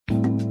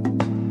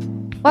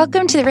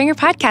Welcome to the Ringer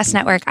Podcast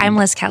Network. I'm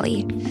Liz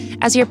Kelly.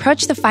 As we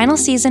approach the final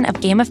season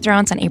of Game of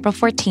Thrones on April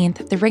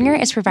 14th, The Ringer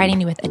is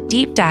providing you with a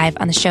deep dive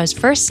on the show's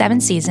first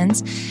 7 seasons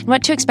and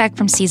what to expect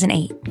from Season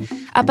 8.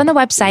 Up on the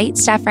website,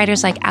 staff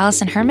writers like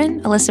Allison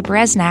Herman, Alyssa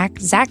Bereznak,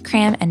 Zach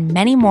Cram, and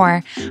many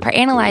more are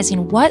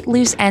analyzing what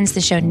loose ends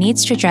the show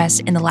needs to address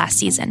in the last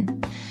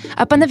season.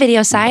 Up on the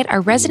video side,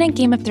 our resident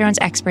Game of Thrones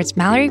experts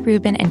Mallory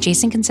Rubin and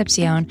Jason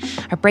Concepcion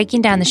are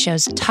breaking down the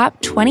show's top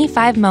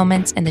 25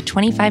 moments in the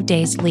 25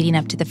 days leading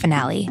up to the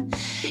finale.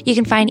 You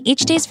can find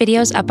each day's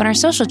videos up on our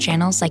social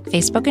channels like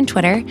Facebook and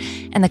Twitter,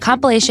 and the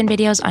compilation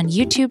videos on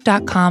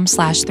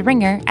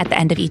youtube.com/TheRinger at the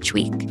end of each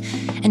week.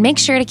 And make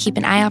sure to keep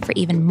an eye out for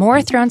even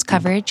more Thrones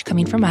coverage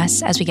coming from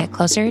us as we get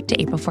closer to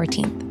April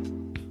 14th.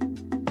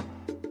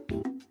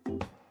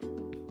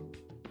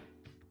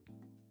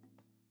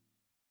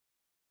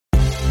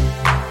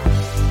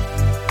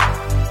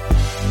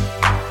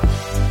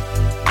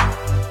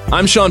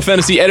 I'm Sean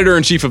Fennessy,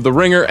 editor-in-chief of The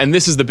Ringer, and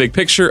this is The Big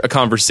Picture, a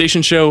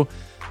conversation show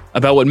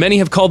about what many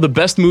have called the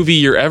best movie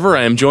year ever.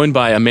 I am joined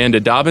by Amanda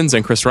Dobbins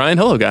and Chris Ryan.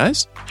 Hello,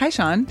 guys. Hi,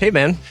 Sean. Hey,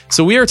 man.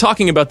 So we are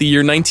talking about the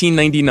year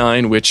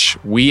 1999, which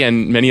we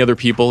and many other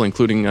people,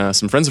 including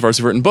some friends of ours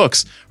who've written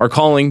books, are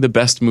calling the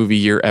best movie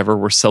year ever.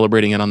 We're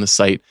celebrating it on the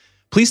site.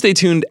 Please stay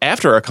tuned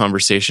after our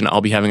conversation.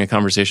 I'll be having a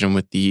conversation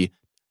with the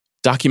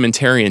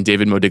documentarian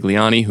David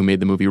Modigliani, who made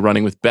the movie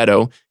Running with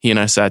Beto. He and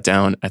I sat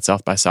down at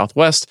South by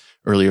Southwest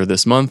earlier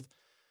this month.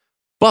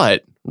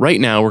 But right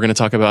now, we're going to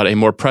talk about a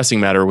more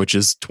pressing matter, which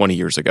is 20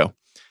 years ago.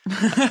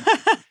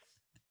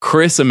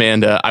 Chris,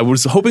 Amanda, I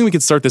was hoping we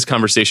could start this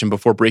conversation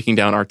before breaking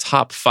down our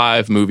top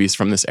 5 movies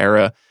from this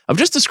era of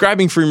just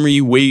describing for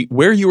me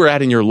where you were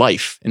at in your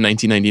life in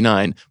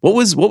 1999. What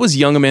was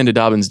young Amanda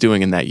Dobbins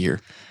doing in that year?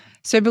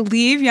 So I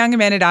believe young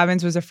Amanda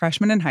Dobbins was a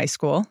freshman in high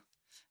school.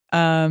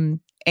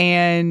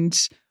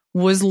 And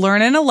was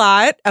learning a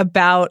lot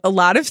about a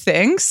lot of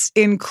things,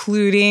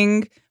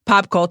 including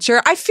pop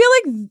culture. I feel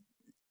like,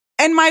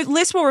 and my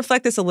list will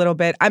reflect this a little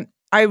bit,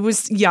 I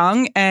was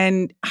young,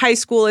 and high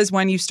school is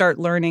when you start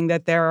learning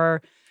that there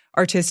are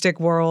artistic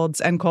worlds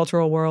and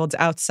cultural worlds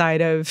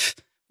outside of,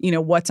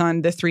 what's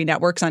on the 3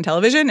 networks on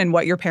television and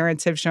what your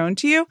parents have shown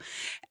to you.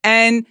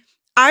 And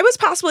I was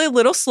possibly a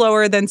little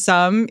slower than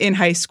some in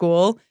high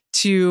school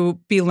to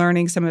be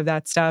learning some of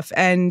that stuff.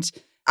 And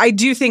I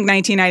do think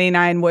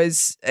 1999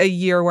 was a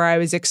year where I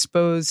was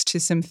exposed to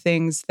some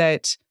things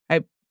that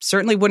I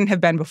certainly wouldn't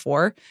have been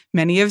before.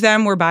 Many of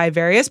them were by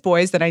various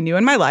boys that I knew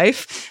in my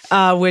life,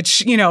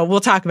 which, we'll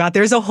talk about.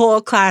 There's a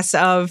whole class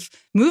of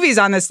movies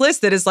on this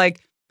list that is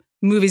like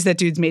movies that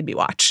dudes made me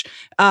watch,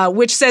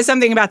 which says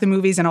something about the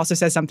movies and also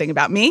says something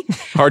about me.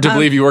 Hard to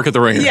believe you work at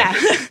The Ringer. Yeah,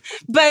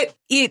 but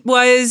I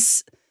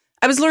was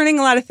learning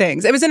a lot of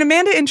things. It was an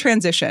Amanda in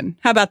transition.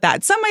 How about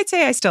that? Some might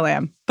say I still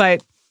am,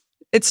 but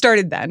it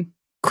started then.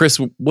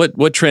 Chris,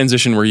 what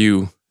transition were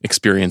you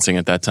experiencing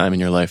at that time in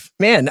your life?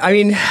 Man, I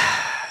mean,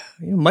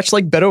 much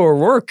like Beto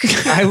O'Rourke,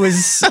 I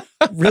was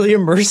really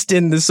immersed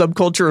in the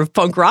subculture of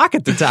punk rock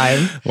at the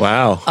time.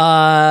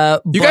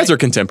 Wow. You guys are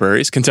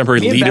contemporary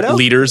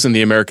leaders in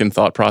the American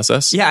thought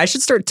process. Yeah, I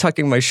should start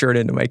tucking my shirt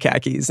into my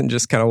khakis and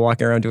just kind of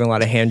walking around doing a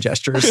lot of hand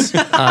gestures.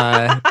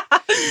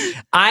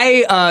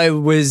 I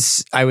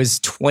was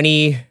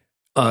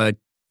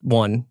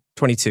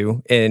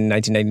 22 in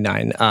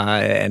 1999,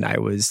 and I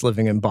was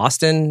living in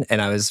Boston,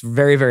 and I was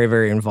very, very,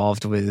 very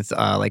involved with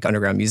like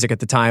underground music at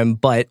the time,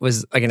 but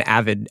was like an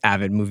avid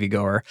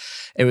moviegoer.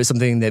 It was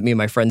something that me and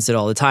my friends did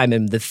all the time,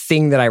 and the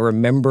thing that I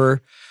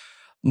remember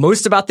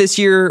most about this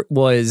year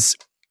was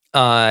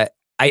I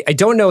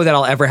don't know that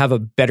I'll ever have a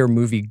better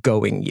movie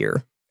going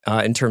year.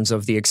 In terms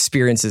of the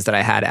experiences that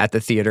I had at the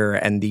theater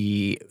and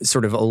the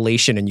sort of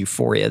elation and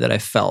euphoria that I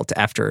felt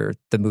after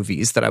the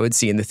movies that I would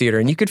see in the theater.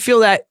 And you could feel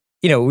that,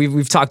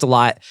 we've talked a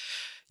lot,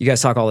 you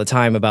guys talk all the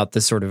time about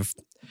the sort of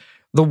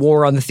the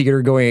war on the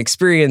theater going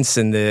experience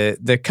and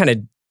the kind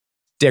of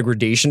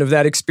degradation of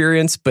that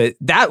experience. But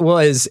that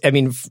was,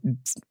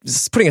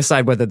 putting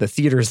aside whether the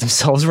theaters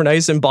themselves were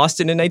nice in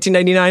Boston in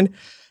 1999,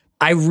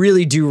 I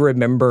really do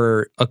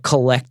remember a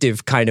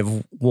collective kind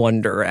of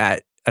wonder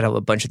at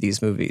a bunch of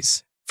these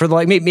movies. For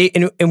like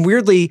and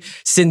weirdly,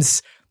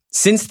 since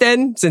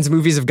then, since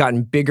movies have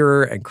gotten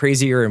bigger and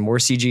crazier and more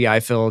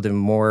CGI filled and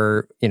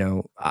more,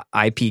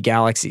 IP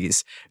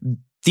galaxies,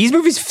 these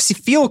movies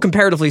feel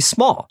comparatively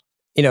small,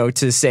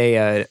 to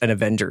say an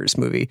Avengers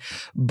movie.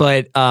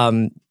 But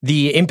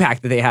the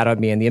impact that they had on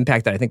me and the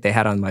impact that I think they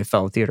had on my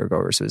fellow theater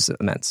goers was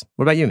immense.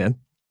 What about you, man?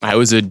 I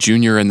was a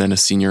junior and then a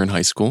senior in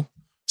high school.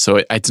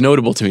 So it's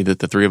notable to me that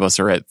the 3 of us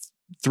are at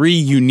 3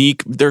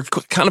 unique, they're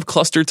kind of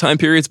clustered time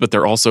periods, but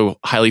they're also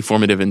highly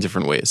formative in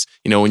different ways.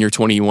 When you're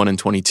 21 and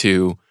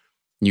 22,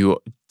 you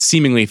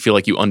seemingly feel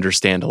like you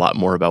understand a lot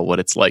more about what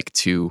it's like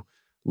to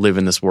live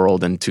in this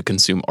world and to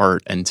consume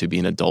art and to be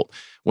an adult.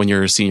 When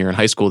you're a senior in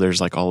high school, there's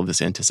like all of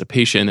this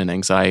anticipation and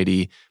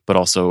anxiety, but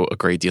also a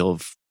great deal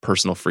of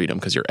personal freedom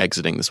because you're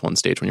exiting this one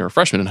stage. When you're a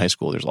freshman in high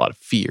school, there's a lot of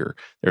fear.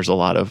 There's a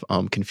lot of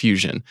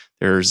confusion.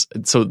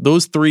 So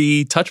those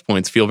 3 touch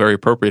points feel very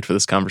appropriate for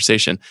this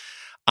conversation.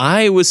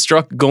 I was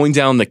struck going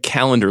down the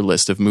calendar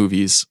list of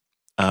movies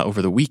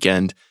over the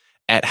weekend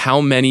at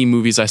how many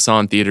movies I saw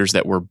in theaters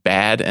that were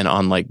bad and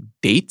on like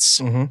dates.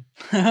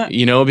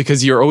 Mm-hmm.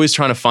 Because you're always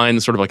trying to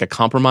find sort of like a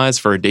compromise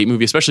for a date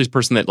movie, especially as a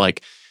person that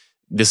like,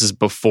 this is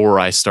before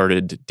I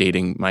started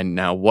dating my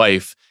now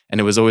wife. And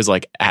it was always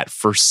like At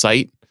First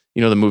Sight,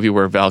 the movie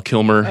where Val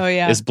Kilmer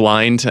is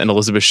blind and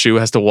Elizabeth Shue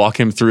has to walk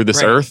him through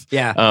this earth.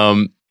 Yeah.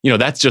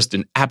 That's just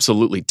an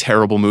absolutely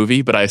terrible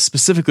movie. But I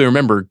specifically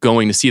remember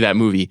going to see that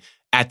movie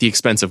at the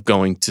expense of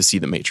going to see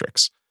The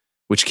Matrix,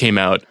 which came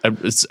out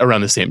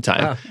around the same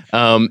time.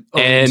 I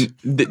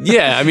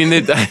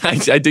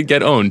did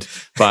get owned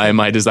by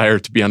my desire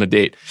to be on a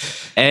date.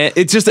 And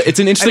it's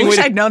an interesting way.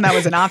 I'd known that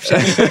was an option.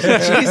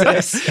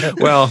 Jesus.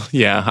 Well,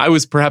 yeah, I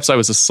was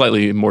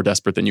slightly more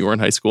desperate than you were in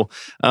high school.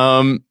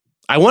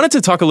 I wanted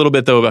to talk a little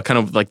bit though about kind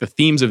of like the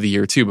themes of the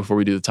year too, before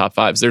we do the top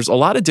fives. There's a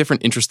lot of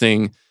different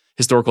interesting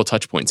historical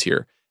touch points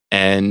here.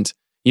 And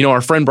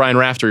our friend Brian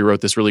Raftery wrote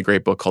this really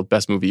great book called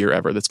Best Movie Year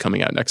Ever that's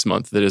coming out next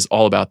month that is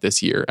all about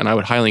this year. And I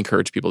would highly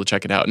encourage people to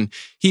check it out. And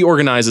he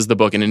organizes the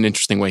book in an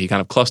interesting way. He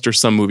kind of clusters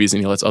some movies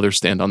and he lets others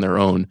stand on their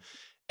own.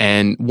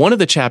 And one of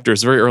the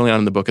chapters very early on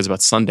in the book is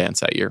about Sundance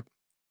that year.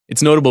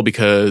 It's notable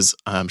because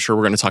I'm sure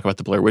we're going to talk about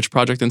the Blair Witch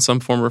Project in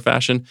some form or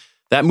fashion.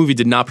 That movie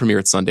did not premiere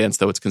at Sundance,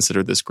 though it's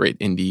considered this great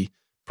indie,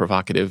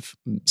 provocative,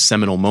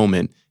 seminal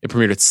moment. It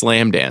premiered at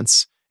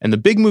Slamdance. And the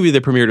big movie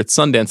that premiered at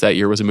Sundance that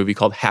year was a movie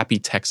called Happy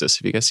Texas.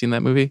 Have you guys seen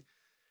that movie?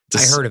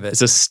 I heard of it.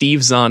 It's a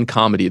Steve Zahn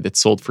comedy that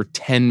sold for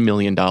 $10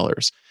 million.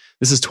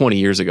 This is 20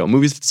 years ago.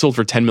 Movies that sold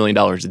for $10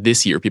 million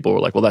this year, people were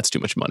like, well, that's too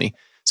much money.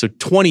 So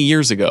 20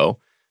 years ago,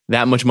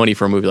 that much money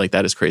for a movie like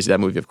that is crazy. That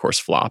movie, of course,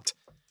 flopped.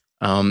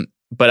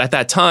 But at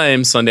that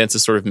time, Sundance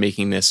is sort of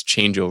making this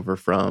changeover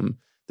from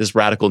this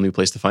radical new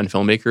place to find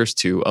filmmakers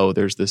to,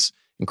 there's this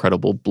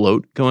incredible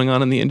bloat going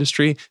on in the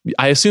industry.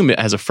 I assume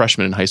as a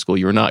freshman in high school,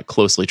 you were not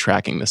closely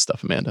tracking this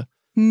stuff, Amanda.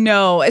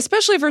 No,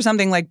 especially for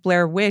something like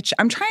Blair Witch.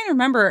 I'm trying to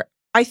remember.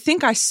 I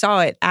think I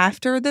saw it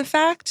after the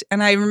fact.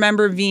 And I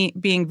remember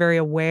being very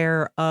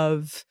aware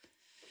of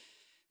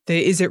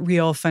the is it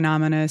real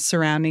phenomena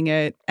surrounding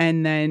it.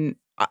 And then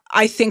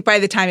I think by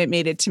the time it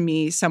made it to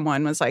me,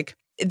 someone was like,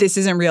 this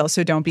isn't real,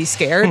 so don't be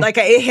scared. Like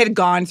it had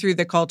gone through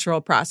the cultural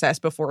process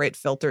before it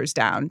filters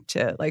down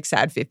to like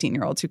sad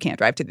 15-year-olds who can't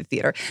drive to the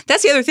theater.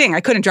 That's the other thing.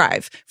 I couldn't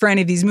drive for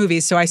any of these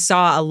movies, so I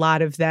saw a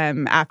lot of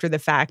them after the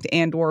fact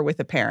and or with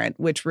a parent,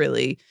 which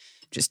really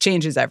just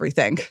changes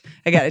everything,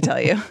 I got to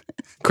tell you.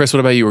 Chris, what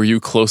about you? Were you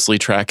closely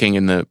tracking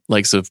in the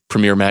likes of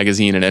Premiere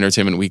Magazine and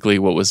Entertainment Weekly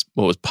what was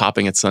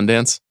popping at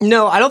Sundance?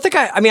 No, I don't think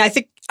I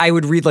think I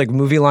would read like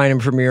Movie Line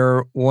and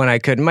Premiere when I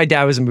could. And my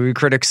dad was a movie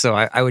critic, so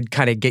I would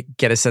kind of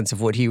get a sense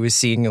of what he was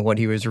seeing and what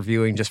he was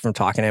reviewing just from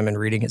talking to him and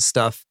reading his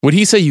stuff. Would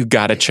he say you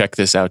got to check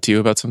this out to you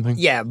about something?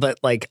 Yeah, but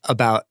like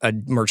about a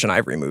Merchant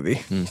Ivory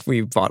movie.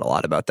 We fought a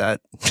lot about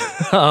that.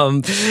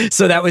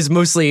 So that was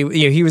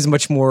mostly, he was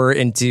much more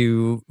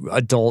into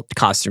adult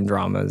costume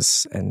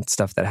dramas and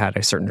stuff that had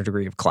a certain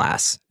degree of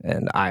class.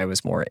 And I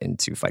was more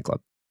into Fight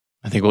Club.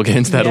 I think we'll get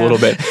into that a little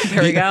bit.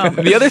 There we go.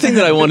 The other thing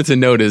that I wanted to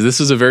note is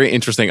this was a very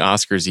interesting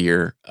Oscars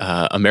year.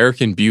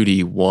 American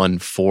Beauty won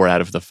 4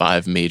 out of the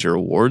 5 major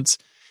awards,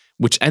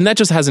 and that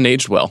just hasn't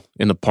aged well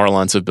in the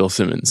parlance of Bill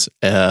Simmons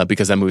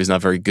because that movie's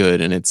not very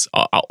good. And it's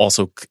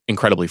also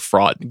incredibly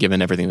fraught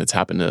given everything that's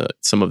happened to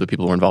some of the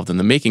people who were involved in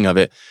the making of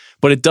it.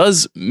 But it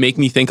does make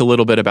me think a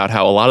little bit about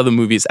how a lot of the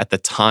movies at the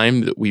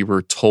time that we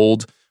were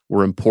told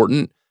were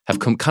important have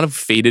kind of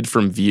faded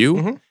from view.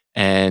 Mm-hmm.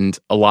 And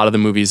a lot of the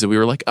movies that we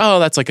were like, oh,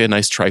 that's like a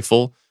nice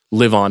trifle,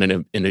 live on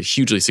in a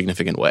hugely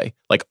significant way.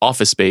 Like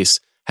Office Space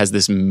has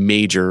this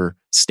major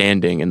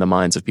standing in the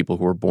minds of people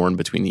who were born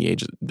between the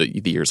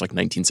years like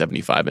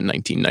 1975 and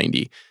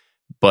 1990.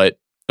 But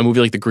a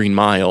movie like The Green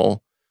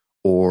Mile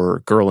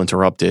or Girl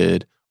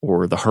Interrupted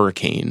or The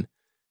Hurricane,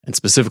 and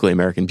specifically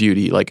American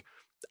Beauty, like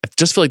I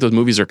just feel like those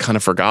movies are kind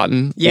of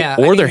forgotten. Yeah,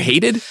 or they're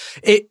hated.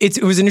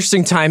 It was an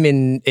interesting time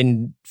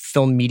in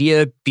film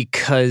media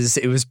because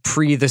it was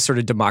pre the sort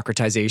of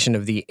democratization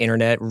of the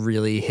internet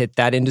really hit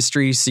that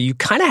industry. So you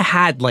kind of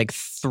had like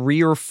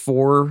 3 or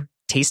 4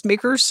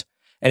 tastemakers.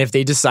 And if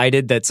they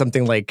decided that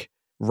something like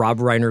Rob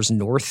Reiner's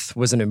North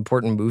was an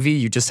important movie,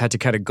 you just had to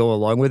kind of go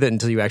along with it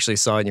until you actually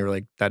saw it and you were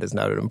like, that is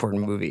not an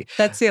important movie.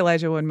 That's the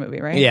Elijah Wood movie,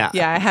 right? Yeah.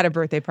 Yeah, I had a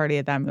birthday party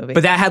at that movie.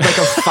 But that had like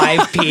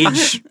a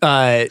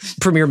 5-page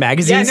Premiere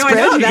Magazine spread.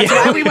 I know. That's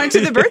why we went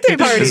to the birthday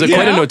party. It was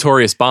quite a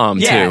notorious bomb,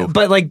 too.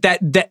 But like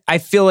that, I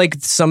feel like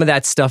some of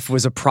that stuff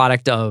was a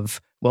product of,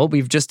 well,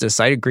 we've just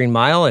decided Green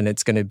Mile and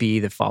it's going to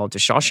be the follow to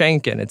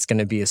Shawshank and it's going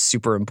to be a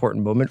super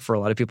important moment for a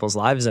lot of people's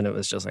lives. And it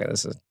was just like,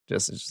 this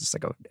is just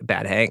like a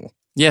bad hang.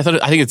 Yeah,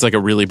 I think it's like a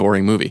really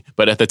boring movie.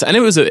 But at the time, and it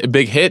was a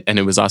big hit and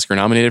it was Oscar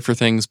nominated for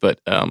things. But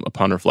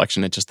upon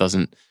reflection, it just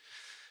doesn't,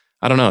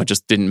 I don't know, it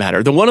just didn't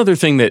matter. The one other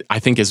thing that I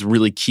think is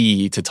really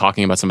key to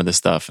talking about some of this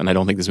stuff, and I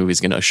don't think this movie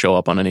is going to show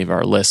up on any of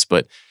our lists,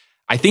 but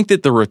I think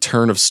that the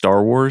return of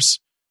Star Wars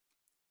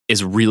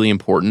is really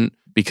important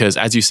because,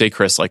 as you say,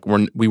 Chris, like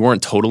we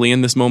weren't totally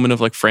in this moment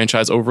of like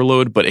franchise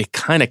overload, but it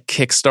kind of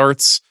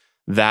kickstarts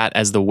that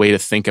as the way to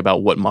think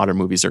about what modern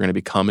movies are going to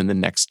become in the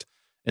next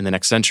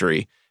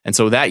century. And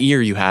so that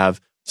year you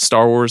have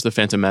Star Wars, The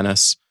Phantom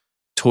Menace,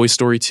 Toy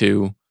Story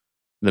 2,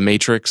 The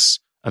Matrix,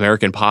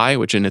 American Pie,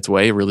 which in its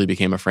way really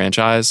became a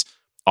franchise,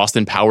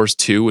 Austin Powers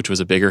 2, which was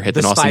a bigger hit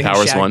than Austin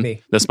Powers 1.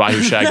 The Spy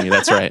Who Shagged Me.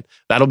 That's right.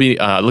 That'll be,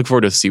 look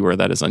forward to see where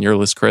that is on your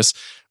list, Chris.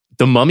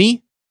 The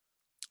Mummy,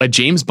 a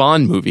James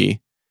Bond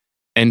movie,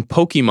 and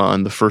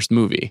Pokemon, the first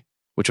movie,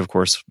 which of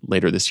course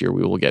later this year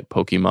we will get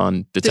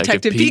Pokemon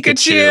Detective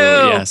Pikachu.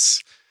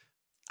 Yes.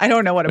 I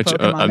don't know what a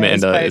Pokemon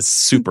Amanda is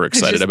super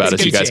excited about,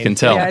 as you guys can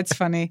tell. Yeah, it's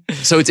funny.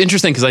 So it's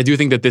interesting because I do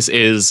think that this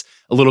is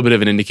a little bit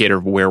of an indicator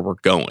of where we're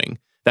going.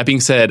 That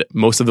being said,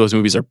 most of those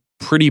movies are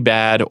pretty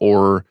bad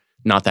or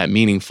not that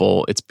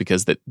meaningful. It's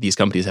because that these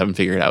companies haven't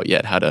figured out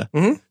yet how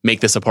to make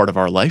this a part of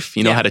our life.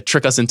 How to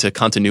trick us into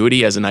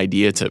continuity as an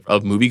idea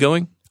of movie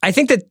going. I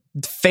think that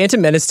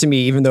Phantom Menace to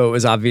me, even though it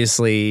was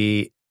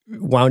obviously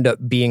wound up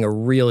being a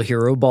real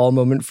hero ball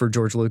moment for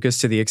George Lucas,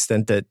 to the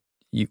extent that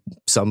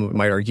some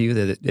might argue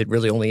that it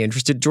really only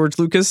interested George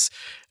Lucas,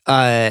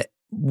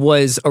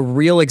 was a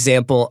real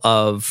example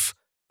of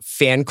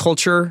fan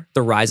culture,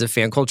 the rise of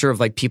fan culture of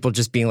like people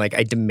just being like,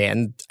 I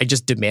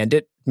just demand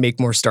it, make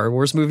more Star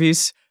Wars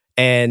movies.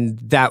 And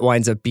that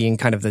winds up being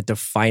kind of the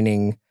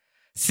defining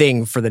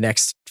thing for the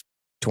next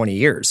 20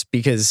 years,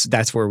 because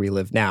that's where we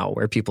live now,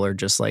 where people are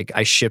just like,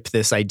 I ship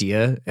this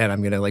idea and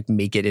I'm going to like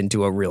make it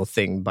into a real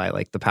thing by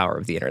like the power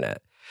of the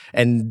internet.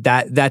 And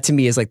that to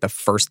me is like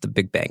the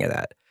big bang of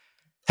that.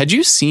 Had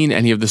you seen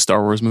any of the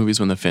Star Wars movies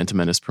when The Phantom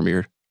Menace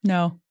premiered?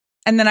 No.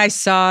 And then I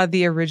saw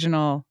the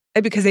original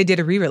because they did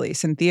a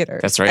re-release in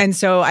theaters. That's right. And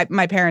so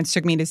my parents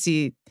took me to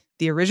see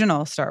the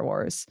original Star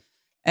Wars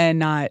and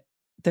not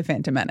The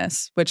Phantom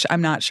Menace, which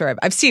I'm not sure of.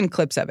 I've seen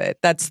clips of it.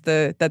 That's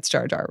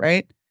Jar Jar,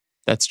 right?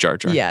 That's Jar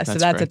Jar. Yeah, so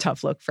that's a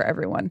tough look for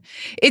everyone.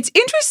 It's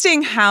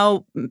interesting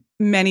how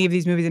many of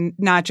these movies, and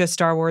not just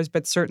Star Wars,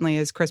 but certainly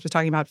as Chris was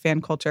talking about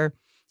fan culture,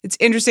 it's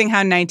interesting how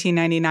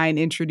 1999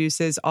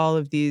 introduces all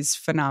of these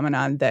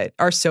phenomenon that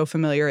are so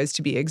familiar as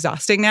to be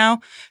exhausting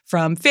now,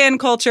 from fan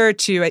culture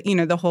to,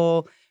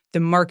 the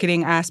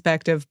marketing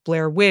aspect of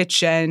Blair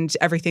Witch and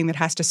everything that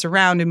has to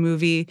surround a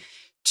movie,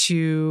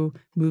 to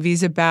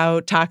movies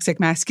about toxic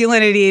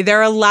masculinity. There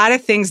are a lot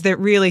of things that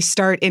really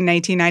start in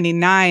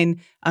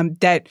 1999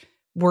 that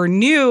were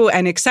new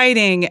and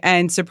exciting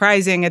and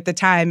surprising at the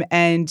time.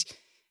 And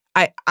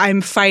I'm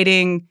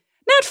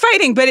not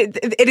fighting, but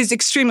it is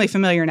extremely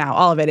familiar now,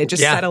 all of it. It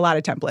just set a lot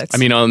of templates. I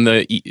mean, on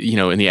the,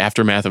 in the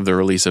aftermath of the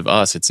release of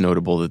Us, it's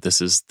notable that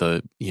this is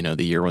the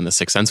year when The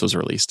Sixth Sense was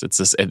released.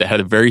 It had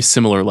a very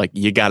similar, like,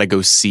 you got to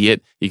go see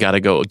it. You got to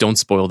go, don't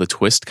spoil the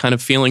twist kind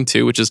of feeling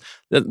too, which is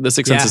The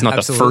Sixth Sense is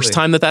not the first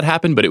time that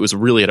happened, but it was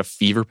really at a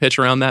fever pitch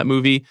around that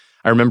movie.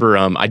 I remember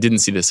I didn't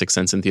see The Sixth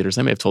Sense in theaters.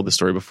 I may have told this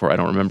story before. I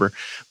don't remember.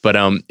 But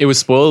it was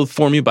spoiled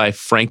for me by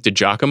Frank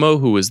DiGiacomo,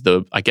 who was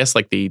the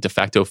de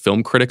facto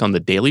film critic on The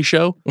Daily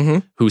Show,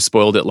 who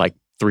spoiled it like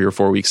 3 or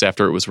 4 weeks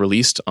after it was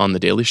released on The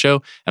Daily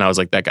Show. And I was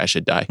like, that guy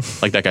should die.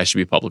 Like, that guy should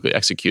be publicly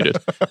executed.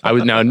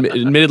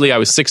 Admittedly, I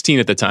was 16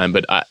 at the time,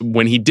 but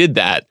when he did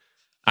that,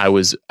 I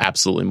was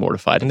absolutely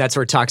mortified. And that's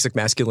where toxic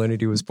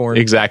masculinity was born.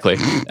 Exactly.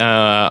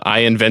 I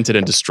invented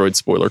and destroyed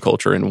spoiler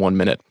culture in 1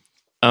 minute.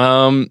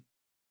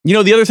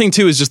 The other thing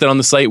too is just that on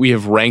the site we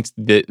have ranked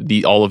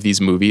all of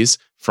these movies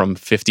from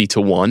 50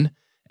 to 1,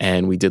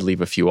 and we did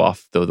leave a few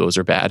off, though those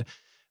are bad.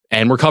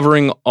 And we're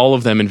covering all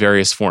of them in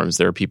various forms.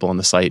 There are people on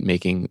the site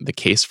making the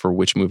case for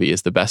which movie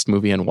is the best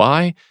movie and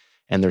why.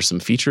 And there's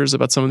some features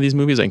about some of these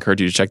movies. I encourage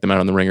you to check them out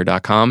on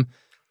theringer.com.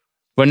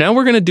 But now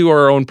we're going to do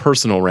our own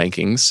personal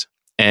rankings.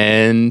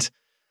 And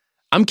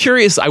I'm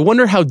curious, I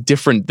wonder how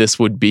different this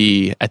would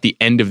be at the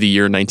end of the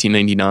year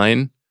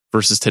 1999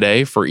 versus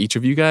today for each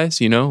of you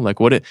guys, like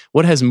what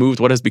has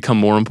moved, what has become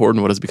more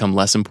important, what has become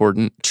less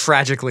important?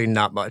 Tragically,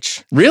 not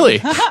much.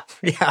 Really?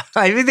 Yeah,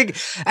 I think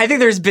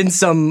there's been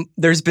some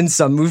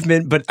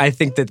movement, but I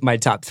think that my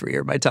top three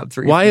are my top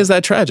three. Why is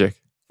that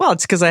tragic? Well,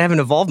 it's because I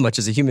haven't evolved much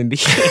as a human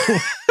being.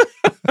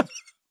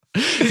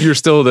 You're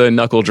still the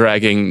knuckle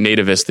dragging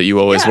nativist that you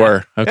always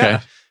were. Okay.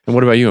 Yeah. And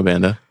what about you,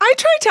 Amanda? I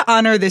tried to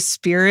honor the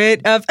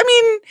spirit of,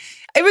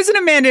 it was an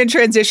Amanda in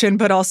transition,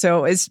 but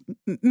also, as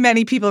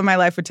many people in my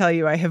life would tell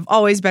you, I have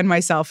always been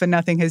myself and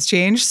nothing has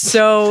changed.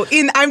 So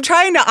I'm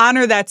trying to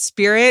honor that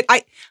spirit.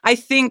 I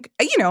think,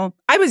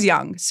 I was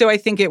young, so I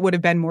think it would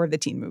have been more of the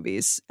teen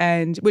movies,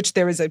 and which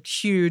there was a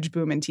huge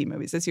boom in teen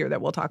movies this year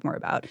that we'll talk more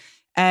about.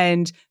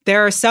 And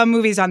there are some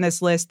movies on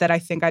this list that I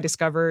think I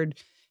discovered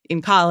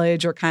in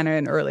college or kind of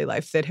in early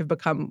life that have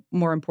become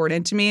more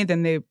important to me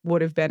than they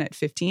would have been at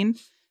 15.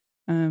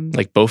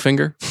 Like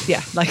Bowfinger?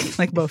 Yeah,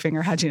 like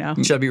Bowfinger. How'd you know?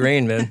 Chubby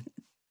Rain, man.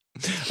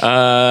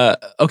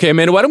 Okay,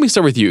 Amanda, why don't we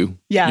start with you?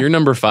 Yeah. You're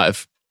number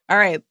 5. All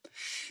right.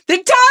 The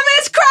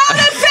Thomas Crown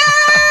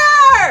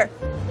Affair!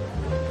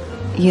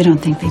 You don't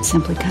think they'd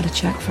simply cut a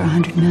check for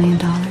 $100 million,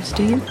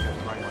 do you?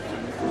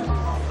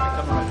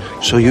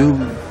 So you...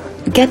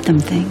 Get them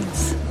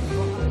things.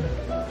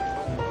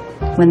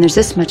 When there's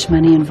this much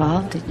money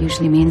involved, it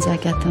usually means I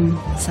get them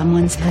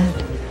someone's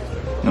head.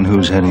 And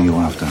whose head are you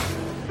after?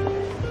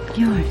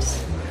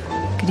 Yours.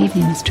 Good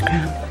evening, Mr.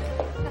 Crown.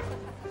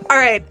 All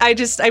right, I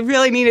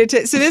really needed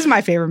to. So this is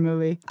my favorite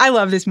movie. I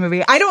love this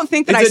movie. I don't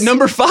think that Is it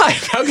number 5?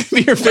 How can it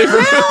be your favorite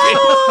movie?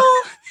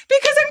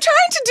 Because I'm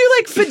trying to do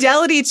like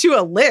fidelity to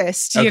a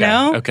list, you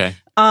know? Okay.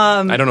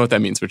 I don't know what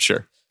that means, but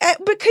sure.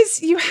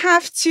 Because you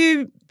have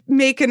to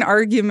make an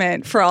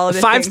argument for all of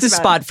the 5's things the about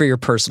spot for your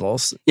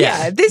personals.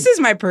 Yeah, this is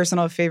my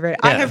personal favorite.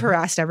 I Yeah. have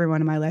harassed everyone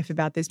in my life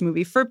about this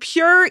movie for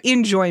pure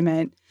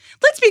enjoyment.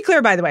 Let's be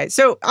clear, by the way.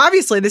 So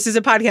obviously, this is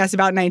a podcast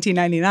about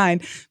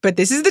 1999, but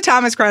this is the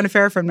Thomas Crown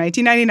Affair from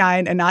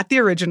 1999 and not the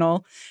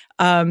original.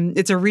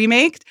 It's a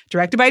remake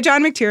directed by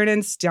John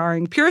McTiernan,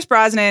 starring Pierce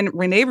Brosnan,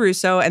 Rene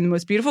Russo, and the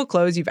most beautiful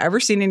clothes you've ever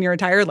seen in your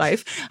entire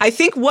life. I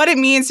think what it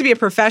means to be a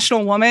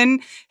professional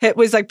woman, it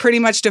was like pretty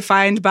much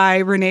defined by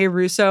Rene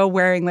Russo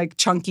wearing like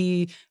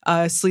chunky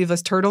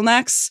sleeveless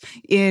turtlenecks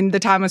in the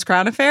Thomas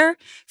Crown Affair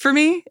for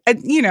me.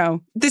 You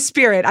know, the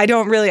spirit. I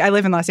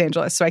live in Los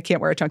Angeles, so I can't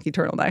wear chunky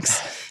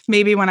turtlenecks.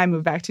 Maybe when I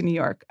move back to New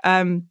York.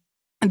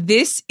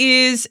 This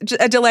is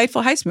a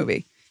delightful heist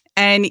movie,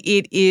 and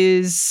it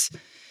is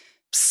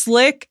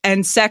slick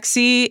and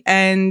sexy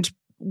and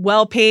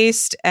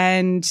well-paced,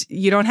 and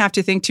you don't have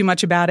to think too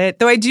much about it.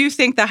 Though I do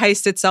think the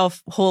heist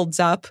itself holds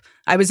up.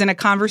 I was in a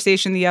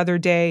conversation the other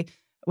day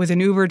with an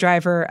Uber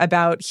driver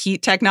about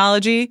heat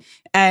technology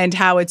and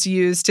how it's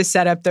used to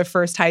set up the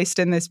first heist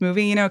in this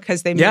movie, you know,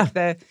 because they make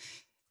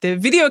the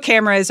video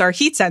cameras are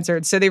heat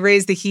censored. So they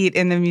raise the heat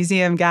in the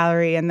museum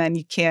gallery, and then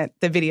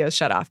the video's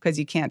shut off because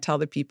you can't tell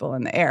the people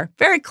in the air.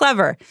 Very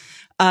clever.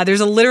 There's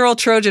a literal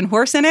Trojan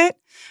horse in it.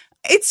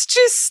 It's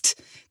just,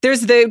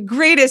 there's the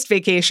greatest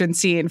vacation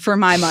scene for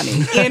my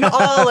money in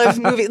all of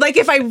movies. Like,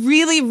 if I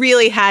really,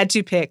 really had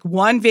to pick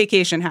one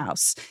vacation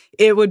house,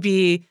 it would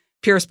be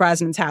Pierce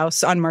Brosnan's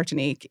house on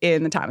Martinique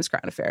in the Thomas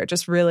Crown Affair.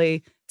 Just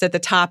really, it's at the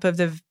top of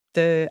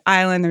the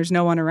island. There's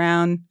no one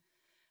around.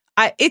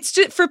 It's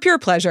just for pure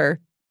pleasure.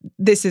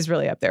 This is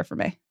really up there for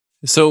me.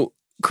 So,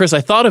 Chris,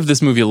 I thought of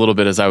this movie a little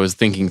bit as I was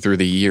thinking through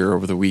the year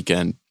over the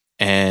weekend.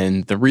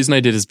 And the reason I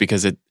did is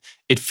because it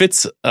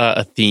fits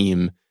a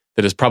theme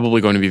that is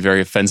probably going to be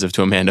very offensive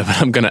to Amanda,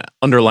 but I'm going to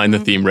underline the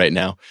theme right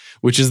now,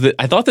 which is that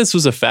I thought this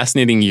was a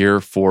fascinating year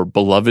for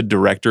beloved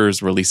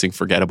directors releasing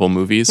forgettable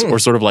movies or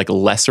sort of like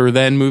lesser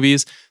than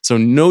movies. So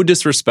no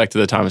disrespect to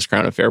the Thomas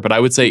Crown Affair, but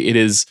I would say it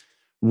is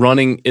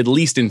running at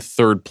least in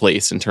third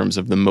place in terms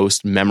of the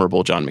most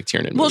memorable John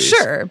McTiernan movies. Well,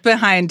 sure.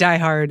 Behind Die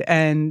Hard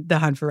and The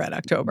Hunt for Red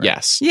October.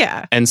 Yes.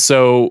 Yeah. And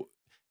so,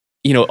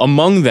 you know,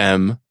 among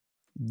them,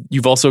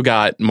 you've also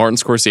got Martin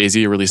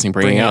Scorsese releasing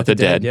Bringing Out the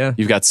Dead. Yeah.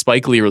 You've got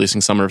Spike Lee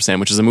releasing Summer of Sam,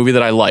 which is a movie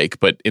that I like,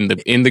 but in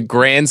the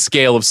grand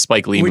scale of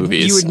Spike Lee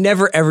movies, you would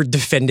never ever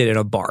defend it in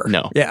a bar.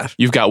 No. Yeah.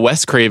 You've got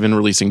Wes Craven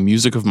releasing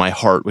Music of My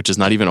Heart, which is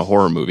not even a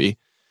horror movie.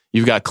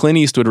 You've got Clint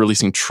Eastwood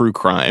releasing True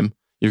Crime.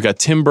 You've got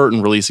Tim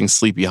Burton releasing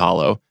Sleepy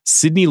Hollow.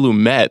 Sidney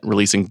Lumet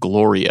releasing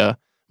Gloria.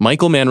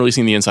 Michael Mann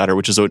releasing The Insider,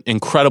 which is an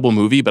incredible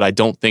movie, but I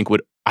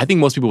think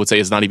most people would say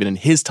is not even in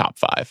his top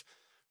 5.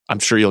 I'm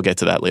sure you'll get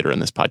to that later in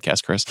this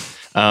podcast, Chris.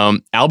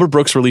 Albert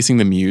Brooks releasing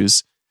The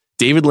Muse,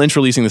 David Lynch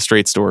releasing The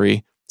Straight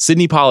Story,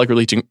 Sidney Pollack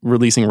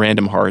releasing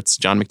Random Hearts,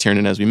 John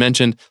McTiernan, as we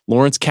mentioned,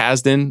 Lawrence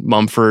Kasdan,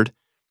 Mumford,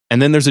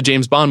 and then there's a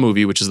James Bond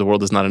movie, which is The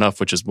World Is Not Enough,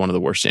 which is one of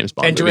the worst James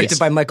Bond movies. And directed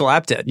by Michael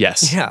Apted.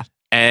 Yes. Yeah.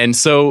 And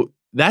so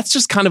that's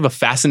just kind of a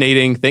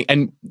fascinating thing.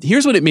 And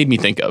here's what it made me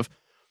think of.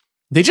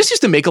 They just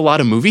used to make a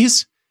lot of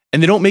movies.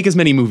 And they don't make as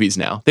many movies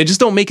now. They just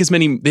don't make as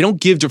many. They don't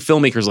give to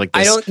filmmakers like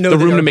this I don't know the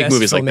room that to make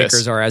movies like this.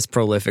 Filmmakers are as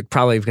prolific,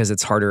 probably because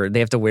it's harder. They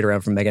have to wait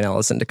around for Megan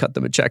Ellison to cut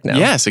them a check now.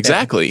 Yes,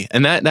 exactly. Yeah.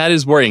 And that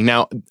is worrying.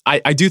 Now,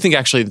 I do think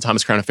actually the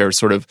Thomas Crown Affair is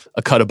sort of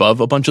a cut above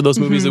a bunch of those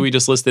movies that we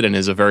just listed and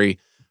is a very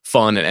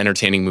fun and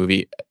entertaining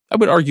movie. I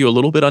would argue a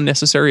little bit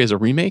unnecessary as a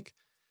remake.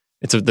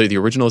 The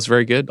original is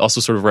very good,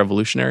 also sort of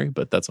revolutionary,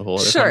 but that's a whole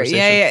other conversation.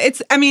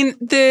 Yeah.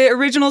 The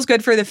original is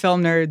good for the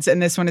film nerds,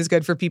 and this one is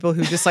good for people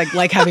who just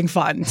like having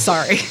fun.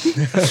 Sorry.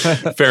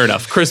 Fair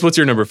enough. Chris, what's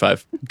your number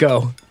 5?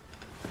 Go.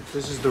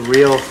 This is the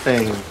real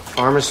thing.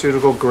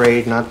 Pharmaceutical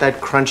grade, not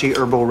that crunchy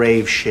herbal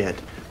rave shit.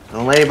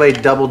 Don't let anybody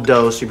double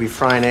dose. You'd be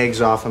frying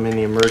eggs off them in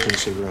the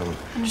emergency room.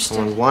 Understood.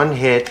 Only one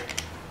hit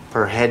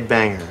per head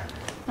banger.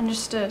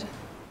 Understood.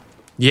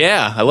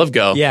 Yeah, I love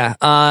Go. Yeah,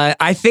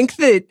 I think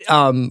that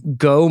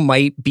Go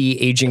might be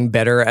aging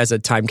better as a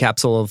time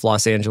capsule of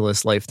Los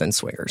Angeles life than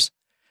Swingers.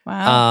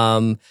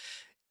 Wow.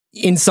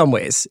 In some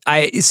ways.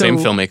 Same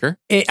filmmaker.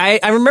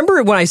 I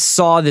remember when I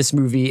saw this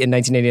movie in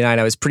 1999,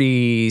 I was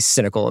pretty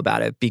cynical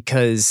about it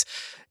because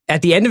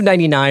at the end of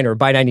 99 or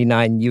by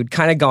 99, you'd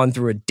kind of gone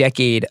through a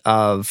decade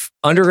of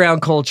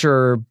underground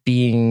culture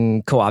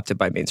being co-opted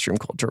by mainstream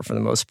culture for the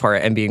most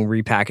part and being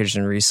repackaged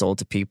and resold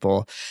to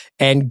people.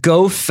 And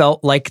Go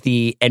felt like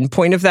the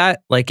endpoint of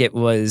that. Like it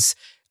was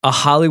a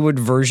Hollywood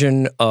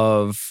version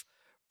of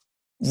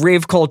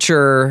rave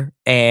culture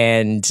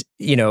and,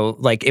 you know,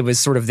 like it was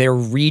sort of their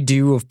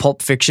redo of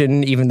Pulp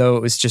Fiction, even though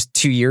it was just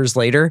 2 years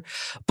later.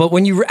 But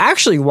when you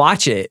actually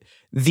watch it,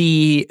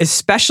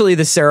 especially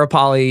the Sarah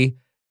Polley,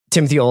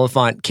 Timothy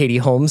Olyphant, Katie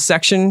Holmes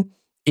section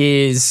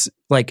is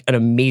like an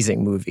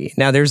amazing movie.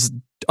 Now there's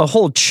a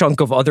whole chunk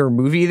of other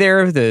movie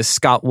there. The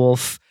Scott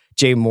Wolf,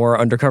 Jay Moore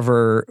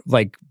undercover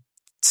like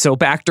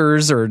soap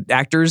actors or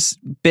actors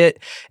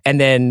bit, and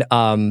then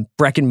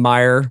Breckin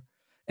Meyer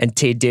and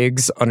Taye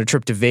Diggs on a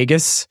trip to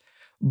Vegas.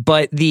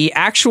 But the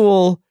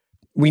actual,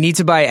 we need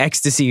to buy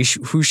ecstasy,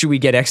 who should we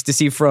get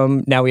ecstasy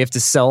from? Now we have to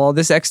sell all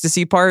this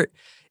ecstasy part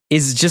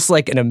is just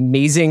like an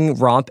amazing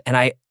romp. And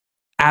I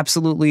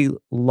absolutely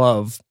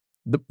love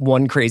the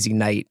One Crazy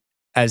Night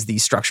as the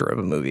structure of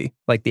a movie,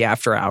 like the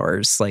after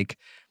hours. Like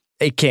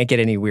it can't get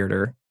any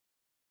weirder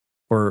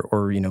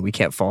or we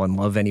can't fall in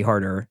love any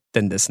harder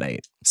than this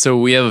night. So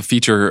we have a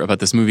feature about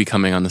this movie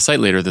coming on the site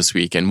later this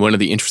week. And one of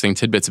the interesting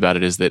tidbits about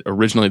it is that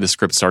originally the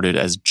script started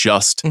as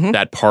just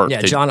that part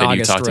that, John that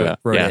August you talked about.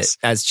 wrote it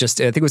as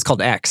just, I think it was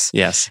called X.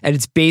 Yes. And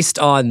it's based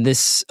on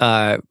this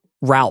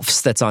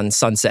Ralph's that's on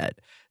Sunset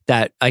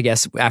that I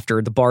guess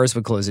after the bars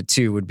would close at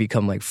 2 would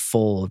become like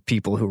full of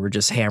people who were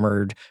just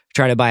hammered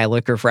trying to buy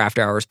liquor for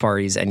after hours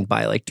parties and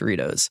buy like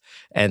Doritos.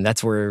 And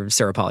that's where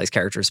Sarah Polley's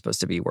character is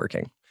supposed to be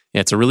working. Yeah,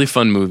 it's a really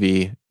fun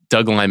movie.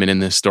 Doug Liman in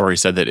this story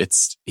said that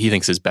he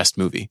thinks his best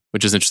movie,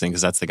 which is interesting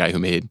because that's the guy who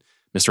made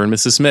Mr. and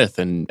Mrs. Smith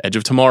and Edge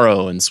of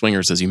Tomorrow and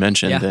Swingers, as you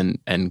mentioned,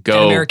 and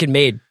Go. And American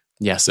Made.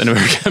 Yes, and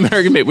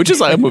American Made, which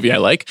is a movie I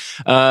like.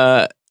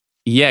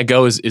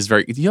 Go is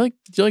very. Do you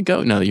like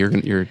Go? No, you're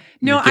giving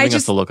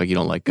us the look like you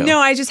don't like Go. No,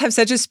 I just have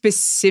such a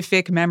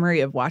specific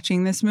memory of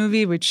watching this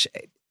movie, which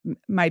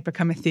might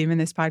become a theme in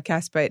this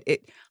podcast. But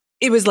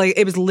it was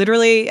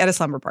literally at a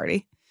slumber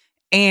party.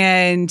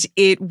 And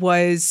it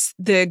was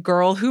the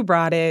girl who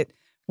brought it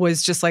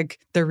was just like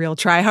the real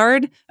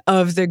tryhard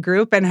of the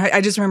group. And I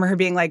just remember her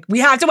being like, we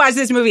have to watch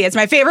this movie. It's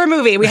my favorite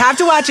movie. We have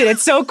to watch it.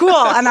 It's so cool.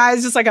 And I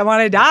was just like, I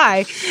want to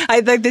die. I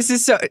like, this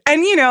is so,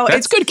 and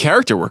that's good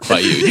character work by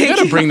you. You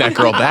got to bring that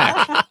girl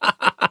back.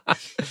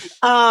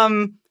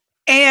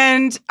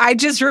 And I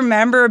just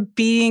remember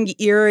being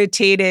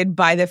irritated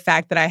by the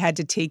fact that I had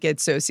to take it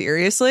so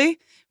seriously,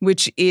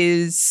 which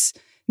is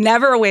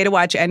never a way to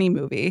watch any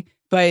movie,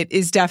 but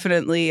is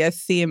definitely a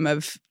theme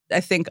of,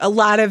 I think, a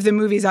lot of the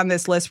movies on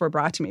this list were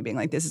brought to me being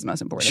like, this is the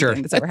most important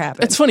thing that's ever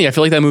happened. It's funny. I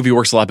feel like that movie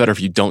works a lot better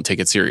if you don't take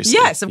it seriously.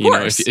 Yes, of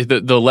course. If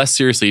the less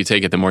seriously you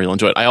take it, the more you'll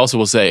enjoy it. I also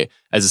will say,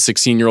 as a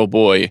 16-year-old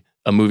boy,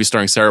 a movie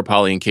starring Sarah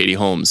Polley and Katie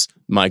Holmes,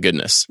 my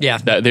goodness. Yeah.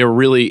 They were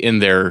really in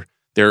their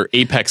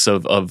apex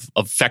of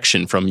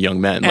affection from young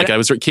men. Like I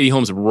was Katie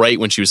Holmes right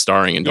when she was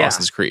starring in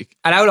Dawson's Creek.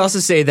 And I would also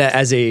say that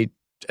as a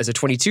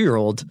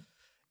 22-year-old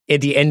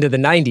at the end of the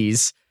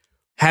 90s,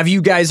 have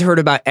you guys heard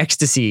about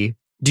ecstasy?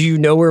 Do you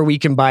know where we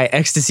can buy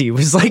ecstasy? It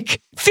was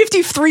like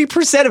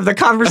 53% of the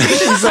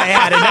conversations I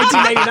had in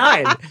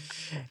 1999.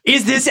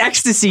 Is this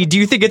ecstasy? Do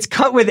you think it's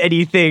cut with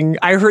anything?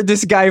 I heard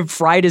this guy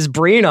fried his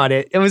brain on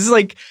it. It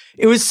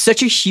was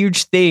such a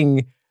huge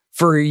thing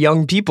for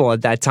young people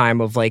at that time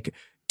of like,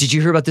 did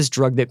you hear about this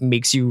drug that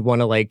makes you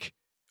want to like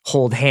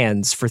hold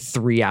hands for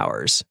 3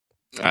 hours?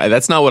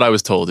 That's not what I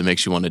was told it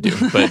makes you want to do.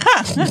 But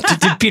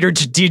did Peter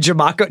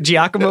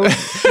Giacomo ruin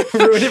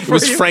it for It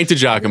was you? Frank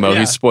DiGiacomo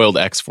who spoiled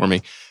X for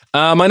me.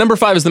 My number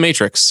 5 is The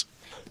Matrix.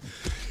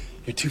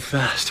 You're too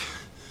fast.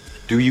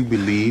 Do you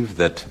believe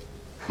that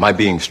my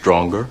being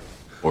stronger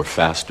or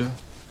faster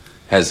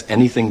has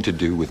anything to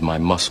do with my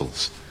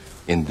muscles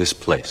in this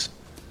place?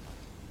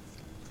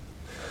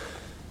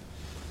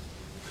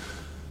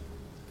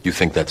 You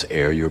think that's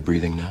air you're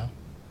breathing now?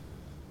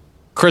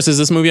 Chris, is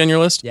this movie on your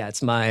list? Yeah,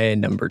 it's my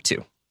number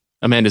 2.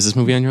 Amanda, is this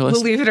movie on your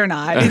list? Believe it or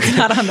not, it's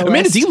not on the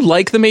Amanda, list. do you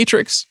like The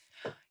Matrix?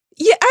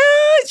 Yeah,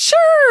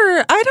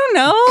 sure. I don't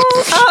know.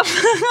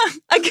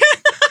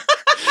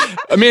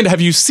 Amanda, have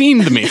you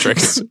seen The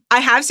Matrix? I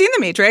have seen The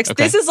Matrix.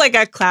 Okay. This is like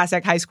a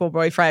classic high school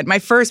boyfriend. My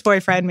first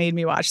boyfriend made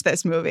me watch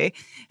this movie.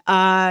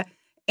 And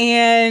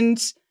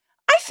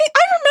I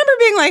remember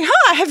being like,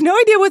 I have no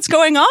idea what's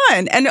going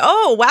on. And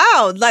oh,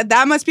 wow,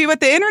 that must be what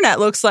the internet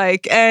looks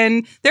like.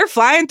 And they're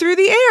flying through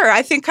the air.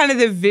 I think kind of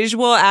the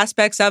visual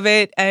aspects of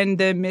it and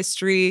the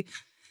mystery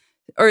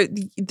or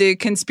the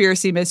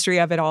conspiracy mystery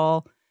of it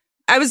all.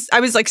 I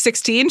was like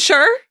 16,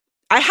 sure.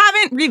 I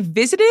haven't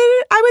revisited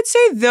it, I would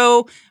say,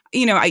 though,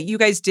 you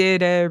guys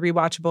did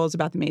rewatchables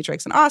about The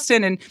Matrix in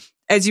Austin. And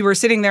as you were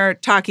sitting there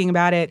talking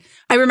about it,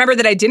 I remember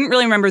that I didn't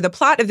really remember the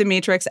plot of The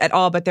Matrix at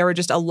all, but there were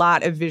just a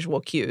lot of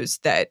visual cues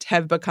that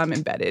have become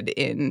embedded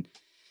in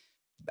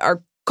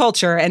our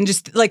culture and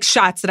just like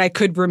shots that I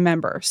could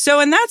remember. So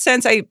in that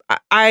sense,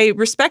 I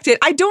respect it.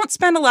 I don't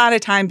spend a lot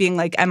of time being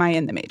like, am I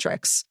in The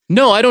Matrix?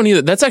 No, I don't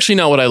either. That's actually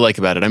not what I like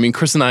about it. I mean,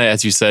 Chris and I,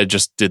 as you said,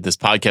 just did this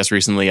podcast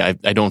recently. I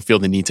don't feel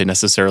the need to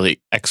necessarily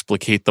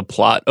explicate the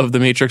plot of The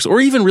Matrix or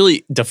even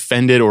really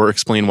defend it or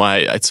explain why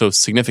it's so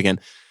significant.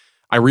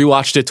 I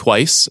rewatched it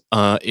twice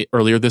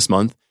earlier this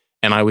month,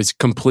 and I was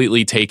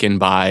completely taken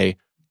by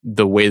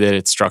the way that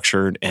it's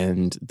structured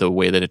and the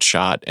way that it's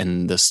shot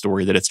and the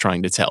story that it's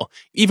trying to tell,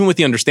 even with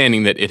the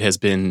understanding that it has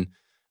been,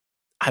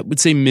 I would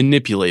say,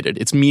 manipulated.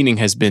 Its meaning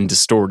has been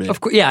distorted. Of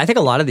course, yeah, I think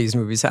a lot of these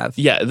movies have.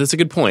 Yeah, that's a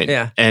good point.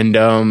 Yeah. And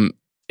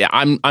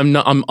I'm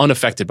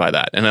unaffected by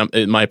that,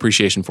 and my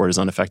appreciation for it is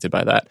unaffected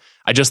by that.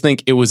 I just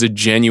think it was a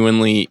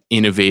genuinely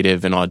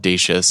innovative and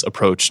audacious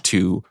approach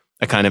to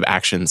a kind of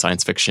action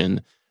science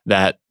fiction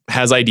that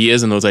has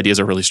ideas, and those ideas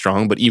are really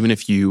strong. But even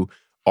if you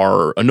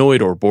are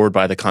annoyed or bored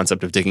by the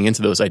concept of digging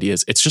into those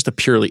ideas, it's just a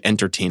purely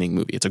entertaining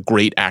movie. It's a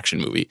great action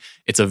movie.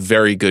 It's a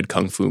very good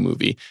kung fu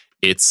movie.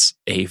 It's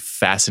a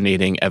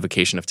fascinating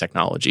evocation of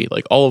technology.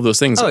 Like all of those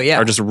things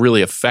are just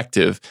really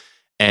effective.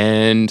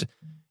 And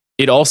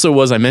it also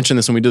was, I mentioned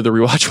this when we did the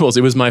rewatchables,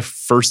 it was my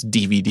first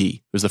DVD.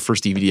 It was the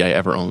first DVD I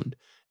ever owned.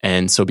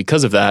 And so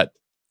because of that,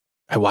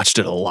 I watched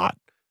it a lot.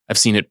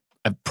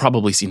 I've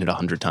probably seen it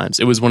 100 times.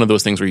 It was one of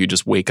those things where you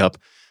just wake up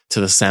to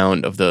the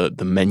sound of the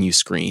menu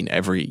screen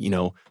every,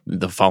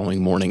 the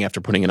following morning after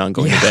putting it on,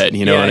 going to bed.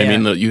 You know what I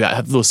mean? You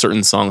have those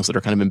certain songs that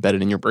are kind of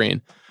embedded in your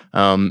brain.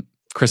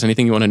 Chris,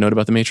 anything you want to note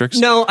about The Matrix?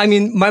 No, I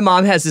mean, my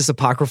mom has this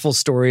apocryphal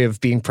story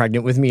of being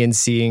pregnant with me and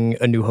seeing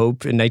A New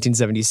Hope in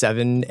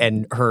 1977,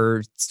 and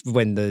her,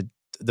 when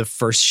the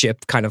first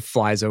ship kind of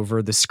flies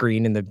over the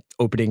screen in the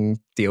opening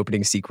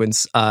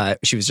sequence,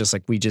 she was just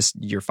like,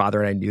 your father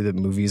and I knew that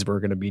movies were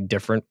going to be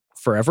different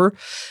forever.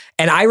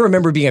 And I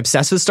remember being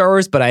obsessed with Star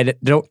Wars, but I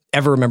don't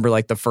ever remember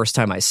like the first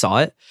time I saw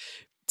it.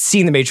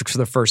 Seeing The Matrix for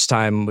the first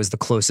time was the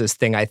closest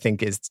thing I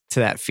think is to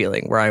that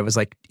feeling where I was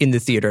like in the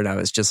theater and I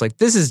was just like,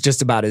 this is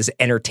just about as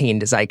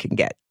entertained as I can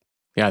get.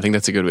 Yeah, I think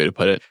that's a good way to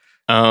put it.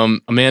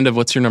 Amanda,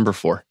 what's your number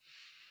 4?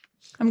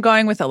 I'm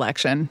going with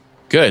Election.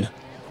 Good.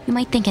 You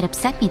might think it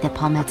upset me that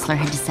Paul Metzler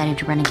had decided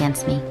to run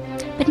against me,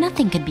 but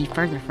nothing could be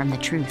further from the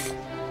truth.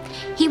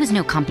 He was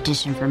no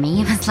competition for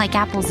me. It was like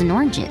apples and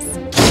oranges.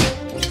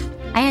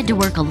 I had to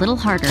work a little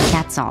harder,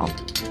 that's all.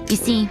 You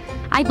see,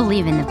 I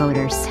believe in the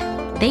voters.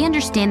 They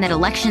understand that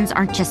elections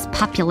aren't just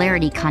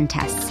popularity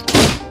contests.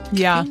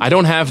 Yeah. I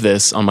don't have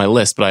this on my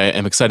list, but I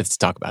am excited to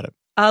talk about it.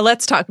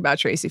 Let's talk about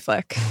Tracy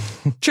Flick.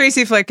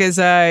 Tracy Flick is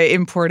an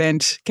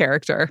important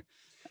character.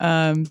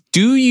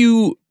 Do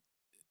you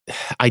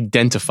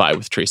identify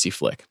with Tracy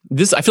Flick?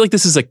 I feel like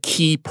this is a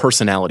key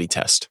personality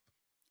test.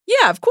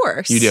 Yeah, of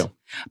course. You do.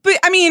 But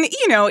I mean,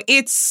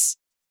 it's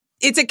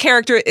a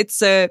character,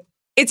 it's a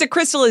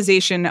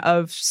crystallization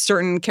of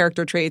certain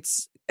character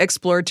traits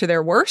explored to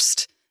their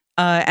worst.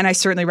 And I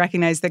certainly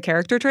recognize the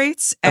character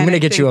traits. I'm going to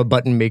get you a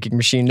button making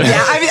machine now.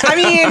 Yeah, I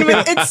mean,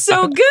 it's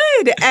so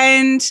good.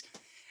 And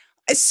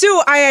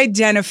so I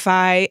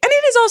identify, and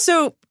it is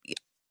also,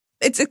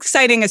 it's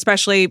exciting,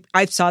 especially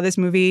I saw this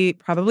movie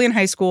probably in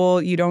high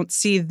school. You don't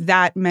see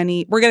that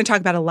many. We're going to talk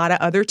about a lot of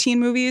other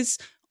teen movies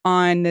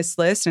on this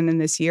list and in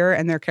this year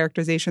and their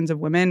characterizations of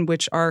women,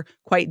 which are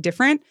quite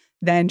different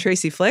than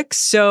Tracy Flick.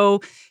 So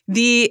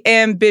the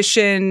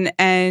ambition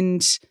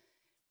and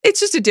it's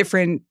just a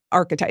different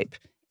archetype.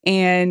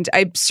 And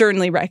I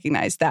certainly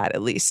recognize that,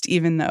 at least,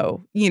 even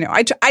though,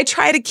 I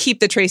try to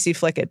keep the Tracy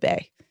Flick at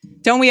bay.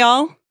 Don't we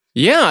all?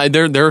 Yeah,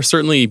 there are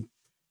certainly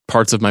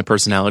parts of my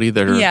personality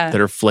that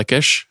are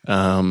flickish.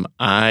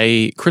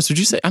 Chris, would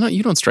you say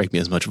you don't strike me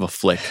as much of a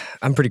flick?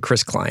 I'm pretty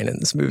Chris Klein in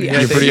this movie.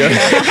 Yeah, you're pretty.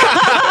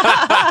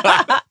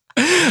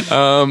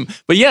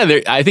 But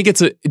yeah, I think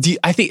it's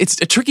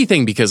a tricky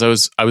thing because I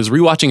was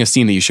rewatching a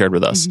scene that you shared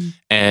with us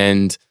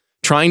and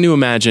trying to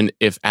imagine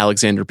if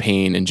Alexander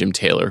Payne and Jim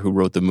Taylor, who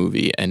wrote the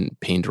movie and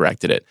Payne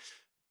directed it,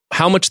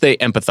 how much they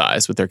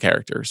empathize with their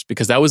characters,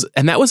 because that was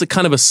a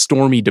kind of a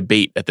stormy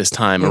debate at this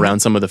time around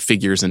some of the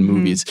figures in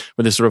movies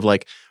where they're sort of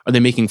like, are they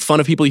making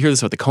fun of people? You hear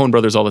this about the Coen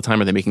brothers all the time.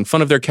 Are they making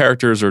fun of their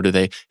characters, or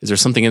is there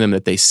something in them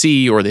that they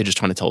see, or are they just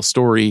trying to tell a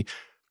story?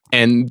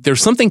 And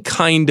there's something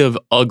kind of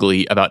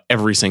ugly about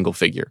every single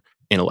figure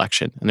in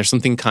Election. And there's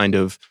something kind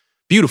of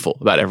beautiful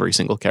about every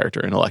single character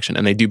in Election.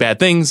 And they do bad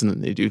things,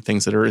 and they do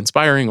things that are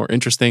inspiring or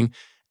interesting.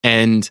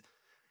 And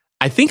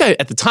I think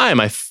at the time,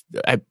 I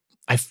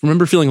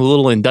remember feeling a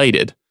little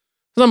indicted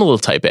because I'm a little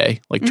type A,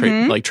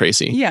 like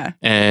Tracy. Yeah.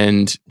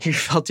 And you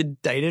felt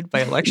indicted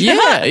by Election?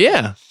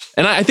 Yeah.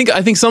 And I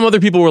think some other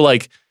people were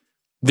like,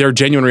 their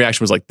genuine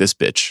reaction was like, this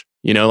bitch.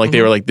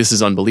 They were like, this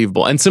is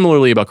unbelievable. And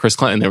similarly about Chris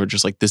Clinton, they were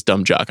just like, this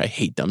dumb jock. I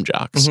hate dumb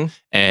jocks.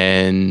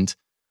 And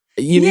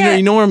you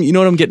know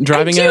what I'm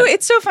driving at?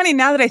 It's so funny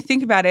now that I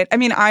think about it. I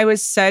mean, I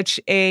was such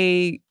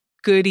a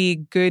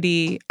goody.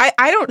 I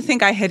don't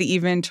think I had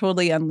even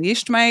totally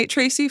unleashed my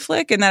Tracy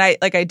Flick, and that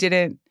I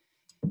didn't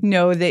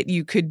know that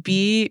you could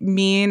be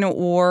mean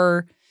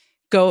or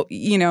go,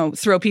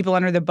 throw people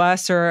under the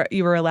bus, or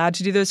you were allowed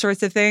to do those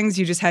sorts of things.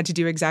 You just had to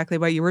do exactly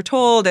what you were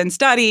told and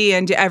study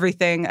and do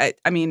everything.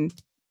 I mean,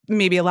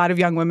 maybe a lot of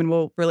young women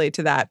will relate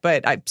to that,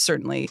 but I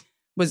certainly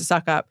was a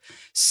suck up.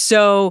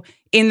 So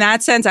in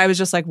that sense, I was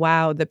just like,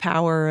 wow, the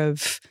power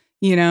of,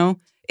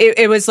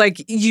 it was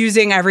like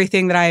using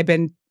everything that I had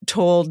been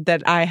told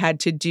that I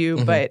had to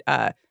do, but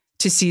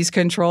to seize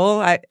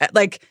control.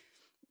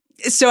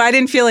 So I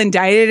didn't feel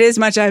indicted as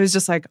much. I was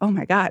just like, oh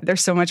my God,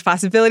 there's so much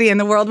possibility in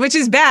the world, which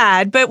is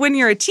bad. But when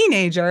you're a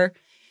teenager,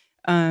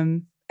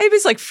 it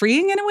was like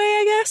freeing in a way,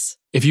 I guess.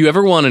 If you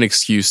ever want an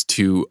excuse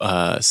to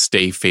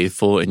stay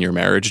faithful in your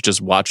marriage,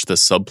 just watch the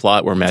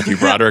subplot where Matthew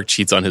Broderick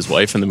cheats on his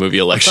wife in the movie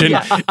Election.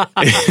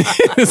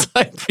 It's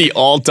like the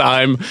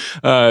all-time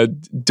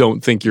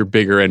don't think you're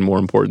bigger and more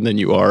important than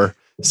you are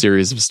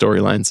series of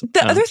storylines.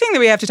 The other thing that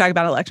we have to talk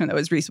about Election, though,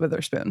 is Reese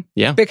Witherspoon.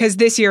 Yeah. Because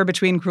this year,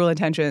 between Cruel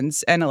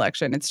Intentions and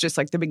Election, it's just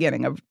like the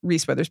beginning of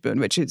Reese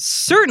Witherspoon, which is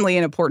certainly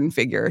an important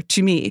figure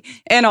to me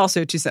and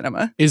also to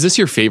cinema. Is this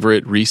your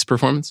favorite Reese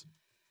performance?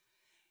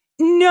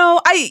 No,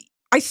 I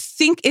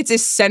think it's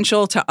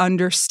essential to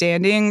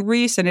understanding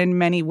Reese, and in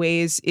many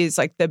ways is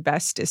like the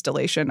best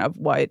distillation of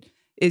what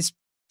is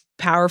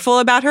powerful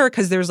about her,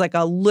 because there's like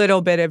a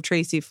little bit of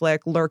Tracy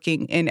Flick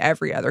lurking in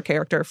every other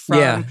character,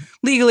 from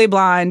Legally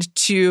Blonde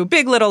to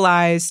Big Little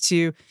Lies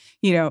to,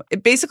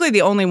 basically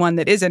the only one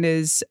that isn't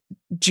is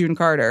June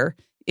Carter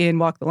in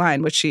Walk the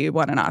Line, which she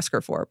won an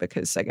Oscar for,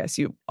 because I guess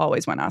you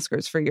always win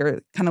Oscars for your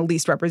kind of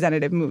least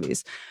representative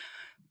movies.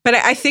 But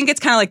I think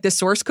it's kind of like the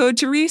source code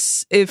to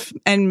Reese,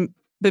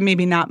 but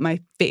maybe not my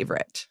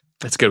favorite.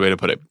 That's a good way to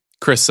put it.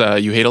 Chris,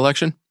 you hate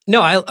Election?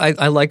 No,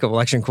 I like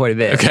Election quite a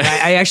bit. Okay.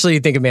 I actually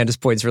think Amanda's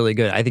point's really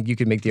good. I think you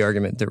could make the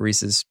argument that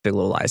Reese's Big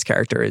Little Lies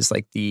character is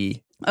like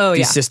the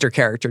sister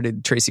character to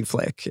Tracy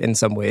Flick in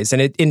some ways.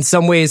 And in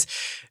some ways,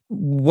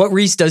 what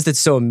Reese does that's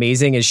so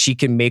amazing is she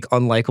can make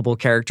unlikable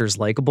characters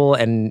likable.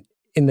 And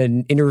in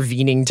the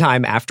intervening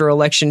time after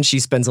Election, she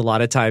spends a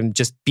lot of time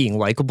just being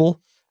likable.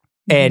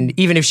 And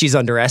even if she's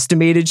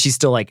underestimated, she's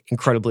still like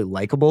incredibly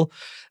likable.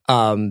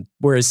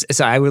 Whereas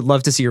I would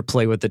love to see her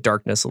play with the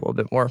darkness a little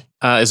bit more.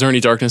 Is there any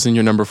darkness in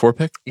your number 4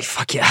 pick?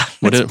 Fuck yeah.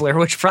 It's Blair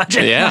Witch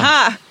Project.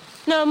 Yeah.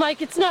 No,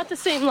 Mike, it's not the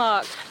same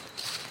log.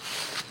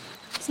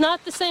 It's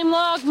not the same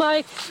log,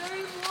 Mike.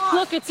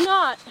 Look, it's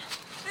not.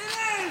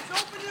 It is.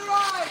 Open your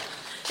eyes.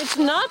 It's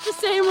not the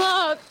same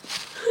log.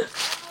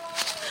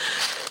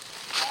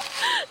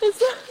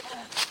 It's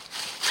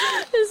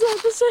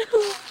not the same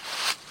log.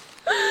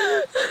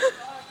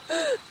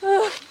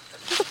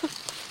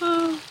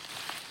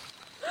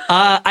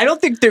 I don't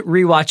think that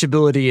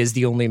rewatchability is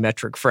the only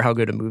metric for how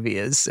good a movie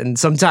is. And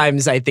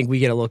sometimes I think we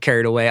get a little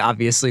carried away.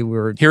 Obviously,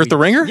 here at The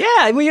Ringer?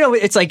 Yeah. Well,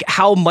 it's like,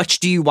 how much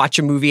do you watch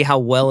a movie, how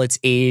well it's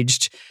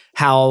aged,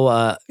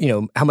 how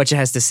much it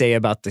has to say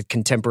about the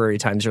contemporary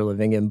times you're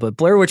living in. But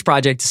Blair Witch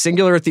Project,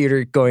 singular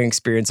theater going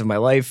experience of my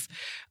life.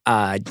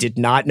 Did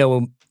not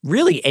know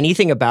really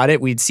anything about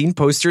it. We'd seen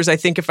posters, I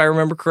think, if I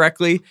remember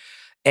correctly.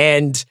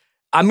 And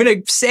I'm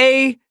going to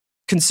say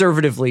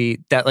conservatively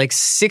that like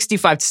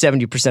 65 to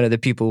 70% of the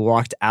people who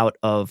walked out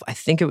of, I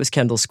think it was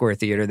Kendall Square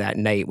Theater that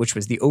night, which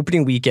was the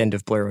opening weekend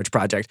of Blair Witch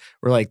Project,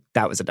 were like,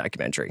 that was a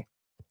documentary.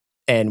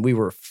 And we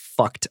were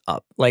fucked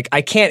up. Like,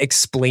 I can't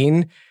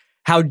explain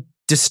how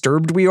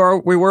disturbed we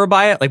were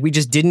by it. Like, we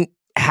just didn't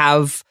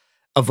have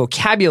a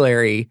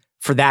vocabulary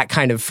for that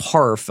kind of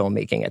horror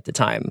filmmaking at the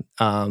time.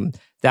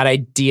 That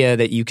idea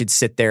that you could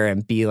sit there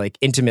and be like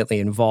intimately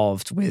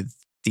involved with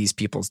these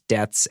people's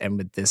deaths and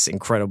with this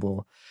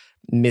incredible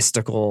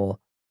mystical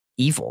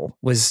evil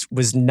was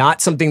not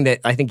something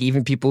that I think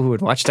even people who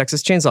would watch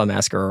Texas Chainsaw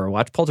Massacre or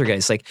watch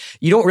Poltergeist, like,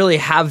 you don't really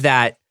have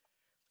that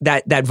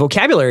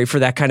vocabulary for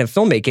that kind of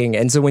filmmaking.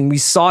 And so when we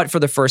saw it for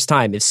the first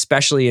time,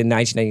 especially in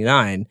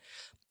 1999,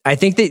 I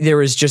think that there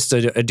was just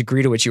a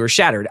degree to which you were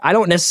shattered. I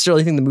don't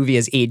necessarily think the movie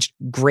has aged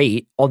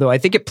great, although I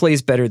think it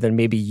plays better than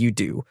maybe you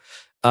do.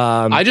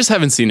 I just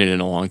haven't seen it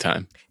in a long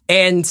time.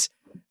 And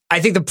I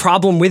think the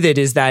problem with it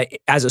is that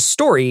as a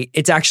story,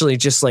 it's actually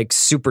just like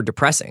super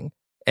depressing.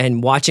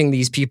 And watching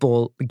these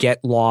people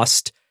get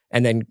lost,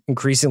 and then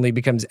increasingly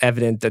becomes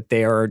evident that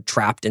they are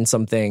trapped in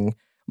something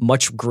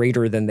much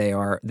greater than they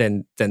are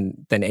than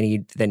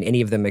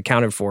any of them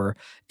accounted for,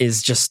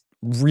 is just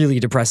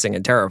really depressing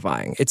and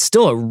terrifying. It's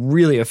still a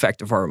really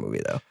effective horror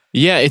movie, though.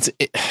 Yeah, it's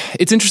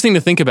interesting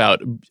to think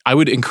about. I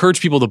would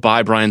encourage people to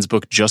buy Brian's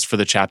book just for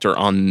the chapter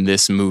on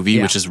this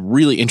movie, which is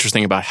really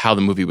interesting about how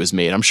the movie was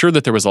made. I'm sure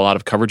that there was a lot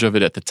of coverage of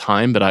it at the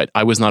time, but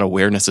I was not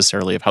aware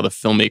necessarily of how the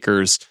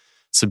filmmakers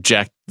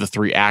subject the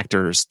 3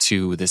 actors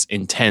to this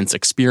intense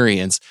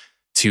experience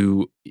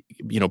to,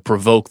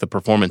 provoke the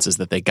performances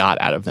that they got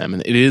out of them.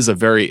 And it's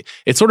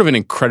sort of an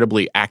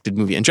incredibly acted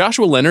movie. And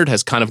Joshua Leonard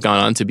has kind of gone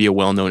on to be a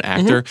well-known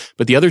actor,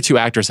 but the other 2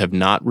 actors have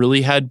not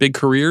really had big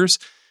careers.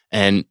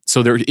 And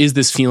so there is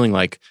this feeling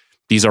like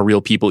these are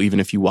real people, even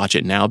if you watch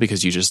it now,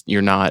 because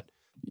you're not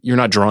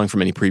drawing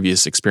from any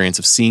previous experience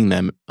of seeing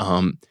them.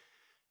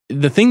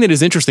 The thing that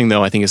is interesting,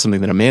 though, I think is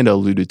something that Amanda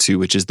alluded to,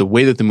 which is the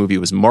way that the movie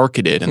was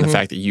marketed, and the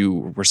fact that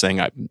you were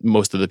saying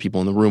most of the people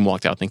in the room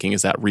walked out thinking,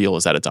 is that real?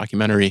 Is that a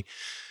documentary?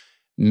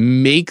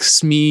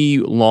 Makes me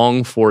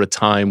long for a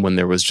time when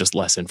there was just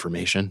less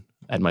information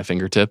at my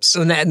fingertips.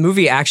 And that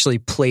movie actually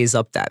plays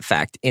up that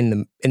fact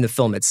in the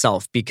film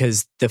itself,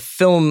 because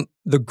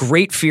the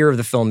great fear of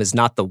the film is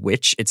not the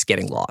witch, it's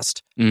getting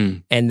lost.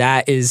 And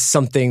that is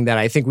something that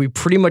I think we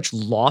pretty much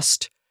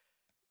lost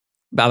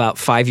about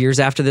 5 years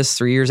after this,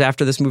 3 years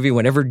after this movie.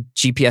 Whenever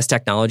GPS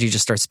technology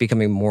just starts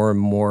becoming more and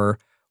more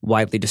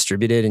widely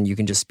distributed, and you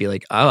can just be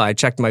like, oh, I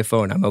checked my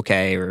phone, I'm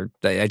okay, or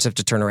I just have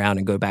to turn around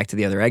and go back to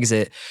the other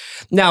exit.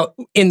 Now,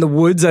 in the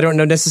woods, I don't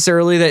know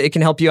necessarily that it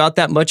can help you out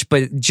that much,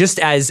 but just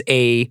as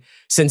a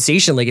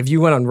sensation, like if you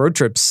went on road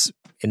trips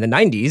in the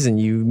 90s and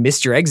you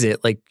missed your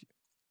exit, like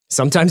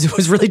sometimes it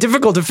was really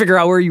difficult to figure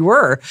out where you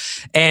were.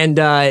 And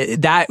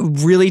that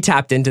really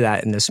tapped into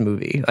that in this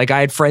movie. Like I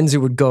had friends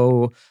who would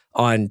go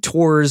on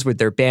tours with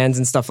their bands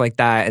and stuff like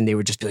that, and they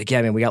would just be like,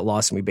 yeah, man, we got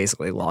lost, and we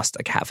basically lost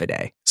like half a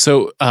day.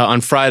 So on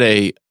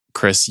Friday,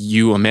 Chris,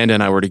 you, Amanda,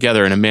 and I were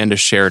together, and Amanda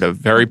shared a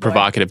very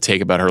provocative take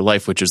about her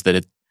life, which is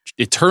that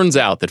it turns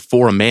out that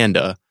for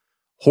Amanda,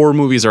 horror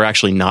movies are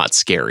actually not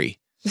scary.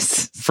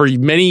 For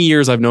many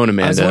years, I've known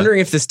Amanda. I was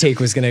wondering if this take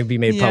was going to be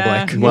made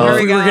public. Well,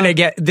 we were going to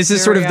get, this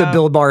is sort of the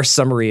Bill Barr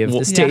summary of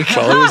this take.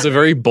 Well, it was a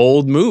very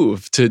bold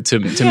move to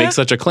make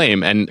such a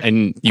claim.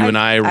 And you and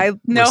I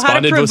know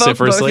responded how to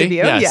vociferously. Both of you.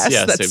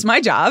 Yes, that's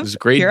my job. It was a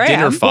great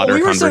dinner fodder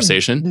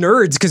conversation.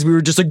 Nerds, because we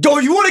were just like, oh,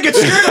 you want to get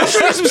scared? I'll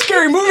show you some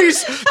scary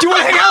movies. Do you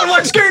want to hang out and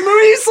watch scary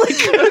movies?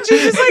 Which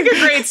is just like a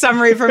great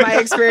summary for my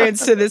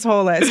experience to this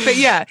whole list. But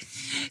yeah.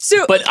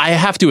 But I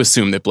have to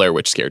assume that Blair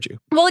Witch scared you.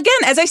 Well, again,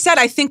 as I said,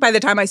 I think by the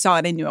time I saw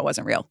it, I knew it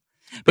wasn't real.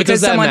 But did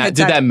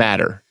that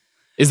matter?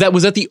 Was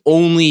that the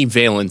only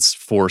valence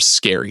for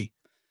scary?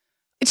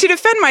 To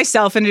defend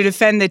myself and to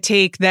defend the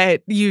take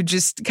that you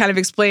just kind of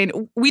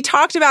explained, we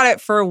talked about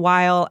it for a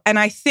while. And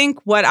I think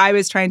what I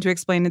was trying to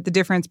explain is the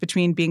difference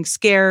between being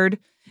scared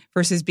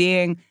versus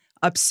being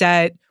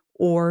upset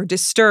or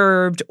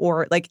disturbed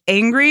or like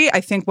angry.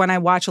 I think when I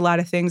watch a lot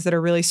of things that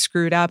are really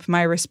screwed up,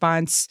 my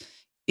response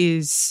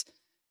is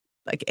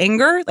like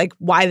anger. Like,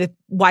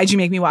 why'd you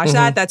make me watch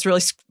that? That's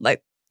really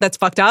that's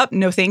fucked up.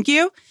 No, thank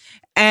you.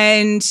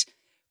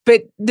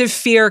 But the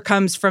fear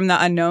comes from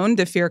the unknown.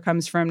 The fear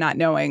comes from not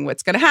knowing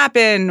what's going to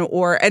happen.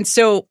 And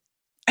so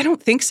I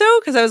don't think so,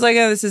 because I was like,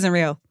 oh, this isn't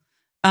real.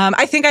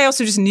 I think I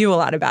also just knew a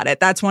lot about it.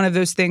 That's one of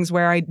those things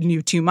where I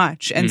knew too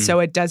much. And so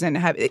it doesn't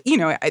have,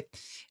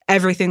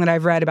 everything that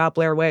I've read about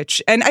Blair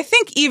Witch. And I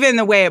think even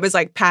the way it was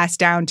like passed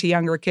down to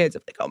younger kids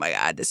of like, oh my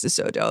God, this is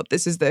so dope.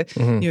 This is the,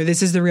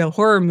 this is the real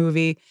horror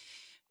movie.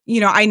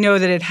 I know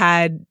that it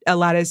had a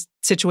lot of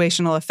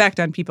situational effect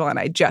on people, and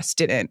I just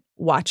didn't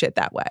watch it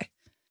that way.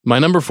 My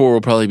number 4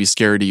 will probably be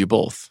scary to you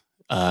both.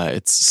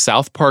 It's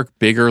South Park,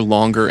 Bigger,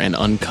 Longer, and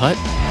Uncut.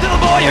 Little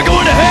boy, you're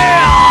going to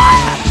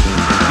hell.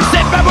 You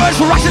said bad words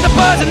for rushing the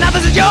buzz, and now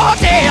this is your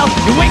tale.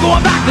 You ain't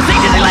going back to see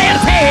Disneyland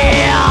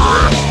tail.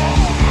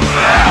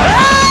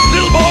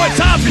 Little boy, it's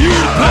time for you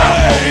to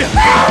pay.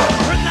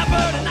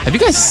 Have you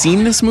guys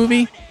seen this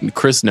movie?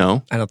 Chris,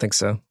 no. I don't think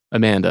so.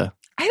 Amanda.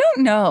 I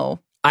don't know.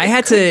 I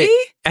had to,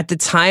 at the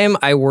time,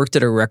 I worked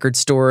at a record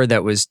store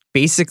that was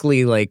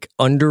basically like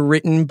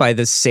underwritten by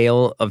the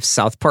sale of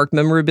South Park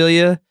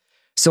memorabilia.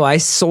 So I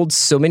sold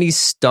so many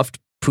stuffed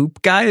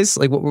poop guys.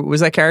 Like, what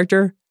was that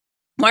character?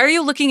 Why are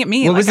you looking at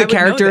me? What was the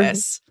character?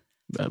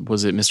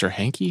 Was it Mr.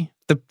 Hanky?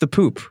 The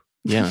poop.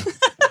 Yeah.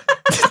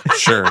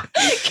 Sure. Can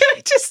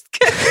I just...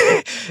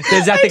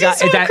 Is that the guy?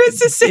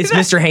 It's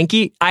Mr.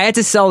 Hanky. I had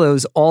to sell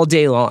those all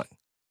day long.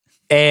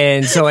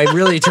 And so it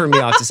really turned me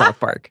off to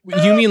South Park.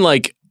 You mean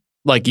like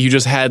you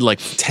just had like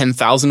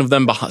 10,000 of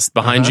them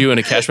behind you in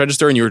a cash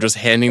register, and you were just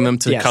handing them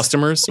to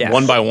customers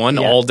one by one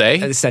all day?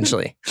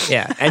 Essentially.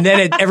 Yeah. And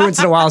then every once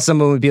in a while,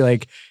 someone would be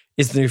like,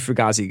 is the new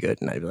Fugazi good?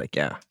 And I'd be like,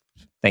 yeah,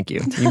 thank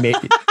you. You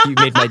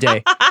made my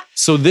day.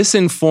 So this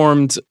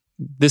informed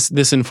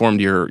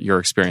your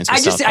experience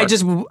with South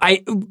Park.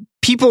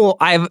 People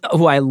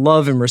who I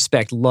love and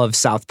respect love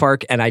South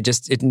Park, and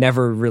it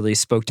never really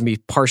spoke to me,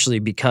 partially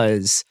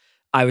because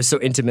I was so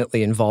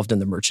intimately involved in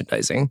the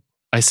merchandising.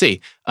 I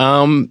see.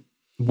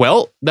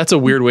 Well, that's a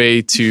weird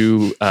way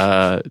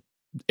to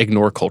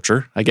ignore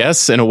culture, I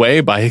guess, in a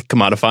way, by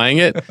commodifying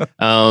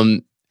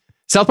it.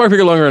 South Park,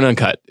 Bigger, Longer, and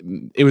Uncut.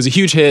 It was a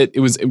huge hit. It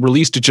was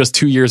released just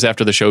 2 years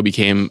after the show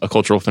became a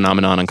cultural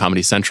phenomenon on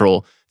Comedy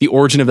Central. The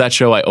origin of that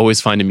show I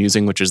always find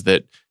amusing, which is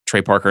that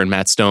Trey Parker and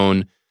Matt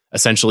Stone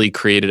essentially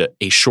created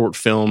a short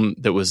film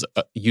that was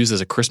used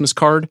as a Christmas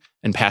card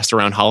and passed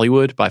around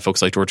Hollywood by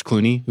folks like George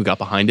Clooney, who got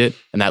behind it,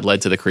 and that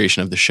led to the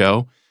creation of the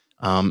show.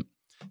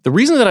 The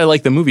reason that I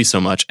like the movie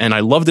so much, and I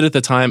loved it at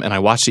the time, and I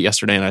watched it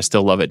yesterday, and I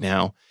still love it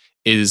now,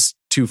 is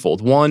twofold.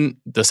 One,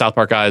 the South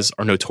Park guys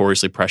are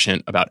notoriously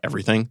prescient about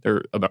everything.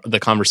 They're about the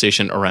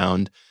conversation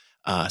around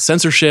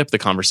censorship, the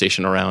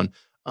conversation around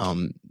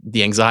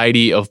the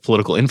anxiety of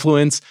political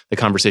influence, the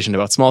conversation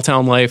about small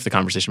town life, the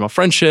conversation about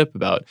friendship,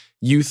 about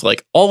youth,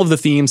 like all of the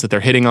themes that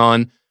they're hitting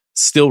on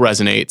still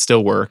resonate,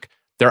 still work.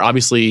 They're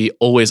obviously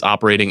always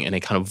operating in a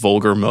kind of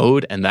vulgar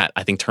mode, and that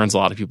I think turns a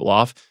lot of people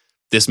off.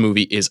 This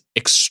movie is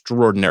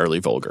extraordinarily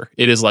vulgar.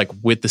 It is like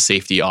with the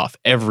safety off.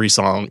 Every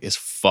song is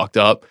fucked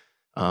up,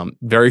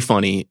 very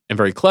funny and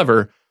very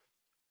clever,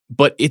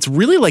 but it's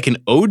really like an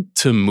ode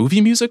to movie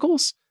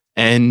musicals.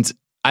 And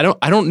I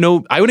don't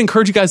know. I would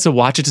encourage you guys to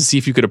watch it to see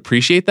if you could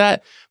appreciate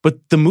that. But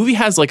the movie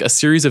has like a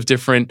series of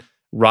different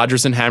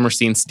Rodgers and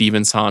Hammerstein,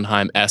 Stephen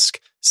Sondheim-esque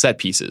set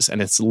pieces,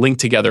 and it's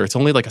linked together. It's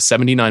only like a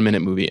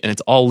 79-minute movie, and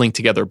it's all linked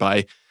together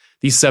by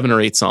these 7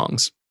 or 8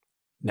 songs.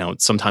 Now,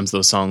 sometimes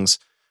those songs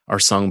are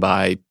sung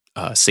by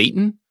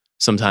Satan.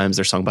 Sometimes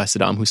they're sung by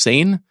Saddam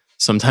Hussein.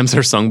 Sometimes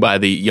they're sung by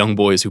the young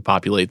boys who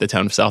populate the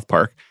town of South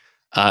Park.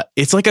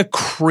 It's like a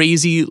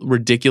crazy,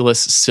 ridiculous,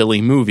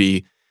 silly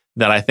movie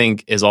that I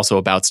think is also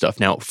about stuff.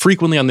 Now,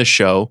 frequently on this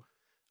show,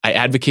 I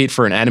advocate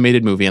for an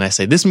animated movie and I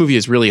say, this movie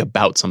is really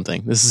about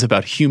something. This is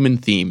about human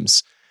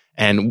themes.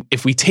 And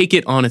if we take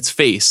it on its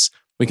face,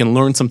 we can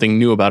learn something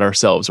new about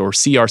ourselves or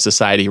see our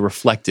society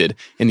reflected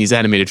in these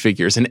animated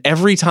figures. And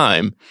every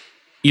time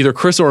either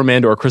Chris or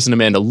Amanda or Chris and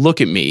Amanda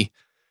look at me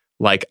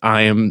like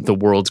I am the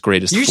world's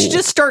greatest You fool. should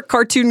just start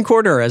Cartoon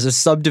Corner as a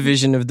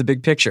subdivision of the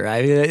big picture.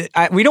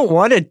 We don't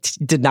want to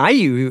deny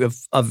you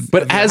of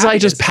But as I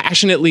just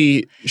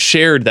passionately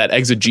shared that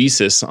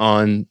exegesis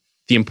on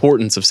the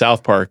importance of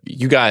South Park,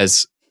 you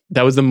guys,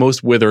 that was the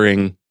most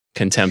withering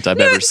contempt I've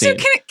ever seen.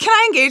 Can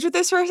I engage with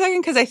this for a second?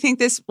 Because I think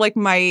this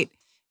might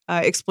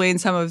explain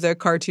some of the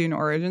cartoon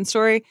origin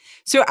story.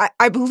 So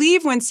I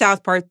believe when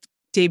South Park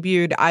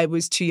debuted, I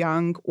was too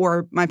young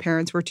or my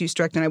parents were too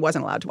strict and I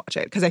wasn't allowed to watch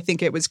it because I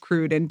think it was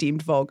crude and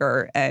deemed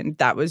vulgar. And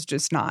that was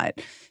just not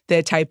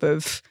the type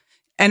of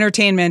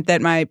entertainment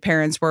that my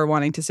parents were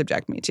wanting to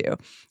subject me to.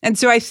 And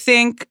so I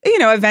think,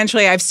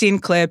 eventually I've seen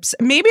clips.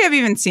 Maybe I've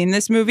even seen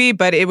this movie,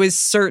 but it was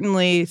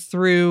certainly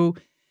through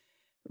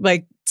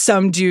like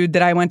some dude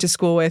that I went to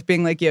school with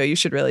being like, yo, you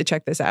should really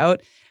check this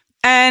out.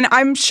 And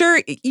I'm sure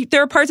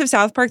there are parts of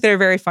South Park that are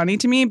very funny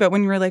to me, but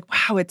when you're like,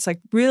 wow, it's like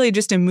really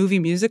just a movie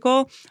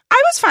musical,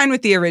 I was fine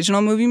with the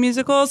original movie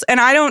musicals, and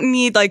I don't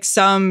need like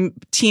some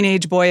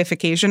teenage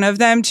boyification of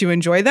them to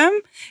enjoy them.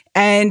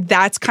 And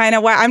that's kind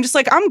of why I'm just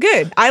like, I'm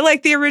good. I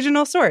like the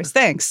original source.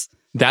 Thanks.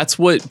 That's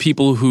what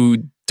people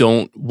who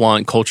don't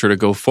want culture to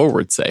go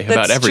forward say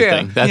about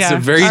everything. True. That's a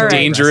very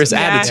dangerous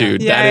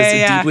attitude. That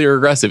is deeply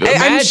regressive.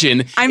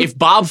 Imagine if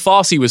Bob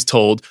Fosse was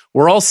told,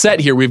 we're all set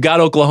here. We've got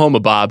Oklahoma,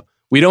 Bob.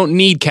 We don't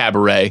need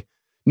cabaret.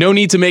 No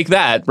need to make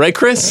that. Right,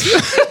 Chris?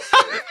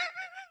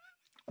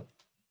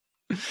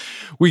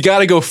 We got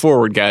to go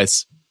forward,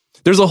 guys.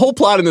 There's a whole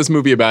plot in this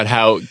movie about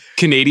how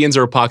Canadians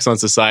are a pox on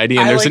society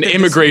and there's an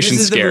immigration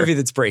this is scare. the movie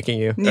that's breaking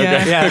you.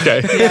 Yeah.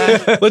 Okay.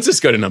 Yeah. Let's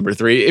just go to number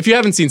 3. If you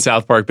haven't seen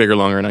South Park, Bigger,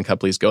 Longer, and Uncut,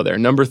 please go there.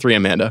 Number 3,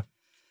 Amanda.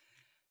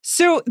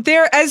 So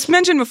there, as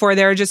mentioned before,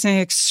 there are just an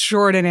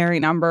extraordinary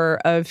number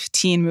of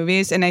teen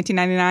movies. In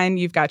 1999,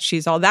 you've got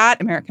She's All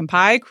That, American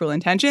Pie, Cruel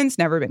Intentions,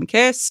 Never Been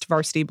Kissed,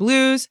 Varsity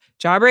Blues,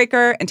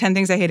 Jawbreaker, and 10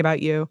 Things I Hate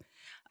About You.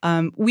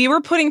 We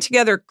were putting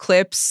together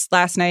clips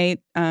last night,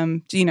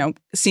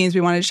 scenes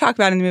we wanted to talk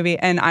about in the movie,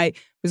 and I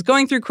was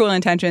going through Cruel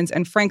Intentions,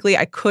 and frankly,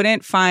 I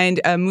couldn't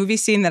find a movie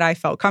scene that I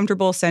felt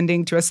comfortable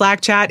sending to a Slack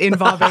chat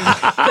involving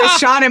Chris,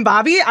 Sean, and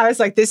Bobby. I was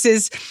like, "This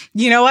is,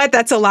 you know what?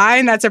 That's a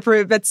line. I just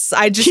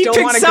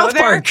don't want to go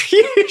there." Park.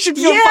 You should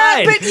feel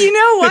fine. But you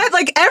know what?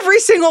 Like every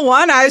single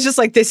one, I was just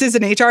like, "This is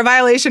an HR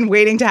violation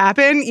waiting to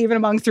happen," even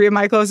among 3 of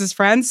my closest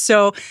friends.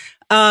 So,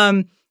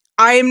 I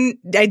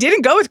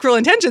didn't go with Cruel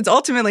Intentions.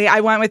 Ultimately,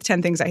 I went with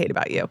 10 Things I Hate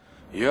About You.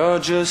 You're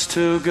just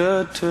too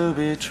good to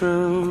be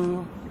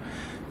true.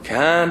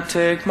 Can't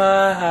take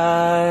my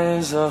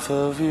eyes off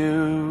of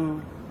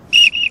you.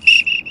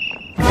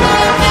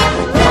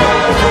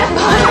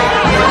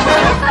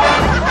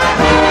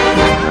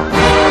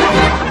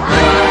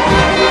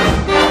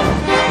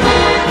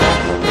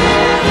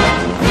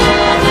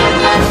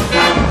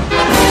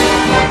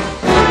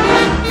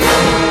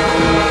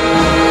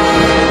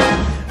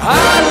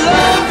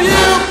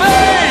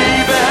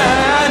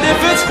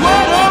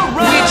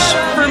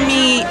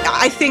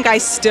 I think I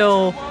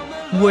still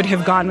would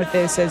have gone with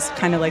this as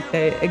kind of like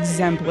the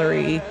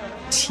exemplary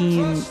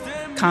teen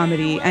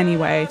comedy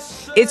anyway.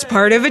 It's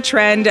part of a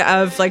trend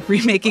of like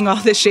remaking all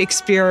the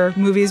Shakespeare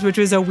movies, which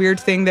was a weird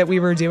thing that we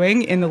were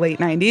doing in the late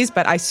 90s,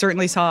 but I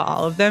certainly saw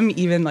all of them,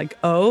 even like,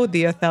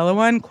 the Othello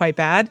one, quite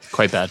bad.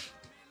 Quite bad.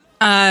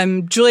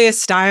 Julia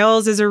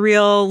Stiles is a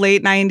real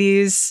late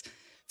 90s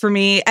for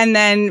me. And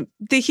then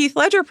the Heath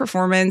Ledger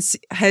performance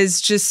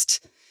has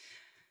just...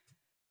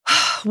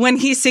 when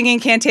he's singing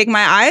Can't Take My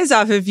Eyes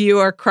Off of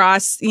You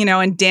across,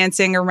 and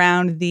dancing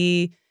around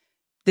the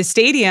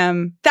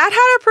stadium, that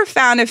had a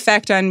profound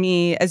effect on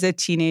me as a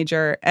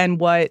teenager and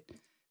what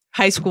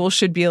high school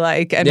should be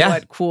like and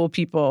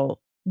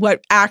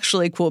what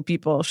actually cool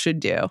people should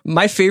do.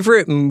 My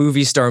favorite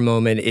movie star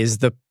moment is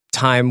the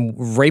time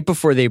right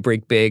before they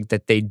break big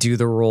that they do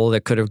the role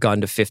that could have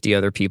gone to 50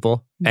 other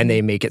people and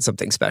they make it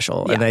something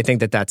special. Yeah. And I think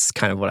that that's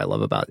kind of what I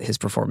love about his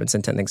performance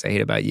in 10 Things I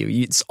Hate About You.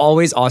 It's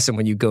always awesome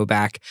when you go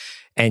back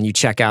and you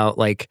check out,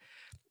 like,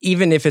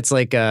 even if it's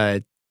like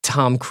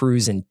Tom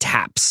Cruise in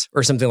Taps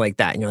or something like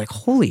that. And you're like,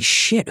 holy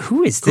shit,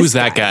 who is this Who's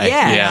that guy?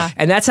 Yeah.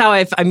 And that's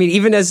how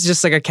even as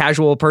just like a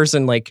casual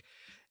person, like,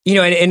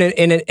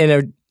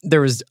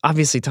 there was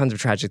obviously tons of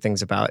tragic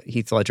things about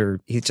Heath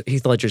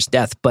Ledger's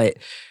death, but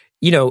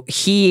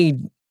he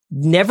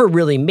never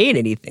really made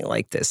anything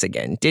like this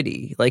again, did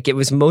he? Like, it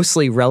was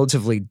mostly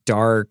relatively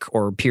dark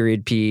or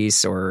period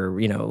piece or,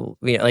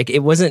 like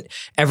it wasn't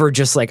ever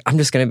just like, I'm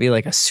just going to be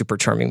like a super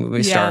charming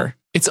movie star.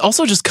 It's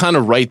also just kind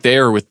of right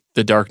there with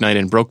The Dark Knight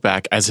and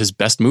Brokeback as his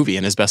best movie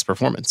and his best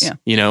performance. Yeah.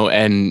 You know,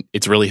 and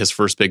it's really his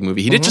first big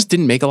movie. He just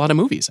didn't make a lot of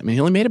movies. I mean, he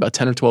only made about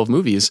 10 or 12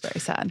 movies Very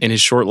sad. in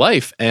his short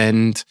life.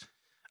 And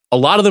a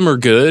lot of them are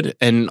good,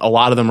 and a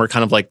lot of them are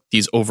kind of like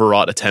these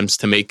overwrought attempts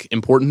to make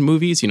important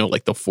movies, you know,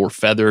 like The Four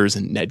Feathers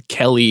and Ned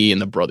Kelly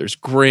and The Brothers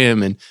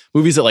Grimm, and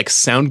movies that like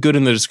sound good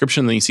in the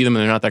description, and then you see them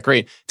and they're not that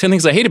great. 10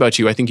 Things I Hate About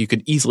You, I think you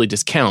could easily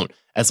discount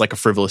as like a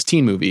frivolous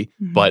teen movie,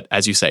 but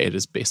as you say, it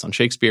is based on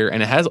Shakespeare,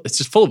 and it's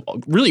just full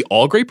of really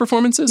all great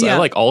performances. Yeah. I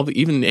like all of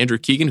even Andrew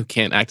Keegan, who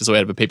can't act his way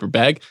out of a paper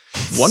bag.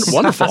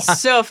 Wonderful.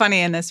 So funny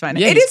in this one.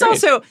 Yeah, It he's is great.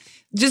 also,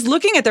 just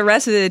looking at the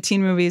rest of the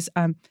teen movies,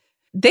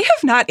 they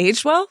have not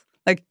aged well.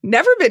 Like,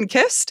 Never Been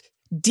Kissed,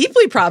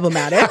 deeply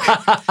problematic.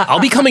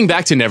 I'll be coming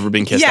back to Never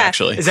Been Kissed, Yeah.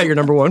 actually. Is that your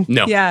number one?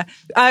 No. Yeah.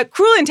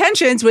 Cruel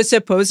Intentions was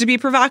supposed to be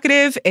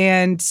provocative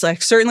and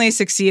like certainly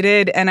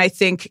succeeded. And I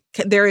think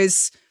there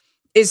is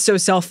so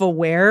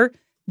self-aware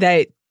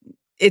that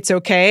it's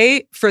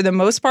okay for the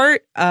most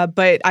part.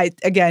 But I,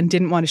 again,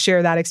 didn't want to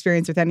share that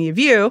experience with any of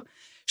you.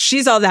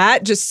 She's All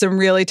That, just some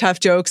really tough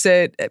jokes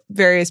at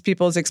various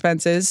people's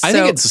expenses. I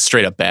think it's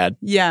straight up bad.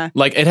 Yeah.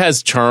 Like, it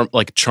has charm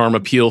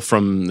appeal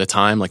from the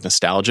time, like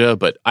nostalgia,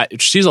 but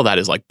She's All That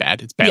is like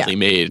bad. It's badly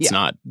made. It's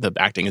not, the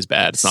acting is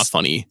bad. It's not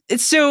funny.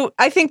 So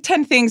I think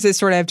 10 Things is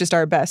sort of just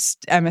our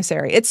best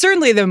emissary. It's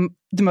certainly the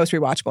most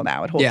rewatchable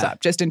now. It holds up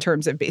just in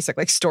terms of basic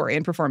like story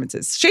and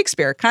performances.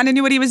 Shakespeare kind of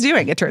knew what he was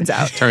doing, it turns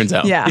out.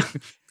 Yeah.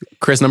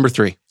 Chris, number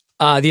 3.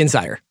 The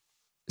Insider.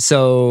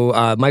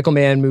 So Michael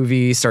Mann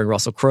movie starring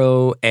Russell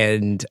Crowe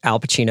and Al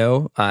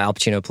Pacino. Al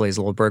Pacino plays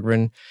Lowell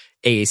Bergman,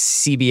 a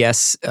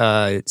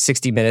CBS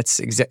 60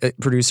 Minutes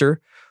producer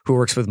who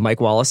works with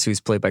Mike Wallace, who's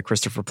played by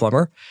Christopher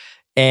Plummer.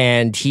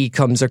 And he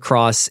comes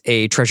across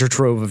a treasure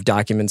trove of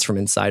documents from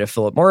inside of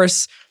Philip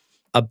Morris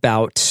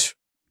about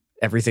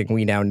everything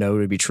we now know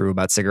to be true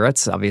about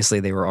cigarettes. Obviously,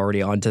 they were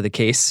already onto the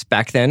case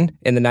back then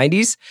in the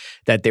 90s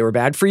that they were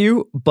bad for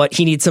you, but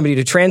he needs somebody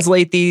to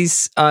translate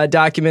these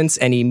documents,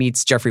 and he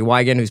meets Jeffrey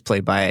Wigan, who's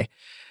played by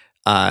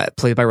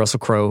Russell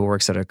Crowe, who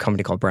works at a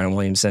company called Brown &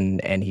 Williamson,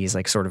 and he's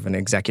like sort of an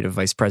executive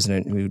vice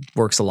president who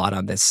works a lot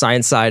on the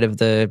science side of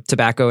the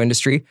tobacco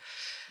industry.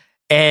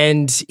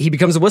 And he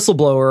becomes a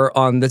whistleblower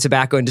on the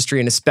tobacco industry,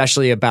 and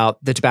especially about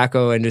the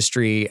tobacco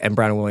industry and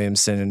Brown &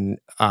 Williamson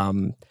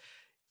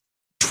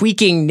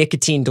tweaking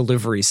nicotine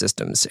delivery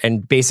systems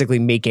and basically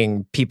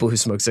making people who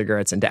smoke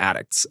cigarettes into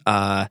addicts.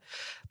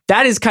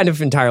 That is kind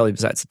of entirely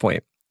besides the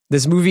point.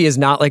 This movie is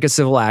not like a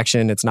civil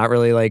action. It's not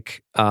really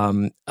like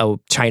a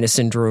China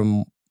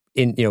Syndrome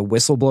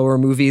whistleblower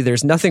movie.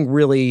 There's nothing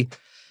really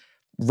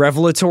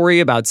revelatory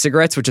about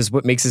cigarettes, which is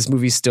what makes this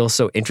movie still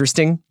so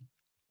interesting.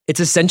 It's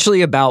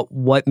essentially about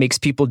what makes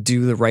people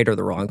do the right or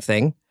the wrong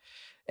thing.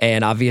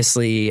 And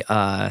obviously,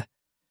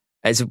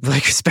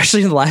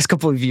 especially in the last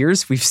couple of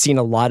years, we've seen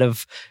a lot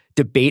of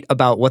debate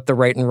about what the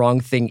right and wrong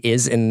thing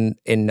is in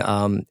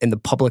the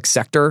public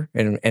sector,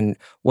 and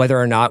whether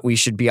or not we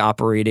should be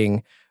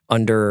operating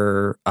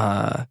under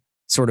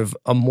sort of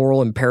a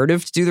moral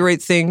imperative to do the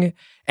right thing,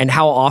 and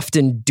how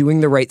often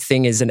doing the right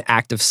thing is an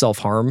act of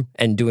self-harm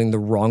and doing the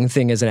wrong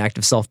thing is an act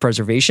of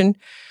self-preservation.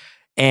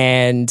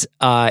 And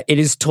it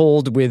is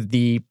told with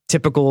the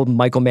typical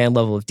Michael Mann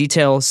level of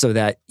detail, so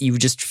that you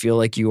just feel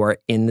like you are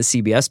in the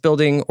CBS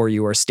building, or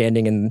you are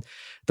standing in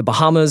the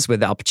Bahamas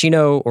with Al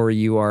Pacino, or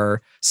you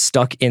are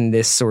stuck in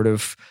this sort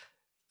of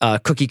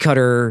cookie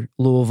cutter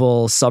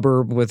Louisville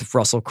suburb with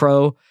Russell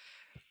Crowe.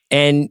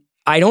 And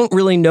I don't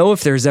really know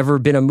if there's ever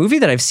been a movie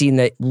that I've seen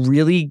that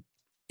really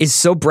is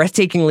so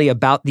breathtakingly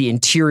about the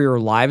interior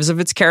lives of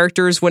its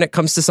characters when it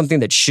comes to something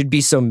that should be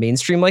so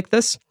mainstream like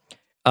this.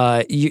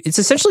 It's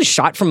essentially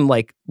shot from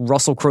like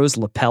Russell Crowe's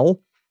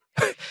lapel.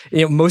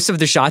 Most of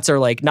the shots are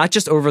like not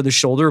just over the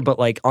shoulder, but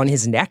like on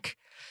his neck.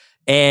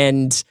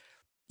 And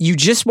you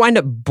just wind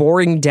up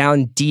boring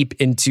down deep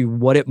into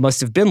what it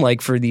must have been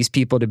like for these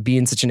people to be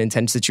in such an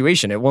intense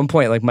situation. At one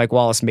point, like Mike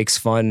Wallace makes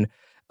fun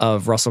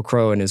of Russell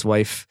Crowe and his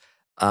wife.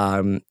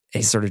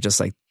 He's sort of just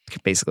like,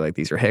 basically like,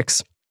 these are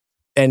hicks.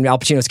 And Al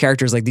Pacino's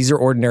character is like, these are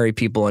ordinary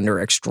people under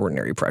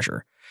extraordinary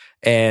pressure.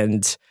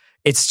 And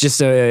it's just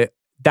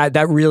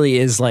that really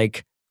is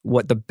like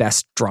what the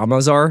best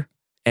dramas are.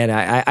 And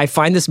I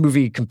find this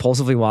movie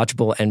compulsively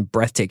watchable and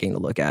breathtaking to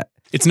look at.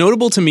 It's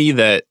notable to me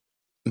that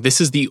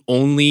this is the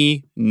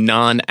only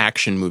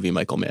non-action movie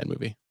Michael Mann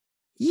movie.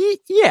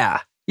 Yeah,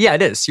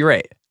 it is. You're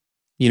right.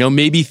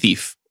 Maybe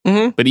Thief.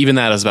 Mm-hmm. But even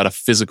that is about a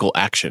physical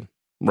action,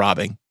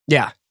 robbing.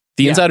 Yeah.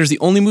 The Insider is the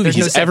only movie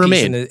he's ever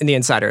made. In the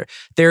Insider.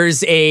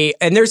 There's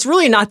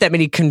really not that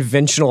many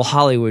conventional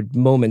Hollywood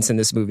moments in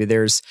this movie.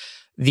 There's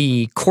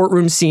the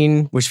courtroom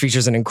scene, which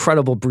features an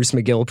incredible Bruce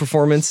McGill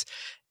performance.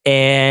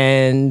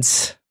 And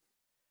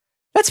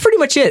that's pretty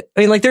much it.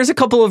 I mean, like, there's a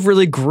couple of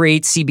really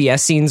great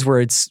CBS scenes where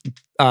it's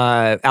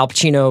Al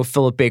Pacino,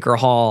 Philip Baker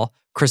Hall,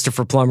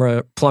 Christopher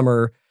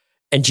Plummer,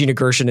 and Gina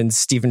Gershon and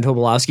Stephen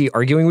Tobolowsky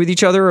arguing with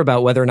each other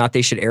about whether or not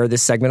they should air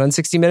this segment on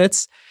 60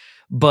 Minutes.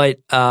 But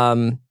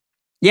for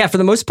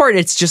the most part,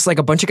 it's just like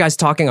a bunch of guys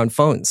talking on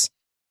phones.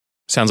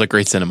 Sounds like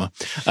great cinema.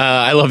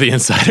 I love The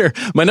Insider.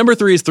 My number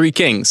 3 is Three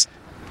Kings.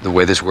 The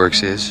way this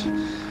works is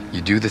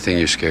you do the thing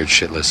you're scared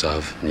shitless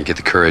of, and you get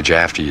the courage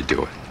after you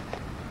do it,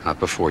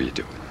 not before you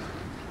do it.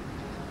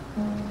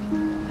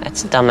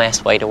 That's a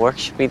dumbass way to work.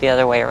 Should be the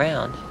other way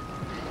around.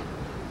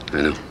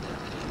 I know.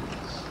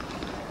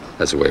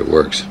 That's the way it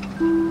works.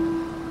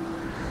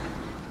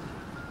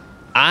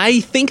 I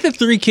think that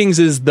Three Kings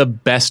is the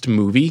best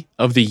movie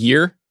of the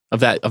year,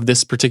 of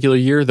this particular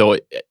year, though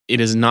it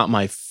is not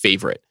my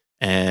favorite.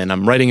 And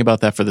I'm writing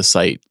about that for the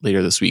site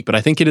later this week. But I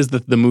think it is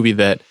the movie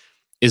that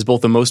is both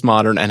the most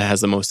modern and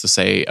has the most to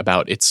say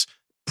about its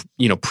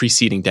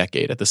preceding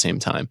decade at the same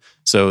time.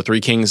 So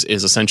Three Kings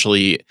is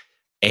essentially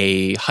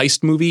a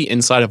heist movie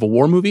inside of a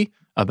war movie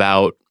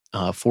about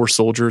 4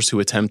 soldiers who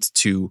attempt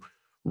to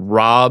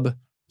rob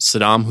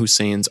Saddam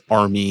Hussein's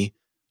army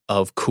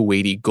of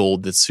Kuwaiti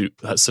gold that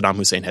Saddam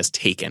Hussein has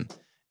taken.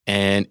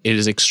 And it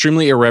is an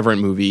extremely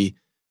irreverent movie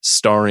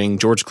starring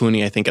George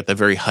Clooney, I think, at the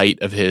very height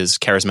of his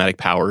charismatic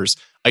powers.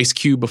 Ice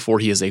Cube before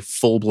he is a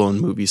full-blown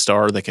movie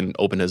star that can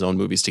open his own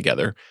movies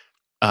together.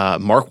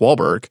 Mark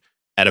Wahlberg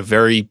at a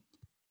very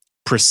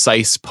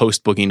precise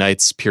post-Boogie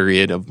Nights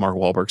period of Mark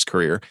Wahlberg's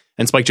career.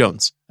 And Spike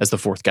Jonze as the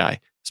 4th guy.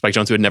 Spike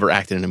Jonze, who had never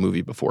acted in a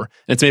movie before.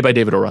 And it's made by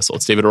David O. Russell.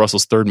 It's David O.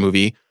 Russell's 3rd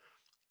movie.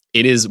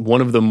 It is one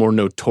of the more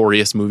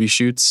notorious movie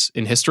shoots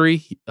in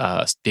history.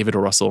 David O.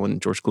 Russell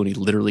and George Clooney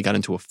literally got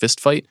into a fist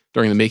fight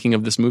during the making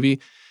of this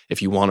movie.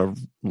 If you want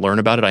to learn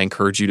about it, I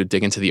encourage you to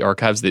dig into the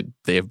archives. That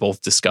they have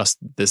both discussed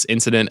this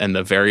incident and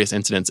the various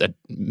incidents at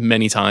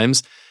many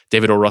times.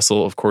 David O.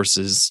 Russell, of course,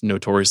 is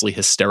notoriously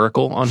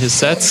hysterical on his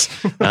sets.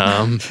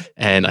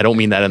 And I don't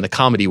mean that in the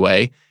comedy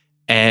way.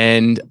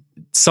 And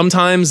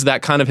sometimes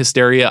that kind of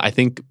hysteria, I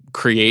think,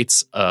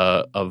 creates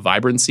a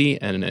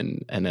vibrancy and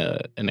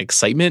an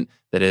excitement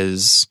that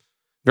is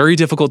very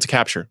difficult to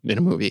capture in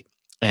a movie.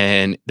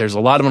 And there's a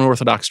lot of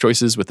unorthodox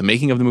choices with the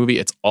making of the movie.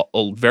 It's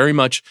all very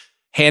much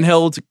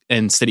handheld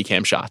and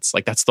Steadicam shots.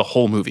 Like, that's the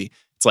whole movie.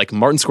 It's like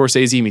Martin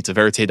Scorsese meets a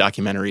verite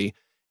documentary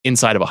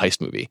inside of a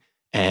heist movie.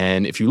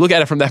 And if you look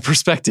at it from that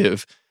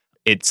perspective,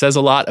 it says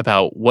a lot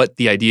about what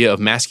the idea of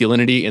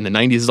masculinity in the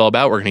 90s is all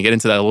about. We're going to get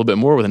into that a little bit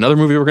more with another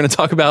movie we're going to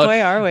talk about. Boy,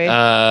 are we.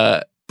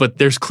 But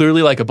there's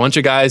clearly like a bunch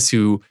of guys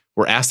who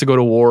were asked to go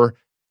to war,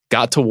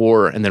 got to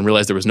war, and then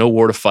realized there was no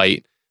war to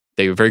fight.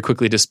 They very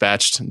quickly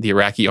dispatched the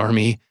Iraqi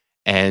army,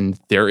 and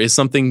there is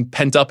something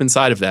pent up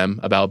inside of them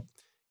about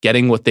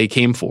getting what they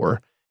came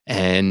for.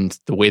 And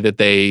the way that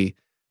they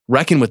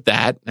reckon with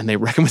that, and they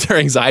reckon with their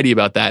anxiety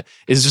about that,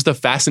 is just a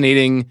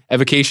fascinating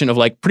evocation of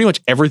like pretty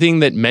much everything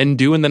that men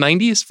do in the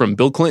 90s, from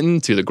Bill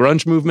Clinton to the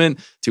grunge movement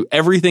to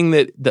everything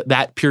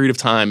that period of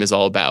time is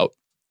all about.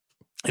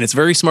 And it's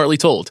very smartly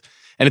told.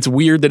 And it's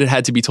weird that it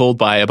had to be told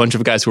by a bunch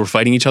of guys who were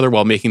fighting each other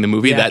while making the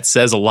movie. Yeah. That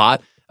says a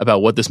lot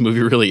about what this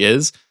movie really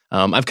is.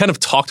 I've kind of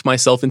talked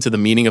myself into the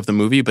meaning of the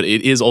movie, but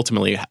it is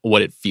ultimately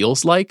what it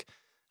feels like.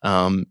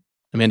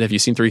 Amanda, have you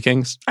seen Three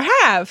Kings? I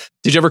have.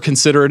 Did you ever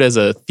consider it as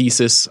a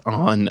thesis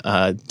on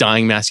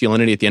dying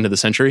masculinity at the end of the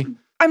century?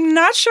 I'm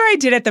not sure I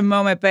did at the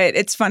moment, but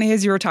it's funny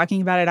as you were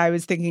talking about it, I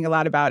was thinking a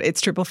lot about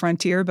It's Triple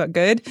Frontier, but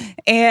good.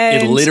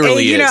 And it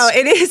literally is.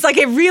 It is like,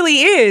 it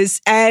really is.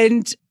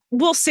 And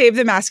we'll save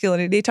the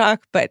masculinity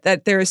talk, but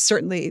that there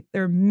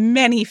are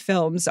many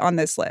films on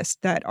this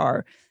list that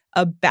are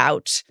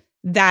about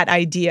that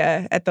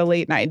idea at the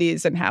late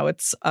 90s and how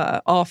it's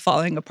all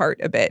falling apart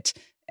a bit.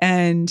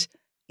 And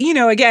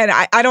again,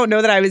 I don't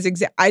know that I was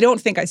I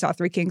don't think I saw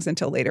Three Kings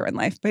until later in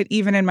life, but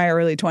even in my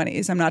early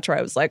 20s, I'm not sure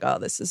I was like, oh,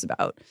 this is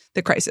about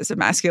the crisis of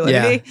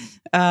masculinity.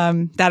 Yeah.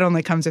 That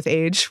only comes with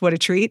age. What a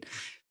treat.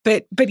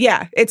 But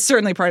yeah, it's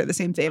certainly part of the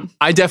same theme.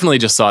 I definitely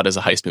just saw it as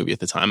a heist movie at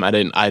the time. I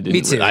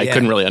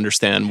couldn't really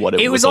understand what it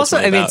was. It was also,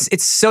 I mean,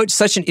 it's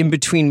such an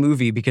in-between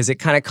movie because it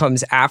kind of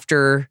comes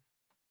after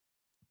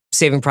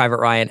Saving Private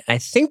Ryan, and I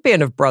think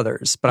Band of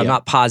Brothers, but I'm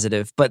not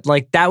positive. But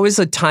like, that was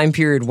a time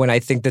period when I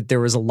think that there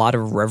was a lot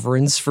of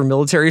reverence for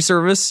military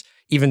service,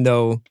 even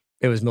though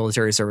it was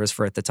military service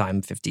for at the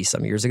time 50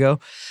 some years ago.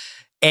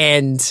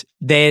 And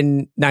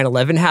then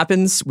 9/11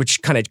 happens,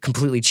 which kind of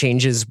completely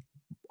changes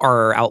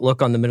our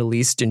outlook on the Middle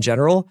East in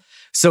general.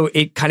 So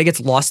it kind of gets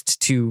lost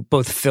to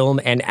both film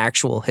and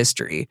actual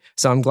history.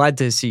 So I'm glad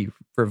to see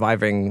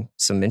reviving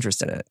some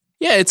interest in it.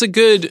 Yeah, it's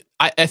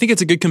I think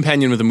it's a good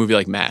companion with a movie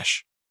like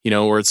MASH.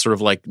 Where it's sort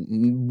of like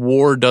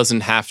war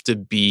doesn't have to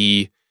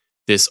be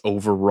this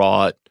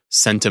overwrought,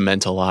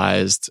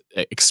 sentimentalized,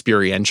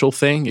 experiential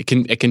thing. It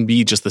can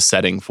be just the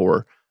setting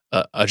for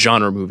a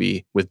genre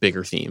movie with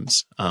bigger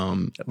themes.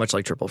 Much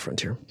like Triple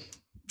Frontier.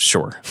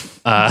 Sure.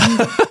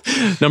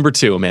 Number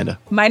 2, Amanda.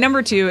 My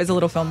number 2 is a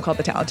little film called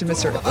The Talented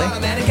Mr. Ripley.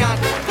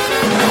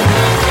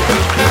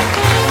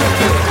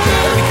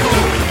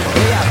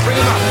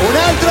 Un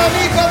altro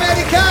amico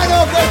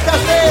americano questa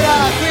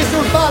sera qui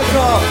sul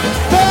palco,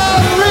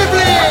 Tom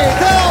Ripley.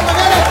 Tom,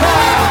 vieni qua,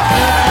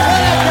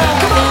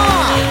 come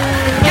on,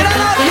 get on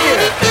up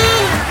here.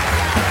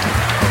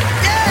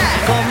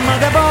 Yeah. Come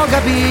devo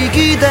capire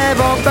chi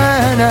devo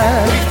bene,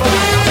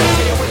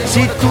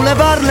 se tu le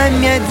parli in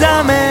mezzo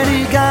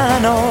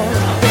americano,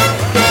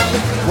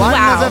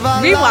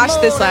 Wow. We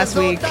watched this last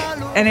week,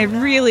 and it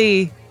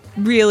really,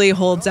 really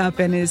holds up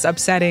and is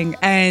upsetting.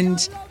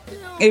 And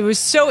it was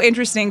so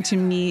interesting to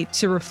me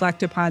to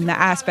reflect upon the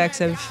aspects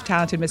of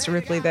Talented Mr.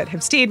 Ripley that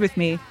have stayed with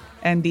me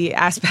and the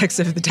aspects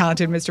of the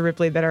Talented Mr.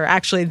 Ripley that are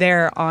actually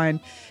there on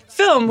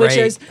film, which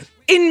is,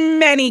 in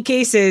many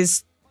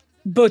cases,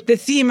 both the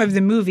theme of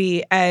the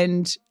movie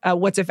and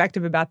what's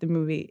effective about the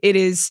movie. It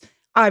is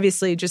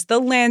obviously just the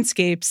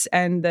landscapes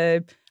and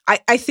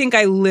I think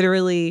I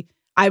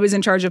was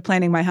in charge of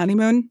planning my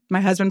honeymoon.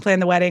 My husband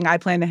planned the wedding. I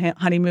planned the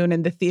honeymoon.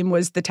 And the theme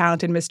was the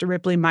Talented Mr.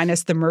 Ripley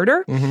minus the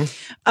murder.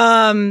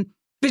 Mm-hmm.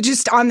 But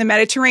just on the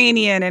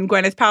Mediterranean and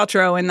Gwyneth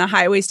Paltrow and the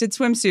high-waisted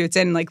swimsuits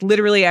and like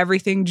literally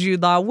everything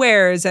Jude Law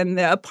wears and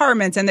the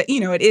apartments and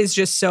it is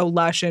just so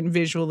lush and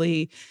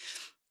visually,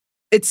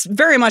 it's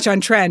very much on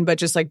trend, but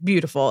just like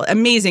beautiful,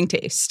 amazing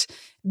taste.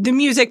 The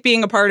music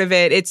being a part of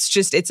it,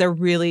 it's a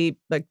really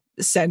like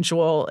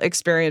sensual,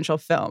 experiential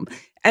film.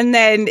 And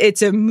then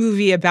it's a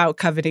movie about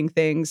coveting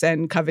things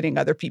and coveting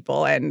other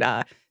people and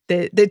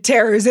the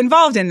terrors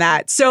involved in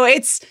that. So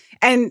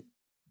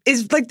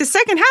is like the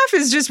second half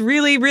is just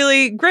really,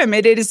 really grim.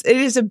 It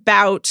is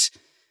about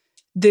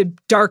the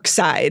dark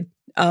side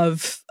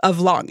of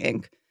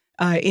longing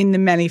in the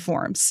many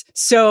forms.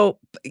 So,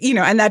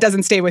 and that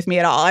doesn't stay with me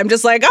at all. I'm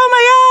just like,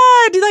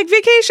 oh my God, like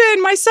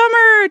vacation, my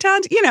summer,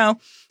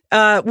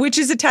 talent, which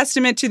is a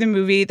testament to the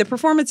movie. The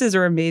performances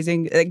are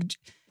amazing. Like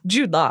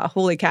Jude Law,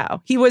 holy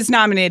cow. He was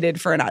nominated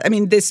for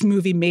this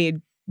movie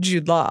made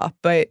Jude Law,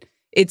 but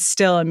it's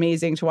still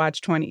amazing to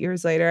watch 20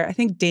 years later. I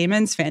think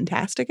Damon's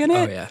fantastic in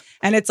it. Oh, yeah.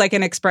 And it's like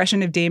an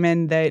expression of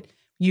Damon that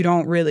you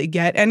don't really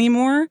get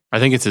anymore. I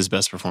think it's his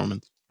best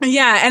performance.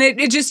 Yeah, and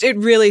it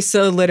really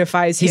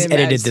solidifies He's him.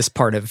 edited this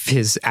part of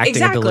his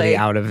acting ability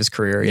out of his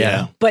career.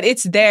 Yeah. But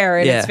it's there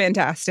and it's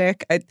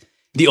fantastic.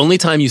 The only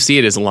time you see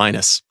it is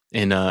Linus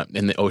in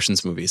the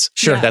Ocean's movies.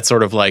 Sure. That's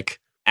sort of like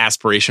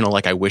aspirational,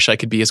 like I wish I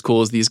could be as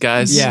cool as these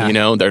guys.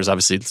 Yeah. There's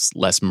obviously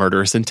less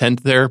murderous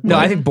intent there. No,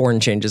 I think Bourne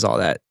changes all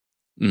that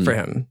for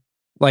him.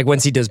 Like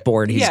once he does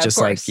Bourne, he's just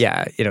like,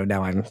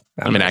 now I'm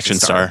an action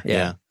star.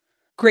 Yeah.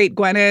 Great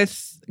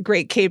Gwyneth,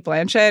 great Kate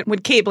Blanchett. When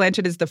Kate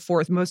Blanchett is the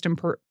fourth most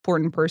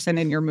important person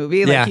in your movie,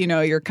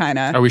 you're kind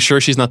of. Are we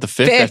sure she's not the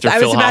fifth after Phil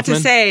Hoffman? I was about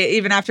to say,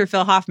 even after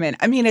Phil Hoffman.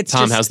 I mean, it's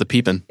Tom has the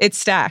peeping. It's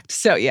stacked.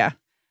 So yeah.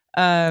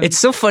 It's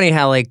so funny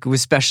how, like,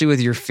 especially with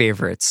your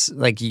favorites,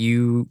 like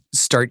you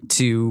start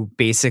to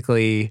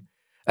basically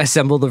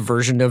assemble the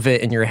version of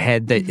it in your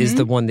head that is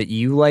the one that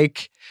you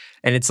like,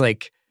 and it's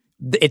like.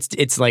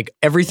 It's like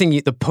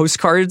everything, the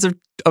postcards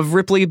of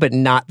Ripley, but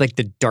not like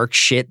the dark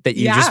shit that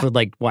you just would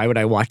like, why would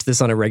I watch this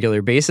on a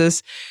regular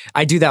basis?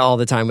 I do that all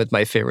the time with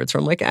my favorites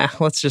where I'm like,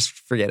 let's just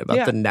forget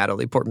about the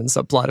Natalie Portman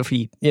subplot of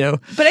Heat,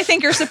 But I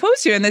think you're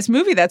supposed to in this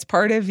movie. That's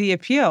part of the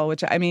appeal,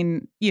 which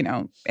Anthony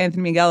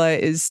Minghella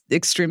is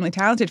extremely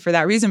talented for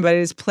that reason, but it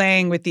is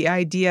playing with the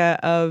idea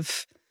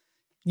of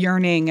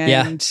yearning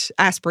and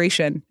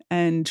aspiration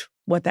and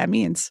what that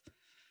means.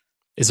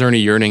 Is there any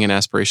yearning and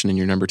aspiration in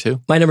your number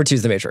two? My number two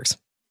is The Matrix.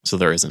 So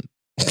there isn't.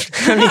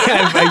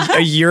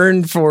 I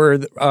yearn for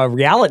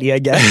reality, I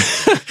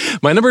guess.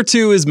 My number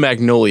two is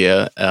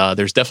Magnolia.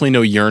 There's definitely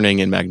no yearning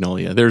in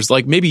Magnolia. There's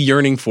like maybe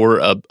yearning for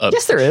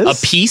yes, there is.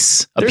 a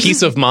peace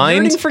of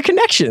mind. Yearning for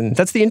connection.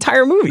 That's the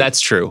entire movie.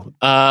 That's true.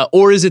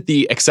 Or is it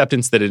the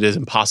acceptance that it is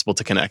impossible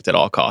to connect at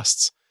all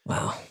costs?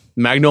 Wow.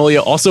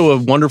 Magnolia, also a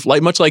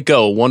wonderful, much like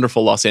Go, a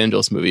wonderful Los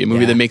Angeles movie, a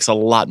movie that makes a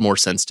lot more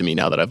sense to me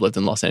now that I've lived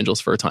in Los Angeles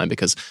for a time,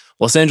 because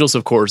Los Angeles,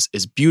 of course,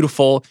 is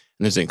beautiful,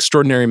 and there's an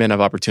extraordinary amount of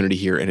opportunity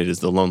here, and it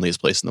is the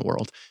loneliest place in the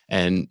world.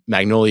 And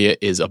Magnolia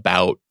is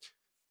about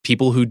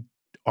people who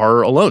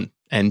are alone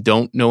and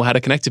don't know how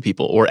to connect to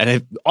people.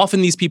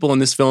 Often these people in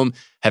this film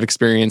have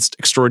experienced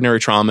extraordinary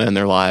trauma in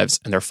their lives,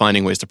 and they're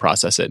finding ways to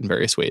process it in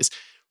various ways.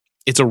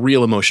 It's a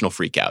real emotional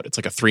freak out. It's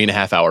like a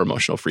 3.5 hour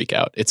emotional freak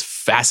out. It's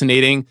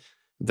fascinating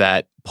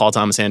that Paul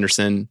Thomas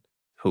Anderson,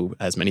 who,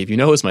 as many of you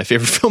know, is my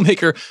favorite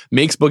filmmaker,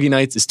 makes Boogie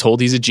Nights, is told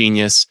he's a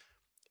genius,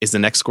 is the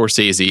next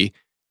Scorsese,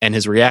 and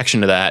his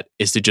reaction to that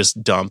is to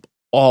just dump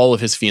all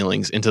of his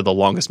feelings into the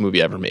longest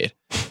movie ever made.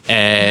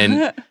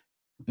 And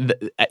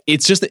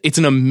it's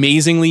an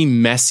amazingly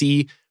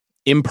messy,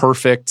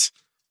 imperfect,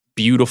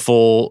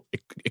 beautiful,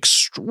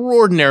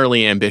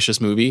 extraordinarily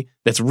ambitious movie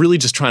that's really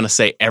just trying to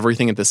say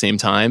everything at the same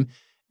time.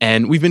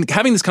 And we've been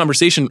having this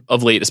conversation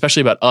of late,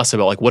 especially about us,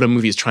 about like what a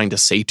movie is trying to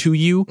say to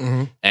you.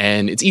 Mm-hmm.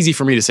 And it's easy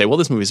for me to say, well,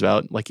 this movie's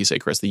about, like you say,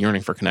 Chris, the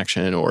yearning for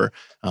connection, or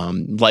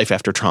life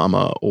after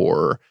trauma,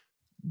 or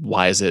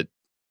why is it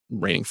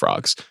raining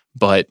frogs?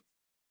 But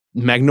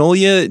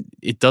Magnolia,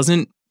 it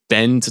doesn't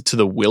bend to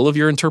the will of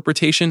your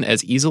interpretation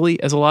as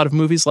easily as a lot of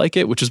movies like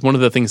it, which is one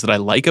of the things that I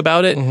like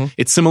about it. Mm-hmm.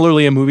 It's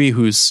similarly a movie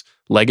whose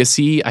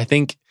legacy, I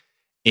think,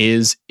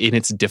 is in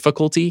its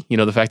difficulty.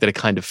 The fact that it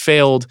kind of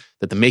failed,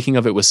 that the making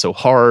of it was so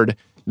hard,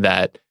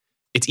 that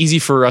it's easy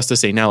for us to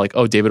say now, like,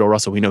 oh, David O.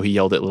 Russell, we know he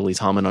yelled at Lily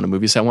Tomlin on a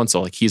movie set once, so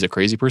like he's a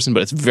crazy person.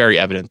 But it's very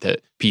evident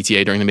that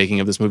PTA during the making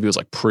of this movie was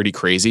like pretty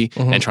crazy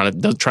and trying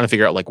to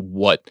figure out like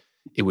what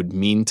it would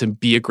mean to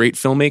be a great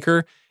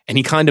filmmaker. and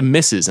he kind of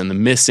misses, and the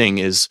missing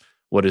is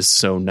what is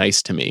so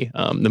nice to me.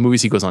 The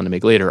movies he goes on to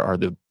make later are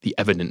the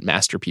evident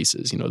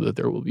masterpieces, that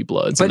There Will Be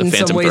Bloods but and the in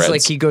Phantom some ways, Threads.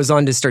 like he goes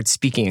on to start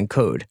speaking in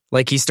code.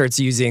 Like he starts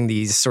using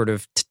these sort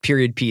of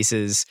period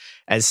pieces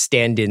as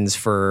stand-ins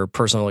for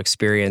personal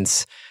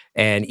experience.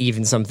 And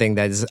even something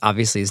that is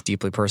obviously as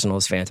deeply personal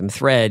as Phantom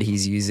Thread,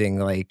 he's using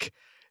like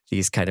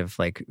these kind of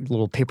like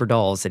little paper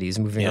dolls that he's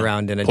moving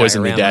around in a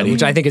Poison Me diorama, Daddy.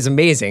 which I think is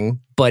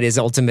amazing, but is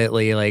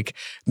ultimately like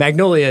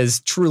Magnolia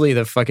is truly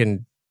the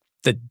fucking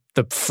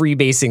the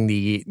freebasing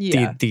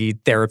the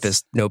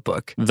therapist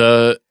notebook.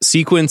 The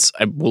sequence,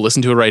 I will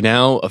listen to it right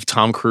now, of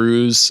Tom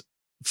Cruise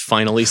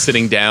finally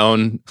sitting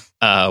down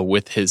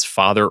with his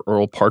father,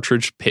 Earl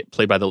Partridge,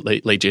 played by the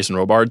late Jason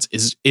Robards,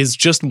 is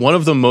just one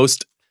of the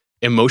most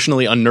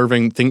emotionally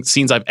unnerving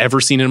scenes I've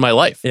ever seen in my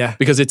life. Yeah.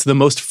 Because it's the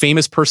most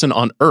famous person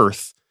on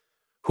earth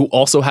who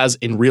also has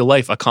in real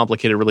life a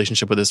complicated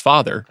relationship with his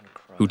father,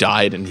 who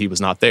died and he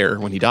was not there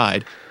when he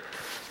died.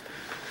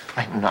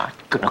 I'm not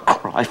gonna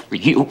cry for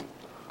you.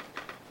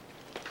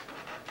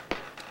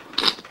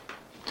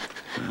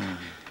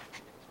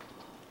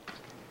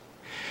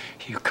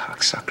 You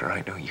cocksucker,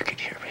 I know you can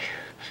hear me.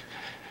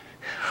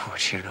 I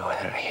want you to know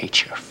that I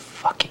hate your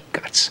fucking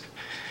guts.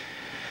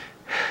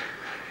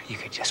 You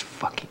can just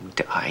fucking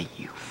die,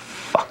 you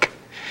fuck.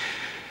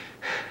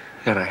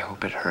 And I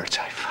hope it hurts.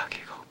 I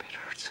fucking hope it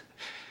hurts.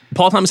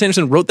 Paul Thomas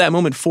Anderson wrote that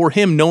moment for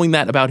him, knowing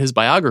that about his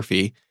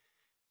biography,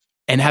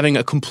 and having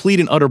a complete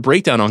and utter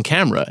breakdown on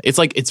camera. It's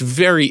like, it's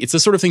the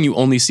sort of thing you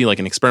only see like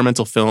in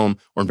experimental film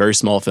or in very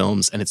small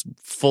films, and it's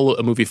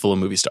a movie full of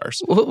movie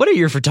stars. What a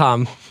year for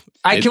Tom.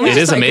 It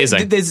is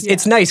amazing.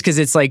 It's nice because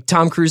it's like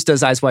Tom Cruise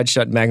does Eyes Wide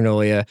Shut in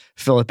Magnolia.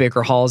 Philip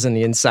Baker Hall's in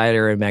The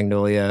Insider and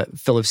Magnolia.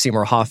 Philip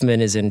Seymour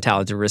Hoffman is in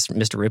Talented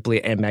Mr.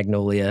 Ripley and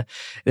Magnolia.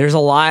 There's a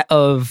lot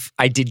of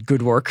I did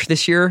good work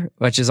this year,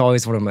 which is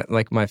always one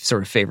of my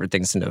sort of favorite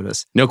things to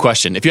notice. No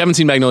question. If you haven't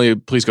seen Magnolia,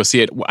 please go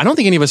see it. I don't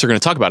think any of us are going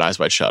to talk about Eyes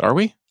Wide Shut, are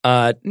we?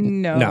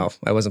 No,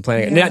 I wasn't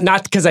planning it.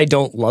 Not because I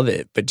don't love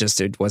it, but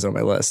just it wasn't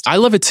on my list. I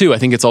love it too. I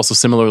think it's also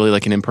similarly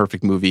like an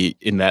imperfect movie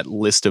in that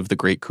list of the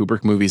great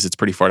Kubrick movies. It's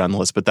pretty far down the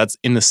list, but that's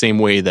in the same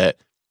way that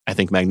I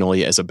think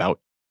Magnolia is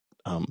about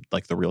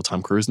like the real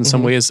Tom Cruise in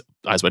some ways.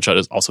 Eyes Wide Shut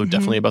is also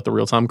definitely about the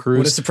real Tom Cruise.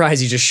 What a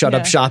surprise you just shut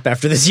up shop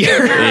after this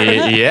year.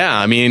 Yeah,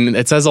 I mean,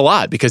 it says a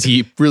lot because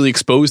he really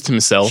exposed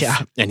himself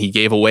and he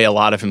gave away a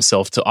lot of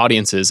himself to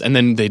audiences, and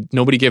then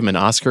nobody gave him an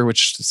Oscar,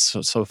 which is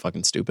so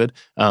fucking stupid.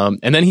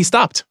 And then he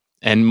stopped.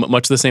 And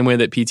much the same way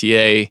that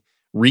PTA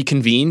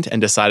reconvened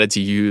and decided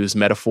to use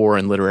metaphor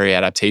and literary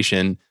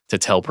adaptation to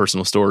tell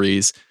personal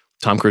stories,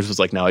 Tom Cruise was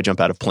like, now I jump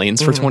out of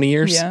planes for 20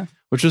 years,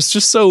 which was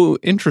just so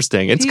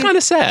interesting. It's kind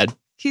of sad.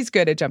 He's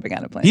good at jumping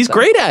out of planes. He's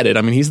great at it.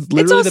 I mean, he's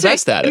literally the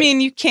best at it. I mean,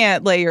 you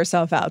can't lay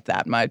yourself out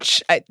that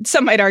much.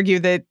 Some might argue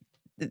that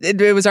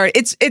it was already,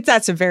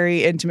 that's a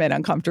very intimate,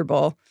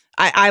 uncomfortable.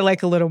 I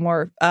like a little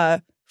more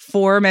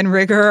form and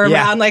rigor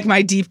around like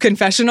my deep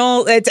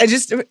confessional. I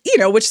just,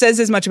 which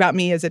says as much about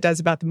me as it does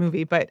about the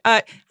movie. But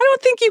I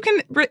don't think you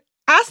can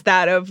ask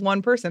that of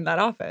one person that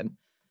often.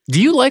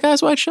 Do you like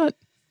Eyes Wide Shut?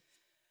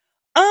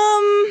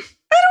 I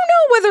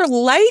don't know whether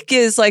like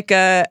is like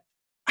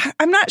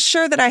I'm not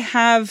sure that I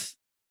have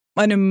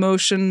an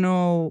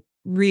emotional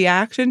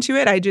reaction to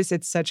it.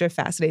 It's such a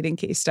fascinating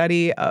case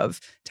study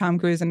of Tom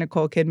Cruise and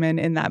Nicole Kidman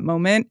in that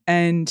moment,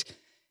 and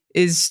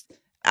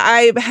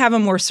I have a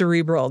more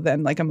cerebral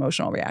than like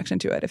emotional reaction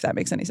to it, if that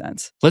makes any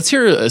sense. Let's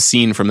hear a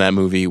scene from that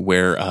movie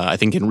where I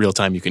think in real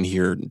time you can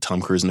hear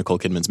Tom Cruise and Nicole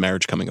Kidman's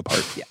marriage coming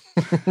apart.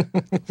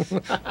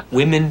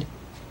 Women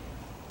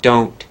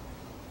don't.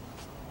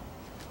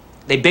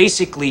 They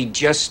basically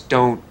just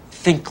don't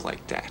think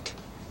like that.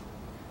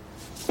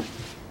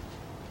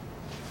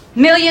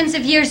 Millions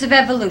of years of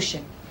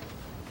evolution.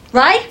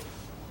 Right?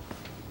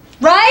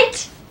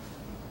 Right?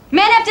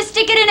 Men have to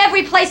stick it in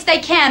every place they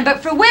can,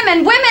 but for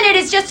women it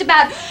is just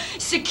about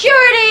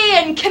security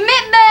and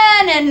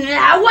commitment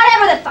and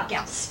whatever the fuck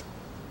else.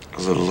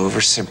 A little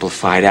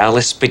oversimplified,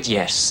 Alice, but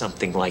yes,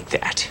 something like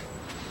that.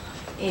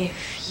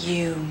 If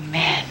you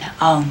men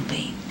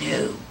only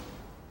knew.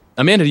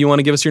 Amanda, do you want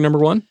to give us your number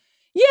one?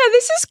 Yeah,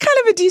 this is kind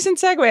of a decent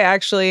segue,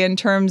 actually, in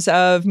terms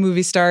of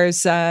movie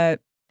stars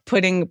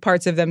putting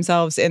parts of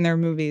themselves in their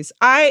movies.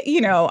 I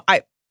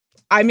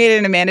made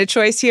an Amanda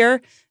choice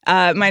here.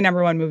 My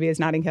number one movie is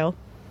Notting Hill.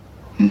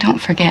 And don't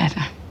forget,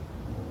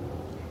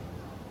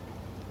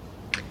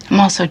 I'm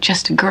also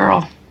just a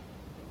girl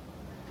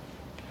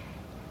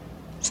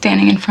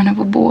standing in front of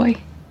a boy,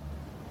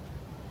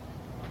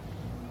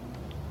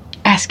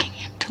 asking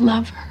him to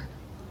love her.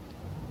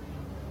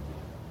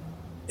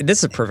 This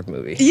is a perfect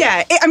movie.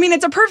 Yeah,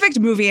 it's a perfect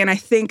movie, and I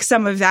think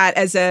some of that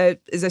as a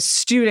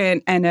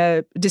student and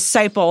a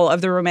disciple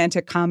of the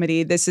romantic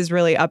comedy, this is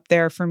really up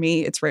there for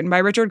me. It's written by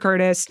Richard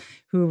Curtis,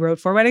 who wrote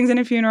 4 Weddings and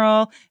a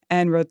Funeral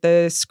and wrote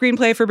the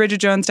screenplay for Bridget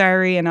Jones'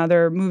 Diary and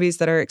other movies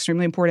that are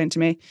extremely important to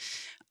me.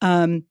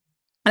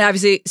 And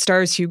obviously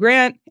stars Hugh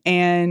Grant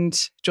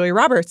and Julia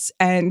Roberts.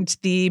 And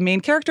the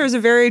main character is a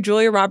very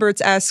Julia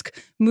Roberts-esque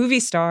movie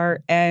star.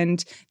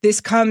 And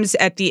this comes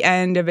at the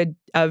end of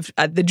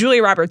the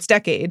Julia Roberts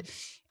decade.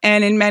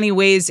 And in many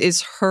ways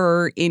is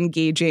her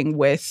engaging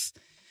with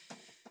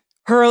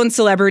her own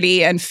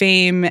celebrity and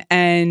fame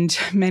and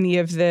many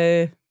of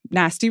the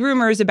nasty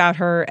rumors about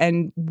her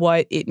and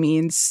what it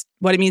means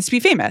to be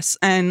famous.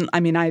 And I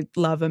mean, I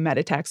love a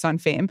meta-text on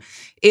fame.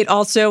 It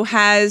also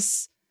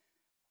has,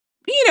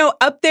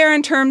 up there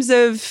in terms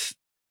of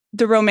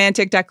the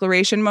romantic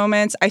declaration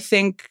moments. I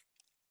think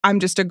I'm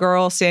Just a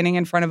Girl standing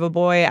in front of a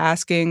boy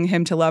asking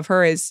him to love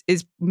her is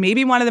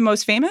maybe one of the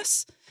most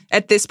famous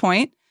at this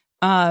point.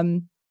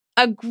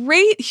 A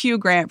great Hugh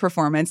Grant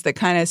performance that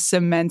kind of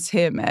cements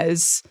him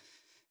as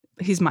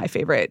he's my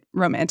favorite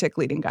romantic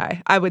leading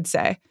guy, I would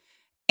say.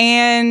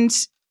 And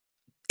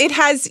it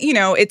has,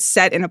 it's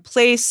set in a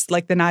place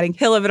like the Notting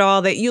Hill of it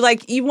all that you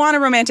like. You want a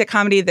romantic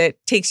comedy that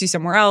takes you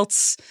somewhere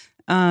else.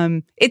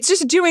 It's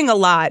just doing a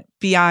lot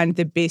beyond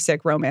the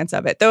basic romance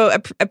of it, though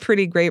a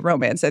pretty great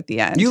romance at the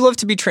end. You love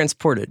to be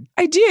transported.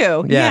 I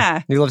do.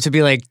 Yeah. You love to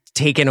be like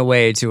taken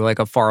away to like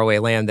a faraway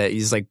land that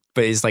is like,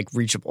 but is like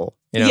reachable.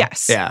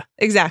 Yes. Yeah.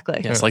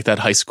 Exactly. Yeah, it's like that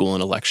high school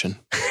in Election.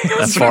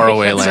 That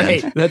faraway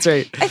land. That's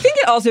right. I think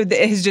it also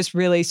has just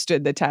really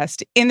stood the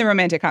test in the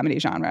romantic comedy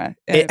genre.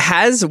 It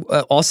has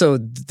also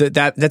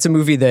that's a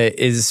movie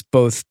that is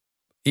both,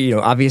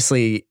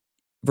 obviously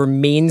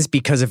remains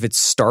because of its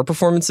star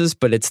performances,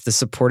 but it's the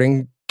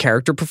supporting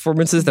character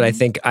performances that I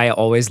think I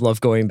always love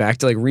going back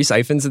to. Like Rhys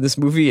Ifans in this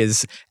movie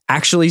is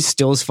actually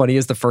still as funny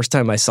as the first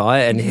time I saw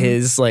it, and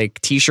his like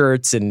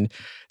t-shirts and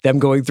them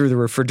going through the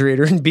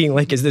refrigerator and being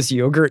like, is this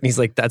yogurt? And he's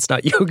like, that's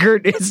not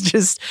yogurt.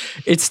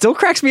 It still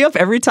cracks me up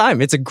every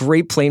time. It's a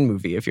great plane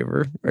movie if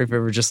you're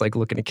ever just like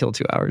looking to kill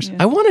 2 hours.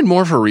 I wanted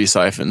more for Rhys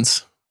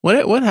Ifans.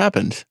 What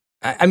happened?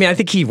 I mean, I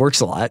think he works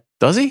a lot.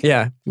 Does he?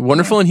 Yeah.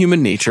 Wonderful in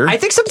Human Nature. I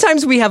think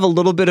sometimes we have a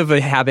little bit of a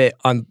habit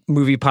on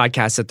movie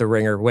podcasts at The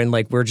Ringer when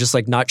like we're just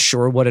like not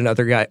sure what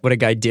a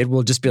guy did.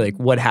 We'll just be like,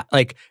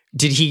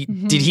 did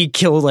he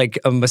kill like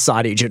a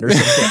Mossad agent or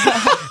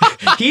something?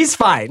 He's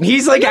fine.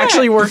 He's like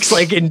actually works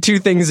like in 2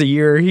 things a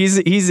year.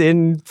 He's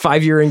in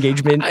 5-year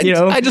engagement.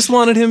 I just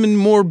wanted him in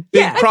more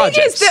big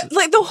projects.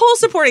 The whole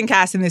supporting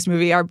cast in this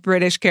movie are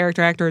British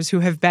character actors who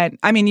have been.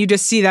 I mean, you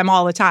just see them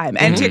all the time.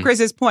 And to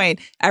Chris's point,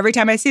 every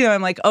time I see them,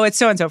 I'm like, oh, it's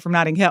so and so from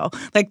Notting Hill.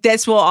 Like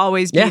this will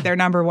always be their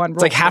number one role.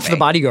 It's like half the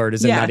Bodyguard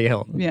is in Notting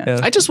Hill. Yeah.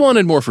 I just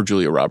wanted more for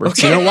Julia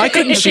Roberts. Okay. Why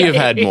couldn't she have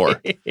had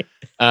more?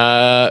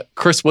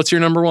 Chris, what's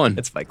your number one?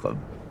 It's Fight Club.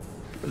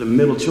 We're the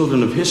middle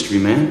children of history,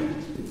 man.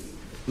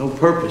 No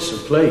purpose or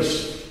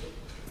place.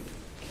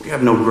 We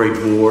have no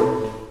Great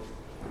War,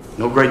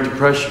 no Great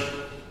Depression.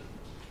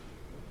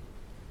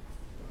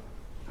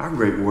 Our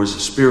Great War is a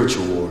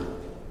spiritual war.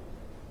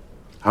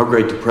 Our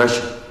Great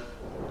Depression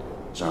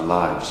is our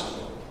lives.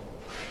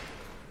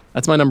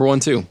 That's my number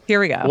one, too. Here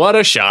we go. What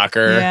a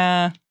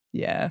shocker.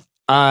 Yeah.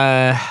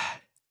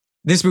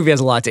 This movie has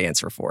a lot to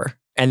answer for,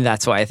 and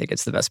that's why I think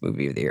it's the best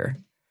movie of the year.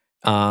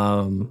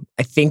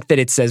 I think that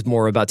it says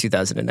more about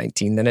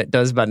 2019 than it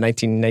does about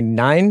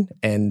 1999,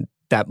 and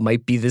that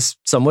might be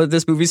somewhat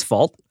this movie's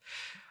fault.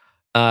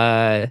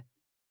 That's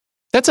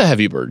a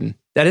heavy burden.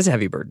 That is a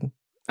heavy burden.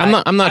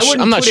 I'm not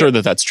sure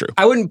that that's true.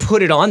 I wouldn't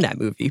put it on that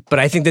movie, but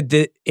I think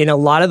that in a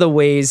lot of the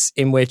ways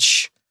in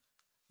which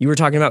you were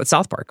talking about with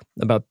South Park,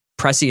 about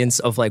prescience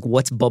of like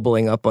what's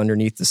bubbling up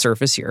underneath the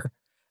surface here,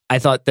 I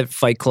thought that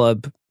Fight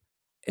Club,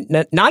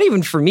 not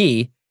even for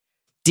me,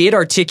 did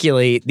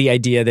articulate the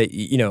idea that,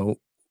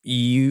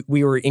 we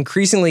were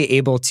increasingly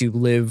able to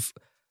live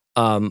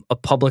a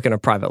public and a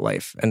private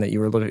life, and that you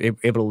were able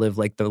to live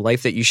like the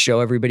life that you show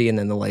everybody and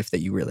then the life that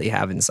you really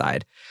have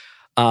inside.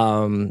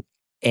 And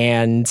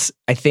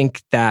I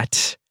think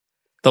that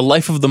the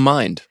life of the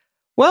mind.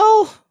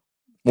 Well,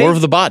 more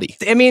of the body.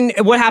 I mean,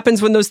 what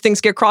happens when those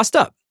things get crossed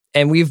up?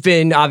 And we've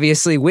been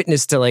obviously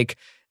witness to like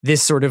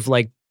this sort of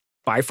like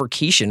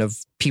bifurcation of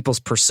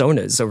people's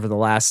personas over the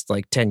last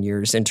like 10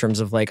 years in terms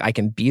of like, I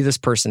can be this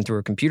person through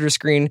a computer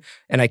screen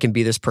and I can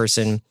be this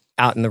person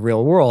out in the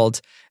real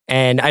world.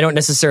 And I don't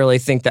necessarily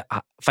think that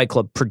Fight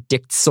Club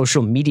predicts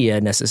social media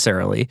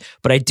necessarily,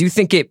 but I do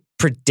think it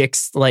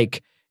predicts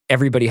like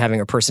everybody having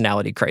a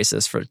personality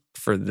crisis for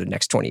the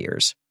next 20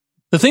 years.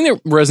 The thing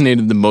that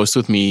resonated the most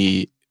with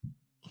me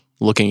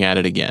looking at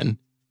it again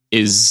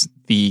is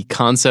the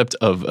concept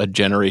of a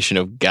generation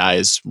of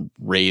guys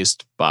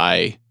raised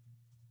by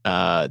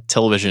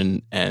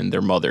television and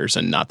their mothers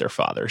and not their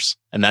fathers.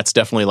 And that's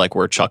definitely like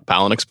where Chuck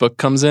Palahniuk's book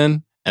comes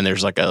in. And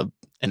there's like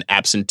an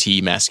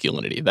absentee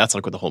masculinity. That's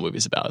like what the whole movie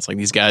is about. It's like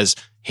these guys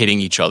hitting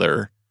each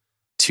other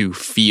to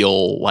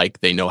feel like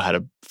they know how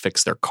to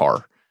fix their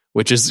car,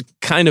 which is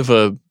kind of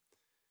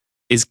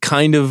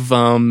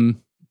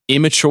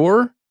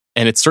immature,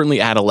 and it's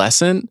certainly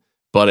adolescent,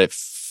 but it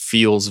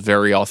feels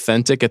very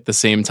authentic at the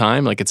same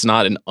time. Like it's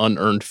not an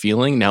unearned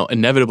feeling. Now,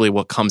 inevitably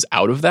what comes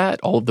out of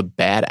that, all of the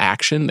bad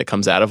action that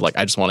comes out of like,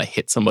 I just want to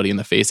hit somebody in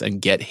the face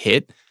and get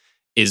hit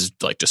is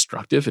like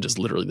destructive. It is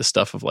literally the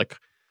stuff of like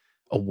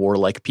a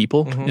warlike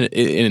people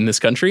in this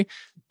country.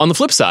 On the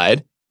flip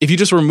side, if you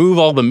just remove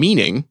all the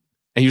meaning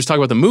and you just talk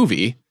about the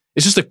movie,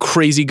 it's just a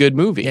crazy good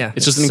movie. Yeah,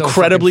 it's just an so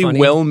incredibly fucking funny.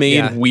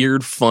 well-made,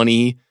 weird,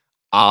 funny,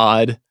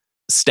 odd,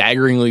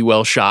 staggeringly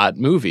well-shot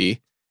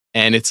movie.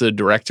 And it's a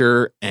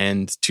director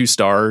and 2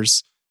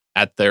 stars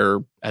at their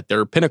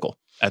pinnacle,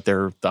 at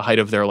the height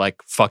of their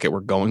like, fuck it, we're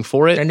going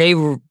for it. And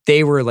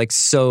they were like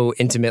so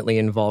intimately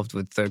involved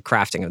with the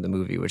crafting of the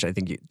movie, which I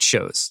think it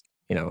shows,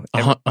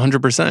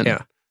 100%.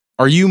 Yeah.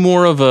 Are you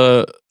more of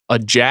a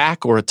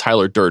Jack or a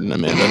Tyler Durden,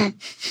 Amanda?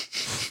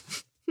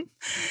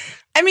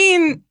 I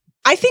mean,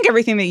 I think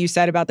everything that you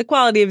said about the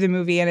quality of the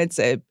movie, and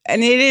it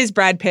is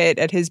Brad Pitt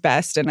at his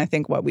best, and I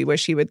think what we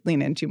wish he would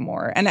lean into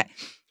more. And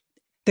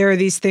there are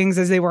these things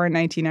as they were in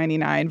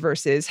 1999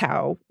 versus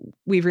how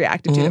we've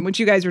reacted to them, which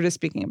you guys were just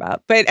speaking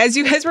about. But as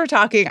you guys were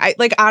talking,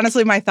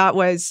 honestly, my thought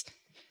was,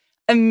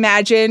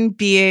 imagine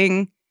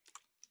being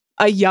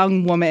a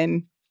young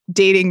woman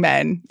dating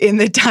men in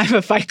the time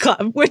of Fight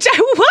Club, which I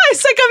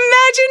was. Like,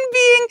 imagine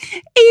being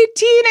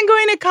 18 and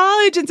going to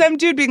college and some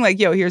dude being like,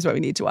 yo, here's what we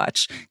need to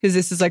watch. Because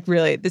this is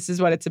this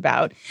is what it's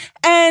about.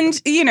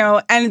 And, and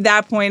at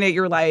that point at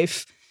your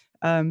life,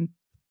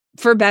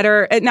 for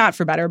better, not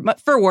for better, but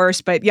for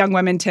worse, but young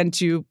women tend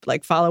to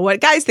like follow what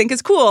guys think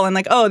is cool. And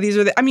like, oh, these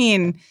are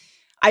I'm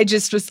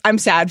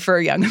sad for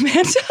young Amanda.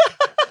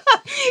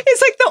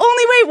 It's like the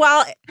only way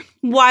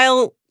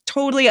while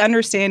totally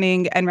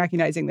understanding and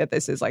recognizing that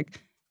this is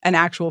like an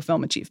actual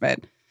film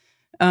achievement.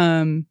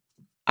 No,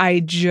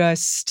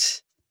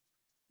 it's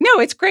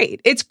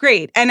great. It's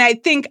great. And I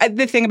think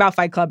the thing about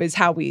Fight Club is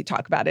how we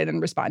talk about it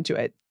and respond to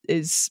it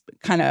is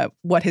kind of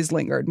what has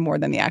lingered more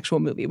than the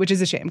actual movie, which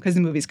is a shame because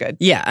the movie's good.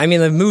 Yeah, I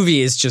mean, the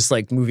movie is just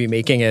like movie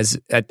making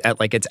at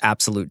like its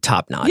absolute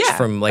top notch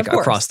from like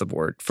across the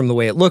board, from the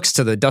way it looks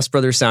to the Dust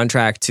Brothers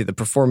soundtrack to the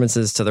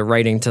performances to the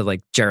writing to like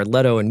Jared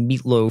Leto and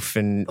Meatloaf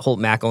and Holt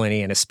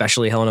McElhenney and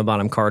especially Helena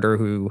Bonham Carter,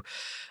 who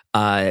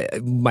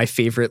my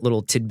favorite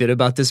little tidbit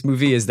about this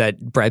movie is that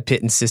Brad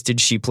Pitt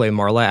insisted she play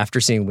Marla after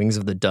seeing Wings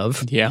of the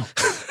Dove. Yeah.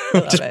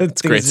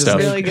 It's great stuff.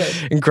 Really good.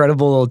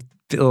 Incredible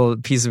little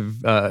piece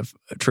of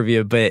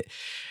trivia. But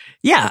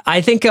yeah,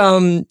 I think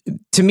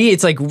to me,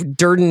 it's like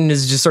Durden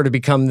has just sort of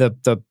become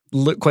the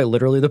quite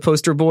literally the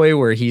poster boy,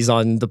 where he's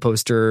on the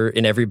poster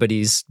in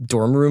everybody's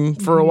dorm room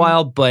for a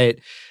while. But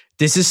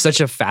this is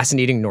such a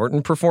fascinating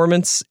Norton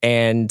performance,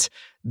 and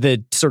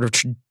the sort of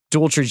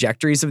dual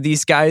trajectories of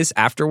these guys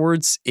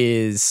afterwards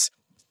is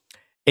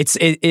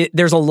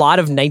there's a lot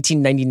of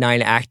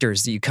 1999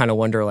 actors that you kind of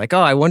wonder like,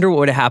 oh, I wonder what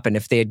would have happened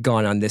if they had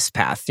gone on this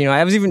path.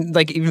 I was even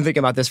thinking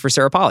about this for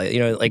Sarah Polley,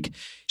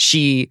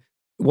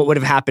 what would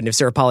have happened if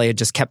Sarah Polley had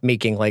just kept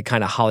making like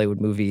kind of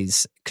Hollywood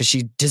movies, because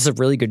she does a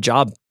really good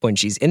job when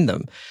she's in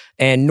them.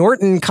 And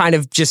Norton kind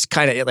of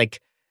like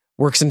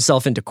works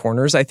himself into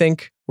corners, I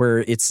think, where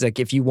it's like,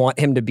 if you want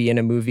him to be in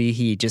a movie,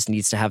 he just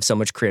needs to have so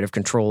much creative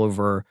control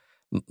over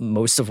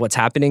most of what's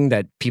happening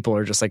that people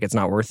are just like, it's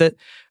not worth it.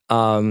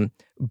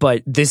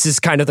 But this is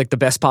kind of like the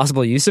best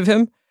possible use of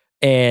him.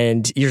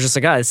 And you're just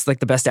like, it's like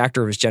the best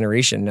actor of his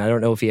generation. I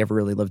don't know if he ever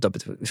really lived up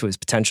to his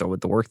potential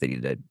with the work that he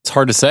did. It's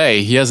hard to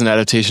say. He has an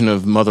adaptation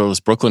of Motherless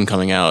Brooklyn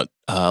coming out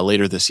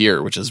later this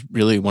year, which is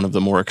really one of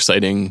the more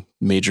exciting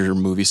major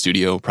movie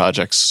studio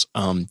projects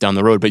down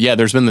the road. But yeah,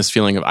 there's been this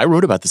feeling of, I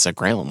wrote about this at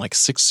Grantland like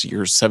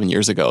 7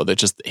 years ago, that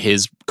just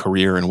his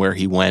career and where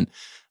he went.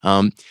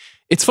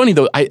 It's funny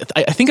though, I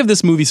think of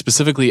this movie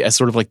specifically as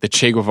sort of like the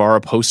Che Guevara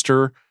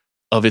poster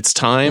of its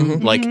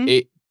time.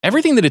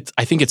 Everything that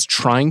I think it's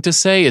trying to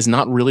say is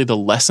not really the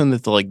lesson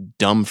that the like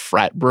dumb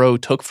frat bro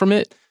took from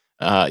it.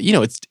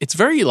 It's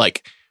very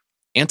like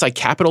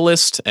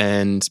anti-capitalist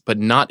but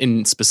not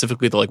in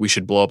specifically the like we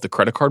should blow up the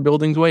credit card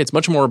buildings way. It's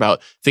much more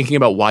about thinking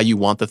about why you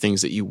want the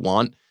things that you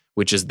want,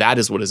 which is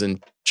what is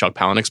in Chuck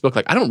Palahniuk's book.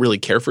 Like, I don't really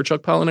care for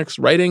Chuck Palahniuk's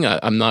writing.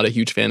 I'm not a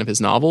huge fan of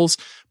his novels,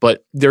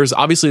 but there's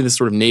obviously this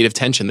sort of native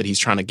tension that he's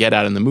trying to get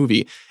at in the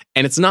movie.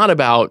 And it's not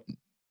about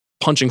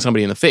punching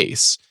somebody in the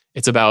face.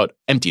 It's about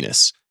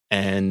emptiness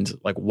and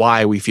like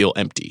why we feel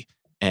empty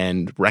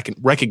and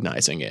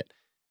recognizing it.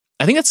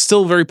 I think that's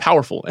still very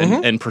powerful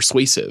and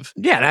persuasive.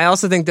 Yeah. And I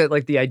also think that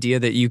like the idea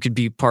that you could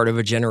be part of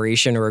a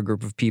generation or a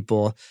group of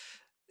people,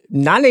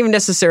 not even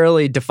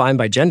necessarily defined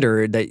by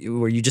gender,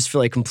 where you just feel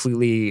like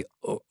completely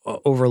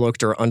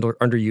overlooked or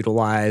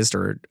underutilized,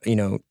 or,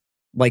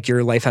 like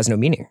your life has no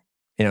meaning.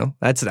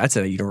 That's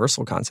a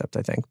universal concept,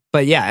 I think.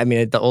 But yeah, I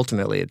mean,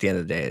 ultimately at the end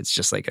of the day, it's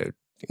just like a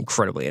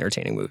incredibly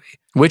entertaining movie.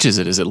 Which is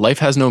it? Is it life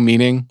has no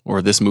meaning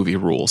or this movie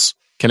rules?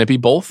 Can it be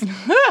both?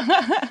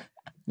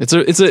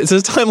 It's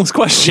a timeless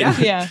question.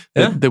 Yeah.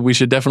 That we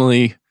should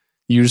definitely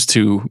use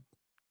to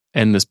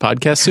end this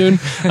podcast soon.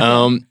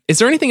 Is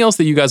there anything else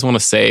that you guys want to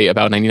say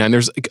about 99?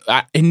 There's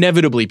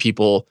inevitably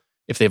people,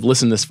 if they've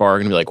listened this far, are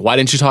going to be like, why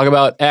didn't you talk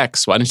about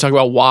X? Why didn't you talk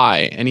about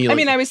Y?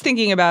 I was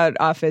thinking about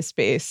Office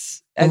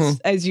Space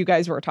as you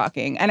guys were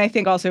talking. And I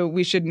think also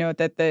we should note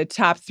that the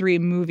top 3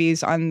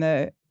 movies on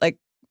the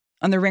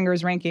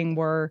Ringer's ranking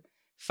were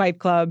Fight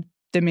Club,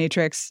 The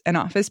Matrix, and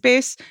Office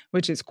Space,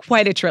 which is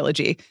quite a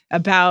trilogy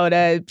about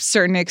a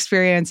certain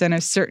experience and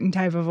a certain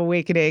type of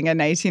awakening in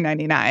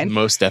 1999.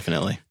 Most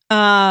definitely.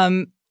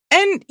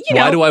 And, you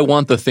know, why do I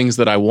want the things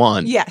that I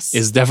want? Yes.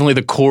 Is definitely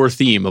the core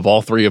theme of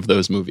all three of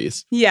those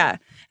movies. Yeah.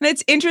 And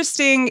it's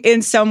interesting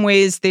in some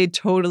ways they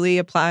totally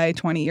apply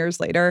 20 years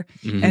later.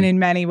 Mhm. And in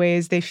many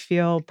ways they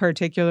feel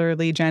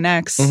particularly Gen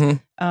X,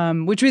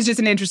 which was just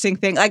an interesting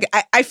thing. Like,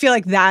 I feel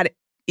like that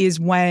is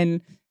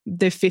when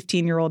the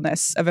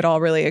 15-year-oldness of it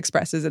all really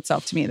expresses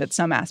itself to me, that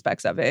some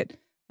aspects of it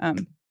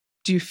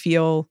do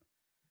feel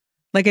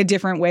like a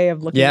different way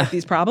of looking at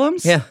these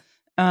problems. Yeah.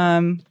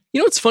 You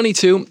know, it's funny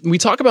too. We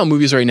talk about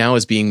movies right now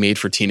as being made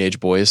for teenage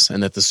boys,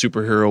 and that the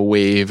superhero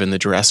wave and the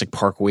Jurassic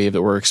Park wave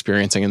that we're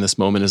experiencing in this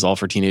moment is all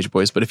for teenage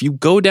boys. But if you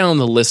go down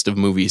the list of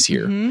movies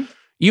here,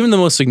 even the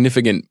most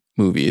significant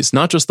movies,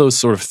 not just those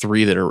sort of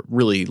three that are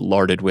really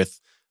larded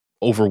with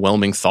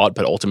overwhelming thought,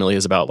 but ultimately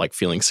is about like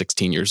feeling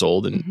 16 years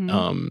old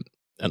and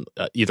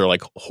either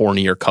like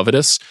horny or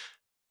covetous.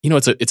 You know,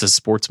 it's a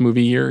sports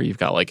movie year. You've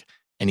got like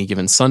Any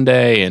Given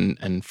Sunday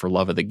and For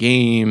Love of the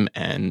Game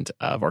and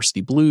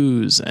Varsity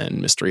Blues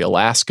and Mystery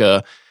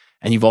Alaska.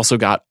 And you've also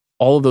got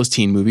all of those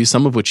teen movies,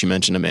 some of which you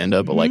mentioned,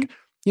 Amanda, but like,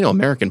 you know,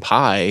 American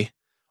Pie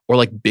or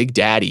like Big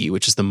Daddy,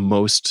 which is the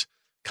most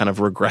kind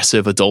of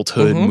regressive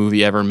adulthood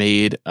movie ever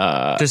made.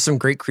 There's some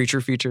great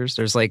creature features.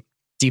 There's like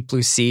Deep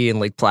Blue Sea and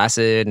Lake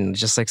Placid and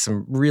just like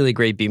some really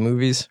great B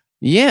movies.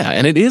 Yeah.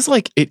 And it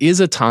is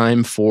a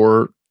time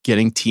for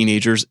getting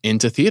teenagers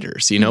into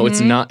theaters. You know,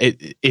 it's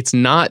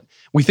not,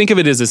 we think of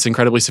it as this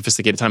incredibly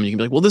sophisticated time. And you can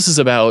be like, well, this is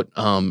about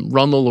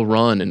Run Lola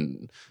Run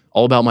and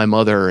All About My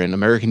Mother and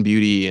American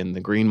Beauty and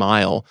The Green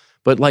Mile.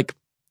 But like,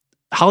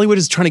 Hollywood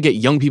is trying to get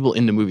young people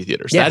into movie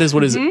theaters. Yeah. That is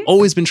what it's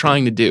always been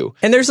trying to do.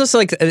 And there's this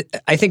like,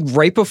 I think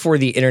right before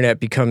the internet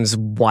becomes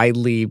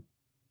widely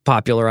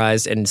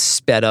popularized and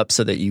sped up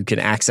so that you can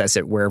access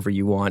it wherever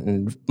you want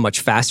and much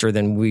faster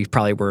than we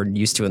probably were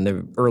used to in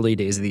the early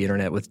days of the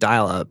internet with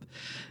dial-up.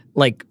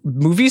 Like,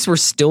 movies were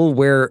still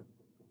where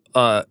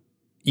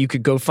you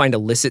could go find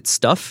illicit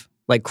stuff,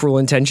 like Cruel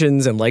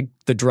Intentions and like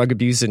the drug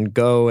abuse and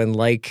Go and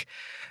like,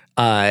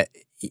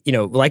 you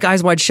know, like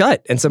Eyes Wide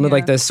Shut and some of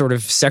like the sort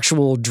of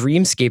sexual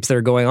dreamscapes that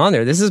are going on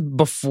there. This is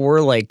before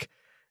like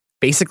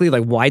basically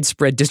like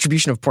widespread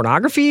distribution of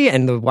pornography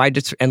and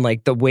and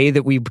like the way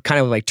that we kind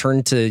of like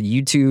turned to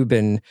YouTube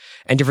and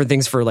different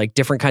things for like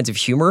different kinds of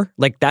humor.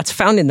 Like that's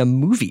found in the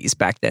movies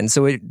back then.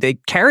 So they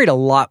carried a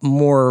lot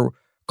more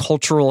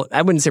cultural,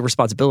 I wouldn't say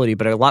responsibility,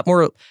 but a lot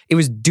more, it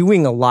was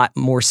doing a lot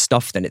more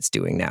stuff than it's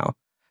doing now.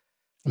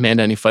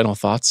 Amanda, any final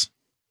thoughts?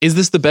 Is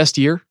this the best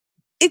year?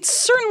 It's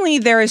certainly,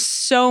 there is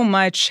so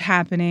much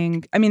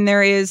happening. I mean,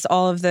 there is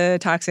all of the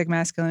toxic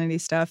masculinity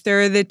stuff.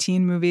 There are the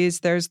teen movies.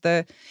 There's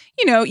the,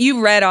 you know,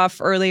 you read off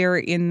earlier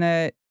in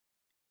the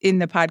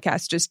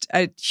podcast, just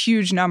a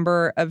huge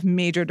number of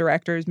major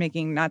directors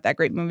making not that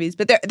great movies.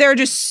 But there are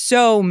just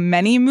so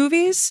many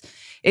movies.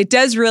 It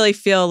does really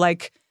feel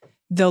like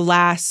the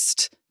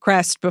last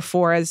crest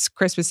before, as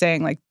Chris was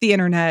saying, like the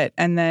internet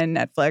and then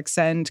Netflix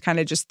and kind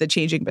of just the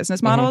changing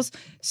business models.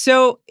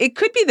 So it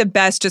could be the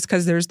best just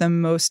because there's the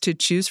most to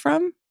choose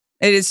from.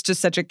 It is just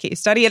such a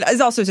case study. It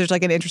is also such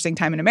like an interesting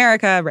time in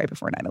America, right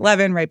before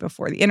 9/11, right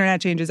before the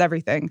internet changes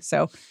everything.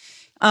 So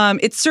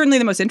it's certainly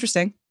the most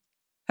interesting.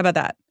 How about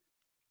that?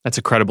 That's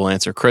a credible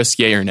answer. Chris,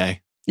 yay or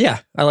nay? Yeah,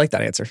 I like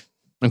that answer.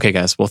 Okay,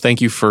 guys. Well, thank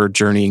you for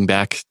journeying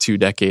back 2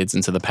 decades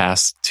into the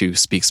past to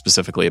speak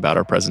specifically about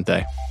our present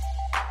day.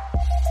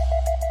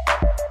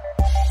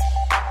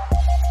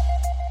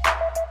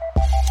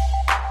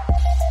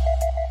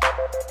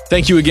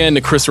 Thank you again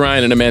to Chris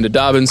Ryan and Amanda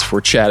Dobbins for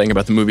chatting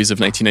about the movies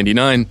of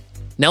 1999.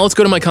 Now let's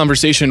go to my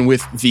conversation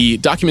with the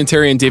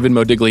documentarian David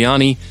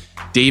Modigliani.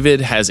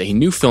 David has a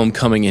new film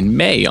coming in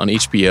May on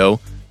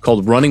HBO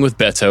called Running with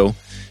Beto,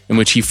 in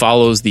which he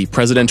follows the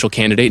presidential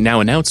candidate,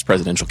 now announced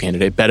presidential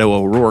candidate, Beto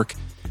O'Rourke,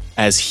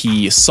 as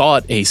he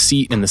sought a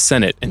seat in the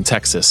Senate in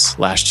Texas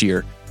last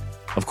year.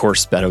 Of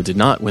course, Beto did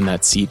not win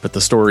that seat, but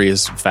the story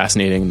is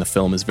fascinating, and the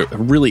film is a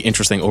really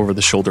interesting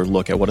over-the-shoulder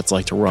look at what it's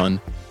like to run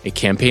a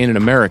campaign in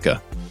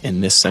America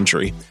in this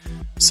century.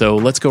 So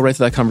let's go right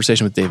to that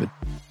conversation with David.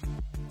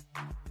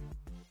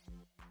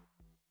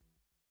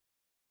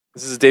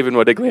 This is David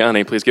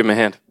Modigliani. Please give him a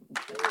hand.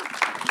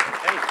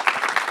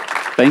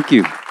 Thank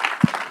you.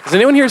 Has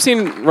anyone here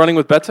seen Running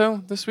with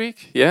Beto this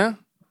week? Yeah?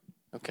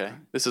 Okay.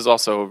 This is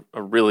also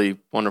a really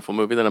wonderful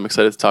movie that I'm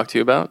excited to talk to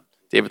you about.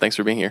 David, thanks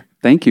for being here.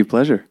 Thank you.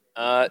 Pleasure.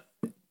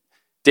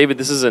 David,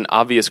 this is an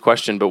obvious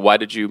question, but why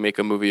did you make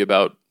a movie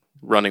about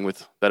running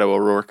with Beto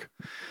O'Rourke?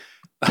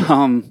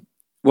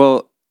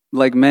 Well,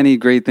 like many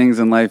great things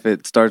in life,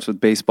 it starts with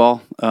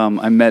baseball.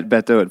 I met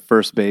Beto at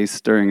first base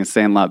during a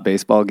Sandlot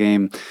baseball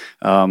game.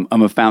 I'm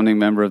a founding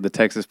member of the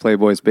Texas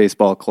Playboys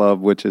Baseball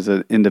Club, which is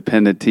an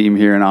independent team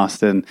here in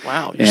Austin.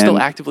 Wow, you're still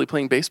actively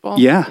playing baseball?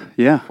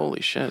 Yeah.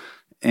 Holy shit.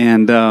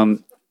 And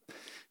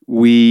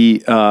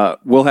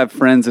we'll have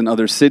friends in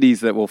other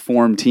cities that will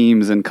form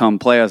teams and come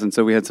play us. And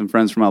so we had some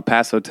friends from El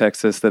Paso,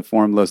 Texas that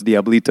formed Los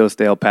Diablitos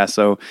de El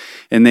Paso,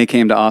 and they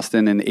came to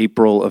Austin in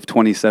April of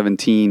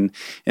 2017,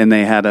 and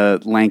they had a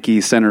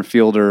lanky center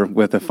fielder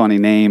with a funny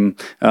name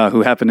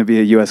who happened to be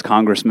a U.S.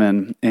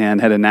 congressman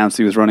and had announced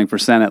he was running for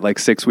Senate like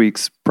 6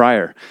 weeks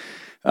prior.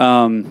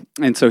 And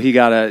so he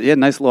got a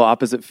nice little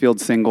opposite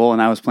field single,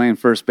 and I was playing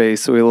first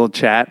base, so we had a little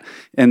chat.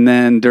 And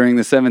then during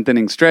the 7th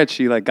inning stretch,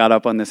 he like got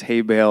up on this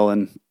hay bale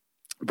and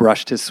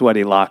brushed his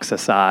sweaty locks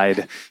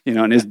aside,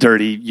 in his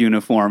dirty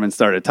uniform and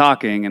started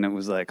talking. And it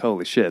was like,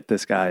 holy shit,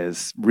 this guy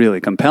is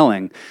really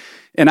compelling.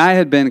 And I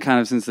had been kind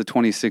of since the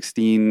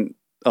 2016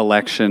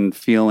 election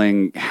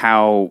feeling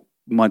how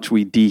much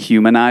we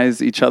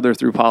dehumanize each other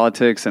through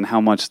politics and how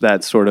much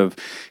that sort of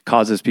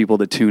causes people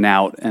to tune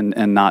out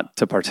and not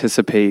to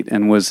participate,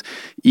 and was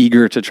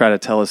eager to try to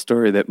tell a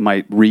story that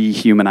might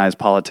rehumanize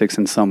politics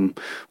in some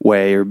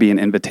way or be an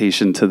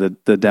invitation to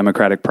the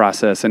democratic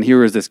process. And here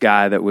was this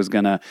guy that was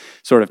going to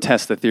sort of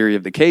test the theory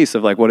of the case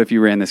of like, what if you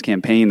ran this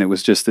campaign that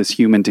was just this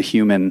human to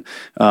human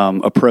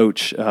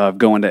approach of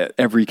going to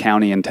every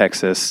county in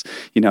Texas,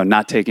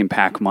 not taking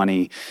PAC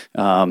money,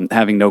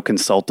 having no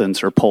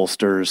consultants or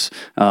pollsters,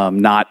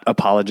 not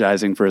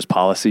apologizing for his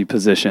policy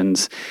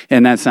positions.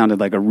 And that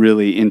sounded like a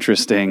really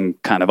interesting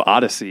kind of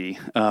odyssey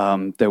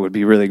that would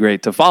be really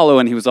great to follow.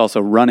 And he was also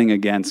running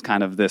against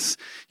kind of this,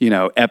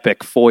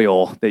 epic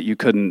foil that you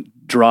couldn't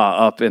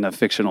draw up in a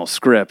fictional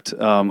script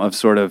of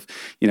sort of,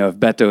 if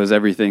Beto is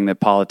everything that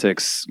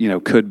politics,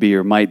 could be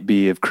or might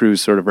be, if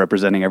Cruz sort of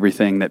representing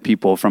everything that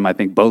people from, I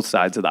think, both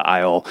sides of the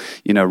aisle,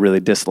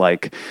 really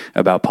dislike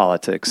about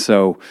politics.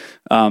 So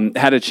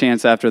had a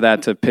chance after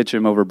that to pitch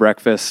him over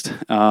breakfast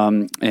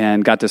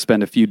and got to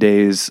spend a few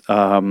days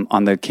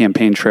on the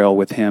campaign trail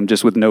with him,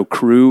 just with no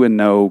crew and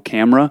no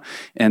camera.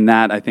 And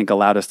that, I think,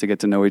 allowed us to get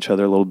to know each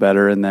other a little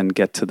better and then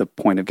get to the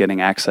point of getting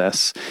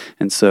access.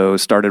 And so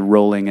started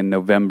rolling in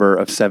November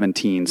of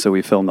 17. So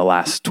we filmed the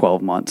last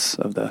 12 months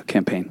of the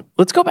campaign.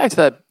 Let's go back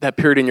to that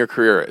period in your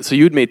career. So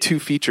you had made 2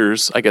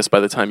 features, I guess, by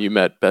the time you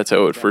met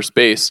Beto at first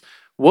base.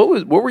 What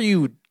were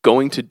you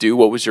going to do?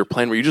 What was your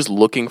plan? Were you just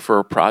looking for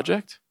a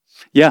project?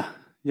 Yeah.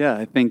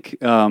 I think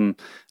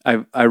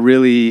I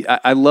really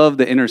love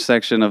the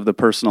intersection of the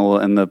personal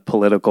and the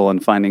political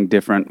and finding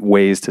different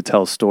ways to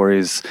tell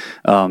stories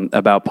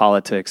about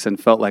politics, and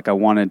felt like I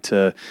wanted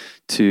to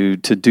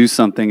do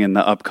something in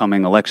the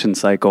upcoming election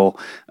cycle.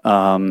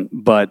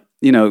 But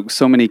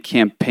so many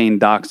campaign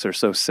docs are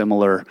so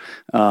similar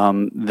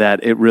that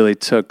it really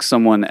took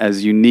someone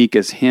as unique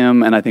as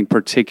him, and I think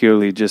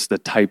particularly just the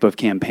type of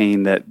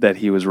campaign that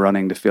he was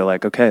running, to feel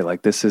like, okay,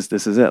 like this is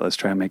it. Let's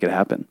try and make it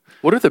happen.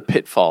 What are the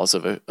pitfalls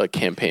of a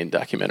campaign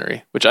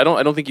documentary? Which I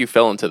don't think you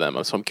fell into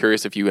them. So I'm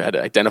curious if you had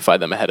identified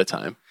them ahead of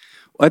time.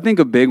 I think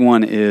a big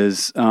one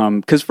is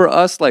because for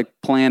us,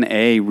 like plan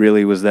A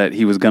really was that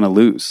he was going to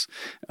lose,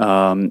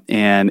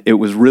 and it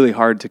was really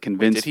hard to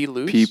convince Did he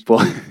lose? people.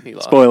 He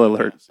lost. Spoiler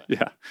alert!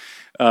 Yeah.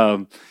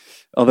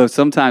 Although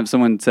sometimes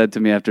someone said to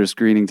me after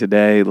screening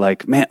today,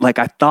 like, man, like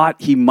I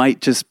thought he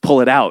might just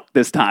pull it out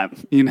this time.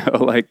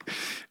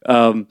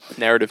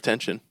 Narrative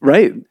tension,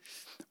 right?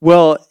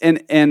 Well,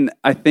 and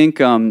I think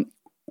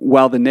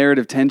while the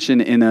narrative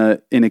tension in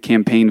a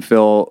campaign,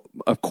 Phil,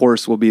 of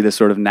course, will be the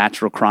sort of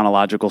natural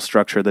chronological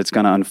structure that's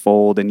going to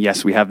unfold. And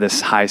yes, we have this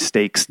high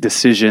stakes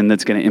decision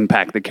that's going to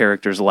impact the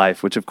character's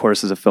life, which of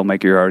course, as a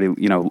filmmaker, you're already,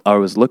 I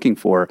was looking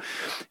for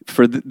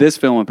this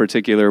film in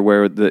particular,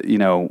 where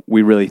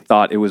we really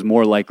thought it was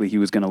more likely he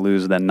was going to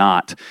lose than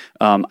not.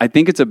 I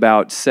think it's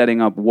about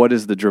setting up what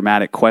is the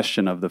dramatic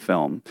question of the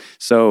film.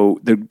 So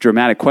the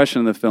dramatic question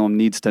of the film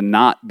needs to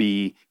not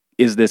be,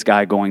 is this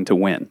guy going to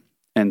win?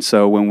 And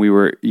so when we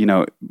were,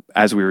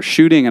 as we were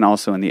shooting and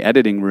also in the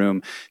editing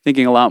room,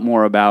 thinking a lot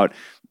more about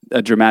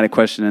a dramatic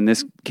question in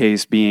this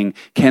case being,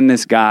 can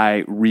this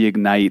guy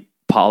reignite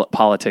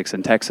politics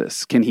in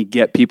Texas? Can he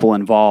get people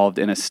involved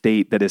in a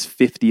state that is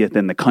 50th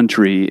in the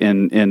country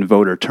in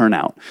voter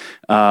turnout?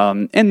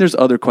 And there's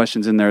other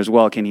questions in there as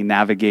well. Can he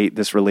navigate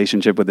this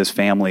relationship with his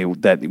family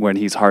that when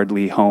he's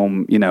hardly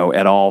home,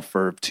 at all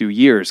for 2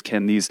 years?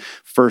 Can these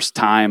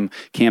first-time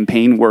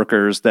campaign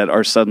workers that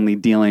are suddenly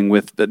dealing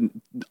with the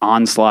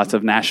onslaughts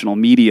of national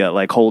media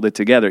like hold it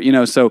together?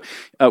 So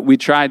we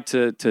tried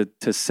to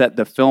set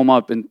the film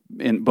up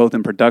in both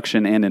in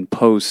production and in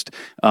post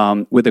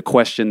with a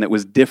question that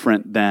was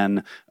different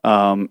than,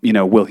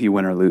 will he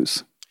win or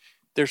lose?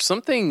 There's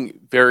something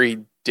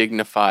very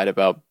dignified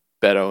about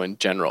Beto in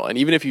general. And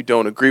even if you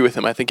don't agree with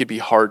him, I think it'd be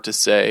hard to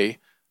say,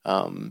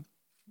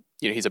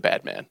 he's a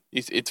bad man.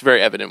 It's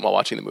very evident while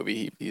watching the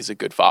movie. He's a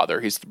good father.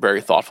 He's a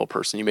very thoughtful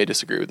person. You may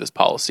disagree with his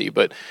policy,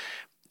 but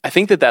I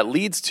think that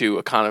leads to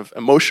a kind of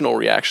emotional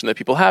reaction that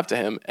people have to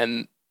him.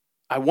 And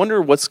I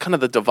wonder what's kind of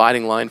the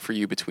dividing line for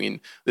you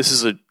between this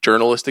is a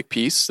journalistic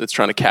piece that's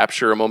trying to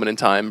capture a moment in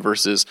time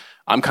versus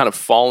I'm kind of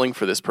falling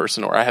for this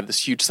person, or I have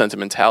this huge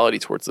sentimentality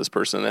towards this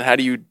person. And how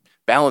do you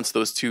balance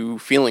those two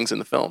feelings in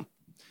the film?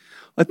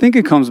 I think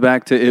it comes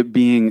back to it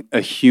being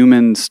a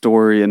human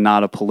story and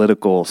not a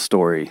political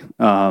story.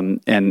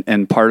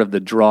 And part of the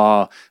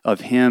draw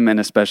of him, and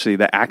especially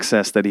the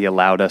access that he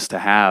allowed us to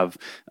have,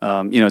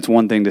 it's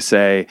one thing to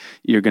say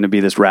you're going to be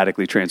this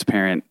radically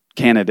transparent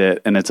candidate,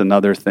 and it's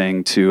another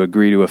thing to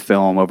agree to a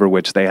film over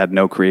which they had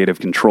no creative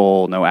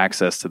control, no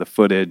access to the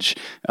footage,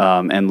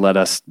 and let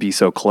us be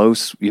so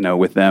close,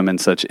 with them in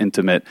such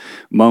intimate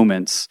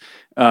moments.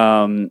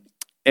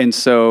 And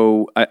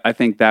so I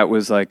think that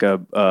was like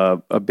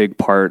a big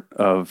part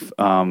of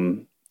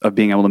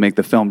being able to make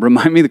the film.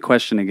 Remind me the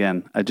question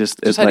again. Just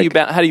how do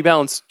you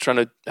balance trying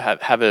to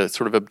have a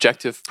sort of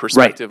objective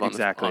perspective on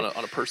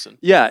a person?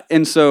 Yeah,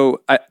 and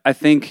so I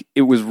think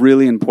it was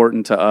really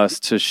important to us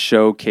to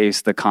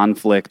showcase the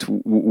conflict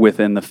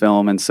within the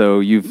film. And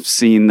so you've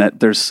seen that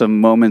there's some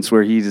moments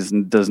where he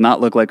does not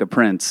look like a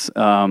prince,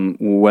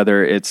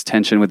 whether it's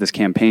tension with his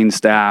campaign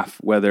staff,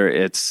 whether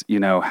it's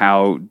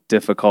how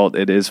difficult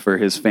it is for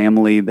his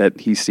family that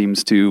he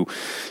seems to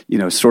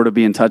sort of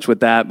be in touch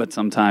with that, but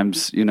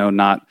sometimes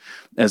not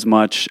as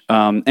much,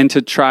 and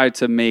to try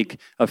to make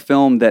a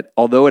film that,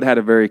 although it had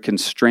a very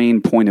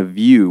constrained point of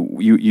view,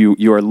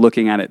 you are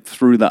looking at it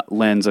through the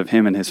lens of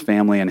him and his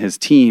family and his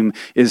team,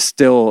 is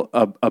still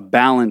a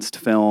balanced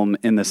film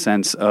in the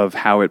sense of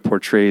how it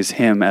portrays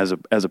him as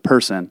a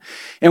person.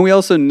 And we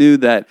also knew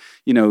that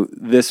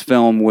this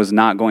film was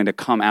not going to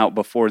come out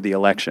before the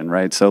election,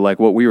 right? So like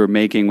what we were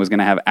making was going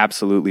to have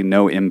absolutely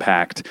no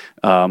impact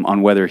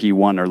on whether he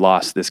won or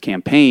lost this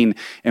campaign.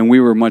 And we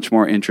were much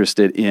more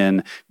interested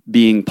in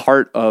being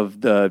part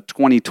of the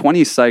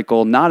 2020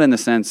 cycle, not in the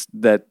sense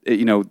that,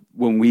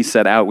 when we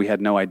set out, we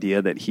had no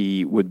idea that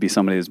he would be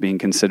somebody that's being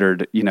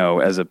considered,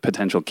 as a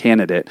potential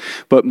candidate,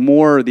 but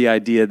more the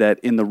idea that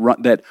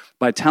that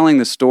by telling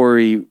the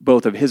story,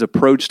 both of his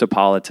approach to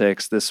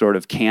politics, this sort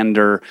of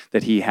candor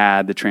that he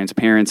had, the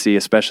transparency,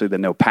 especially the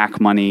no PAC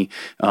money,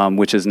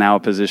 which is now a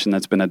position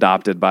that's been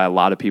adopted by a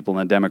lot of people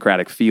in the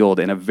Democratic field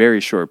in a very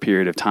short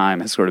period of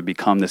time, has sort of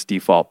become this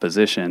default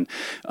position.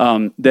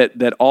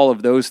 That all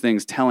of those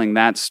things, telling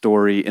that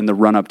story in the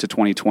run up to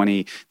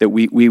 2020, that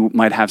we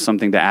might have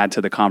something to add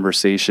to the conversation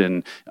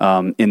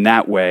in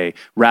that way,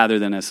 rather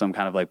than as some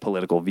kind of like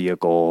political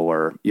vehicle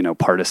or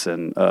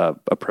partisan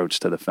approach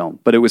to the film.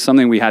 But it was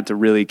something we had to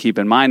really keep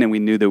in mind, and we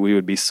knew that we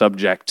would be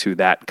subject to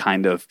that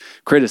kind of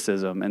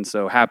criticism. And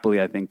so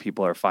happily, I think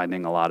people are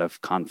finding a lot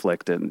of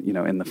conflict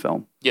in the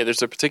film. Yeah,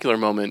 there's a particular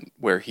moment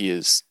where he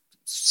is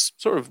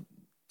sort of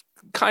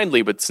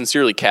kindly but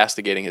sincerely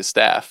castigating his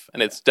staff,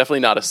 and it's definitely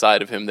not a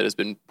side of him that has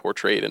been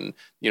portrayed. And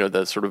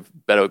the sort of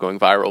Beto going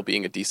viral,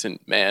 being a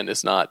decent man,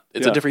 is not.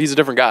 He's a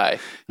different guy.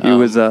 He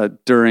was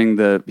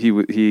during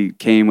he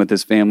came with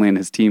his family and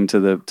his team to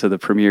the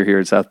premiere here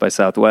at South by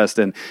Southwest,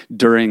 and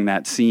during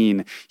that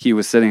scene, he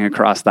was sitting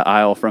across the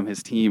aisle from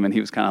his team, and he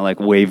was kind of like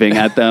waving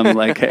at them,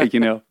 like, hey,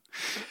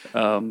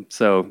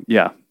 So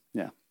yeah.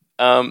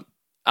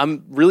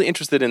 I'm really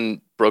interested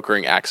in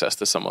brokering access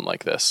to someone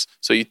like this.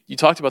 So you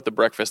talked about the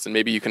breakfast, and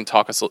maybe you can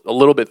talk us a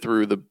little bit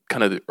through the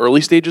kind of the early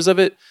stages of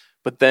it.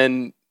 But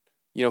then,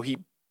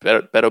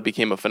 Beto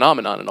became a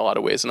phenomenon in a lot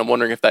of ways, and I'm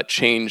wondering if that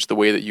changed the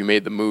way that you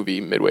made the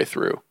movie midway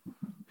through.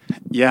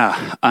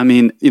 Yeah, I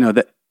mean,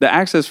 the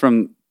access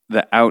from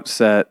the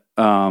outset,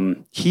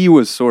 he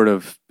was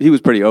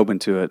pretty open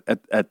to it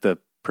at the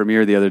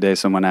premiere the other day.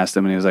 Someone asked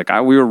him, and he was like,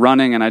 we were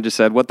running, and I just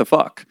said, what the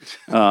fuck?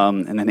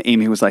 And then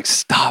Amy was like,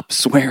 stop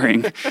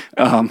swearing.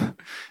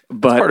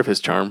 But part of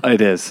his charm.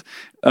 It is.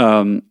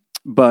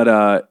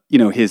 But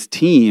his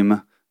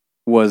team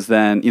was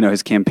then,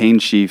 his campaign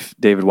chief,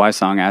 David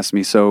Wysong, asked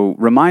me, so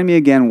remind me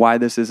again why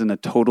this isn't a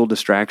total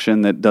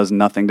distraction that does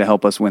nothing to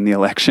help us win the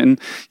election.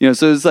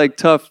 So it's like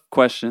tough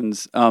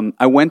questions.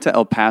 I went to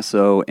El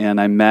Paso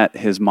and I met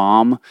his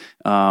mom,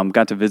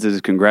 got to visit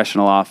his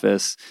congressional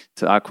office,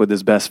 talk with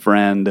his best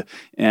friend,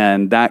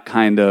 and that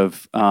kind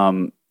of,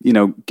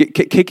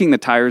 kicking the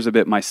tires a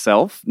bit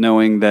myself,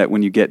 knowing that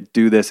when you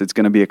do this, it's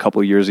going to be a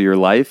couple years of your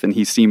life. And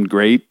he seemed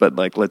great, but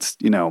like, let's,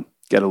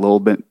 get a little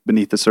bit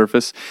beneath the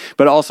surface,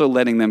 but also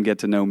letting them get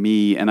to know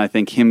me. And I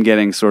think him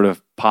getting sort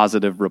of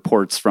positive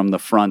reports from the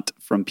front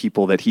from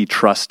people that he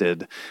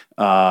trusted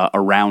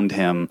around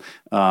him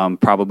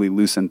probably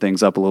loosened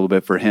things up a little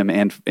bit for him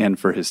and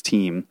for his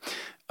team.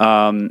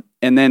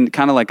 And then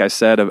kind of like I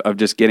said, of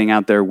just getting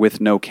out there with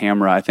no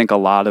camera. I think a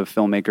lot of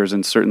filmmakers,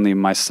 and certainly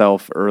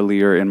myself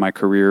earlier in my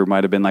career,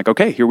 might have been like,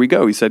 okay, here we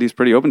go. He said he's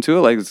pretty open to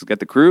it. Like, let's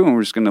get the crew and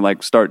we're just going to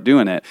like start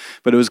doing it.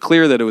 But it was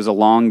clear that it was a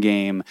long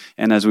game.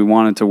 And as we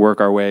wanted to work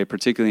our way,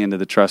 particularly into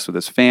the trust with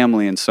his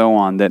family and so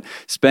on, that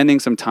spending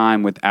some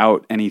time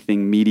without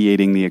anything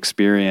mediating the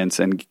experience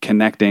and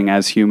connecting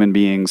as human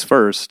beings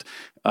first,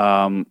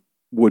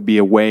 would be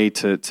a way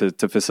to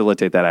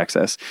facilitate that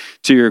access.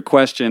 To your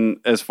question,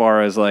 as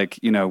far as like,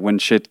 when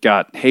shit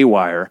got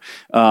haywire,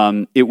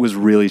 it was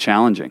really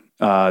challenging.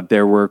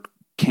 There were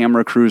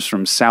camera crews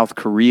from South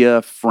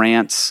Korea,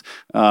 France,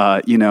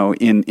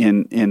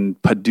 in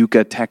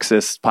Paducah,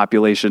 Texas,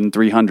 population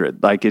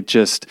 300. Like it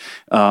just,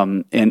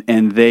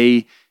 and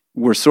they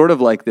were sort of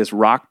like this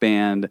rock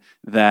band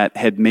that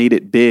had made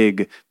it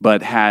big,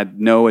 but had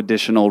no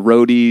additional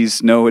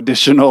roadies, no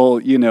additional,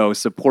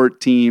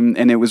 support team.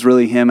 And it was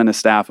really him and a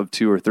staff of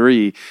 2 or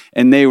 3.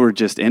 And they were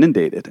just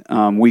inundated.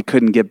 We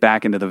couldn't get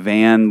back into the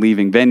van,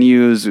 leaving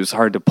venues. It was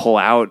hard to pull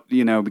out,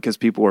 because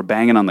people were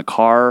banging on the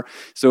car.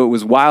 So it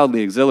was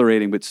wildly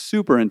exhilarating, but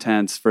super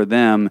intense for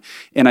them.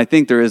 And I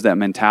think there is that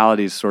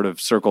mentality to sort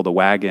of circle the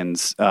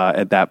wagons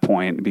at that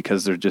point,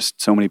 because there's just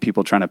so many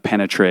people trying to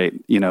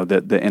penetrate,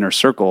 the inner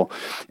circle.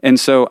 And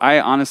so I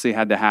honestly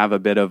had to have a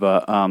bit of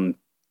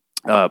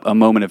a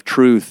moment of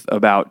truth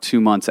about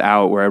 2 months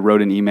out, where I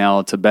wrote an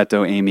email to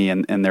Beto, Amy,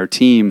 and their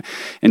team,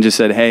 and just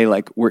said, hey,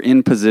 like, we're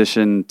in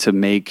position to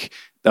make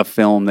a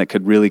film that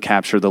could really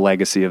capture the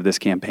legacy of this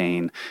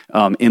campaign,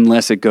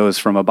 unless it goes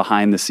from a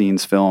behind the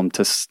scenes film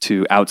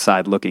to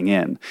outside looking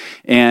in.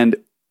 And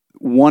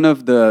one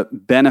of the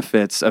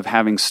benefits of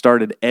having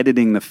started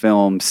editing the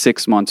film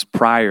 6 months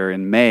prior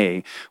in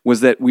May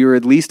was that we were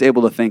at least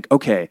able to think,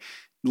 okay,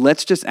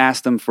 let's just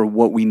ask them for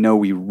what we know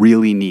we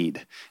really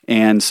need.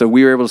 And so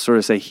we were able to sort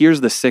of say,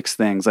 here's the 6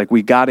 things. Like,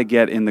 we got to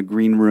get in the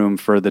green room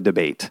for the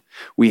debate.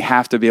 We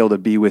have to be able to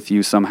be with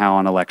you somehow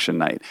on election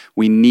night.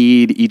 We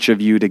need each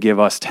of you to give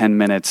us 10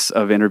 minutes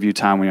of interview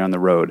time when you're on the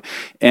road.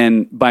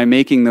 And by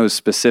making those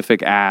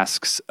specific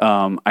asks,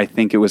 I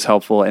think it was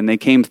helpful. And they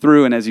came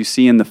through. And as you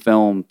see in the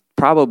film,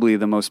 probably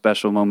the most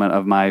special moment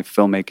of my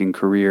filmmaking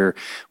career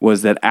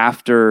was that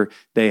after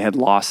they had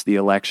lost the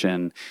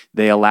election,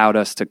 they allowed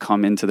us to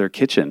come into their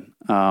kitchen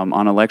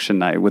on election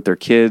night with their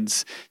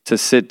kids to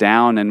sit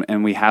down,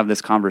 and we have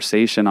this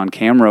conversation on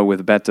camera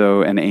with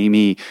Beto and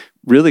Amy,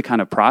 really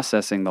kind of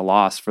processing the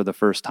loss for the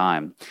first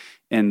time.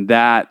 And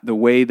that the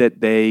way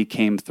that they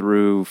came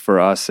through for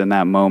us in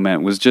that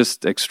moment was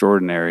just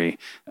extraordinary.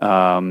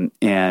 And,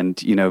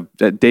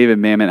 David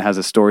Mamet has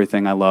a story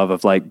thing I love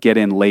of like, get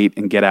in late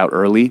and get out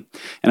early.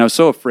 And I was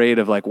so afraid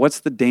of like, what's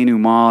the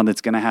denouement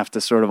that's going to have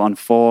to sort of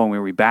unfold, and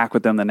we'll be back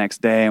with them the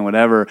next day and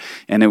whatever.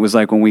 And it was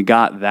like, when we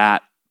got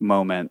that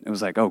moment, it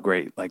was like, oh,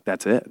 great. Like,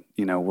 that's it.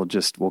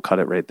 We'll cut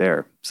it right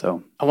there.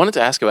 So I wanted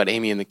to ask about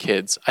Amy and the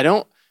kids.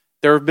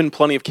 There have been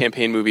plenty of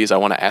campaign movies. I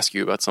want to ask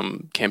you about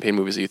some campaign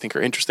movies that you think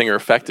are interesting or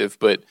effective,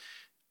 but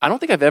I don't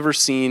think I've ever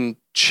seen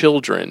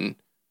children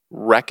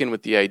reckon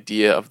with the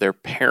idea of their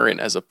parent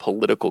as a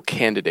political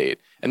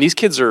candidate. And these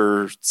kids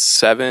are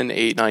 7,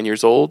 8, 9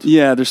 years old.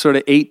 Yeah, they're sort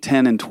of 8,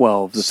 10, and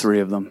 12, the 3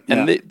 of them. Yeah.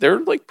 And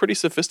they're like pretty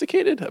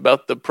sophisticated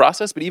about the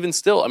process, but even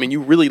still, I mean, you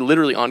really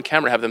literally on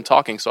camera have them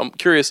talking. So I'm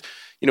curious,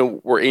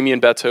 were Amy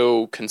and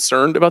Beto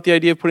concerned about the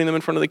idea of putting them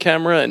in front of the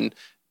camera? And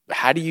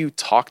how do you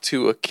talk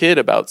to a kid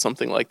about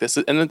something like this?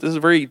 And this is a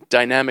very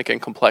dynamic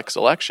and complex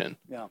election.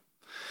 Yeah.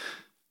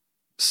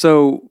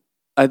 So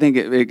I think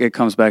it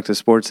comes back to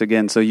sports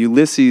again. So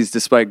Ulysses,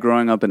 despite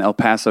growing up in El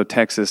Paso,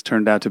 Texas,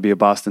 turned out to be a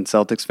Boston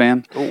Celtics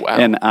fan. Oh, wow.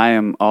 And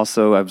I'm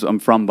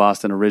from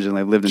Boston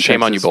originally. I lived in Shame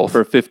Texas on you both.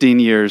 for 15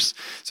 years.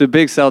 So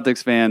big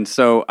Celtics fan.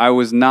 So I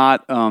was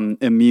not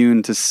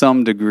immune to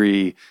some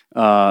degree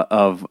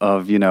of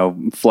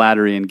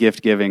flattery and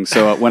gift giving.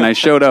 So when I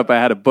showed up, I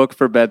had a book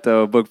for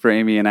Beto, a book for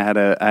Amy, and I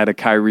had a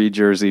Kyrie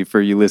jersey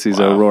for Ulysses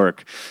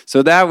O'Rourke.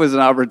 So that was an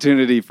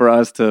opportunity for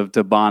us to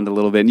bond a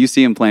little bit. And you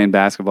see him playing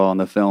basketball in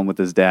the film with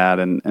his dad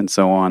and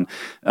so on.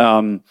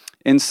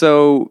 And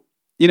so,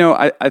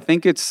 I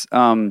think it's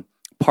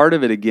part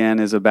of it again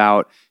is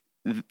about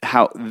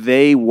how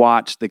they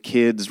watch the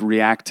kids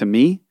react to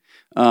me.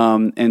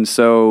 And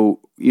so,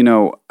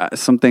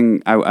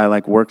 something I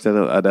like worked at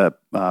a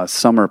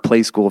summer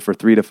play school for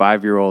 3 to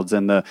 5 year olds,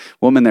 and the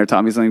woman there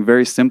taught me something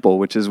very simple,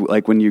 which is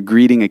like when you're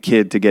greeting a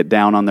kid to get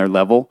down on their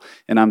level.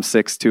 And I'm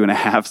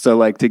 6'2.5", so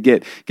like to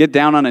get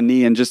down on a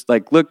knee and just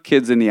like look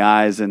kids in the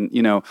eyes, and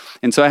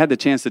and so I had the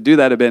chance to do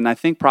that a bit. And I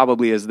think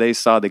probably as they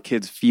saw the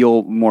kids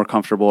feel more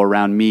comfortable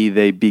around me,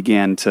 they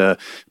began to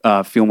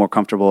feel more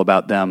comfortable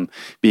about them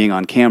being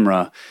on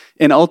camera.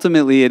 And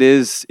ultimately, it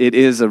is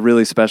a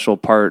really special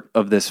part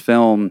of this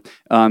film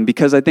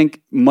because I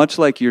think much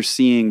like you're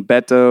seeing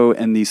Beto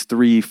and these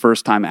 3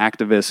 first-time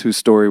activists whose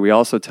story we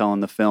also tell in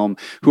the film,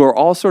 who are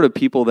all sort of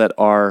people that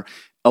are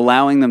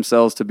allowing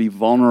themselves to be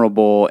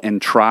vulnerable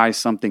and try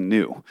something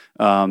new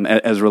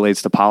as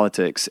relates to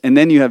politics. And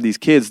then you have these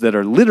kids that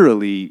are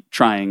literally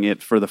trying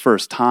it for the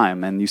first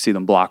time, and you see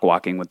them block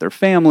walking with their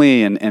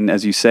family and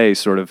as you say,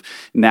 sort of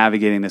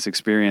navigating this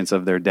experience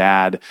of their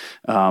dad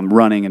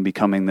running and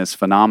becoming this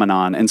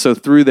phenomenon. And so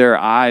through their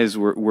eyes,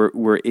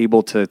 we're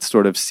able to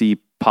sort of see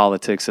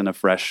politics in a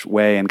fresh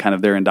way and kind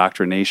of their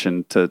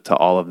indoctrination to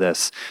all of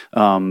this.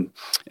 And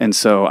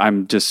so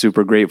I'm just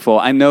super grateful.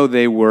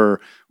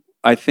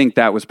 I think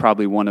that was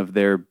probably one of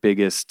their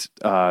biggest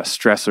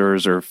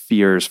stressors or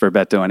fears for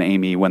Beto and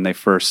Amy when they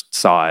first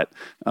saw it,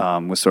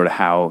 was sort of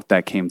how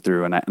that came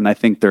through. And I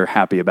think they're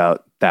happy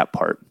about that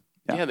part.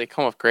 Yeah, they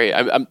come off great.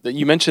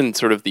 You mentioned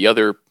sort of the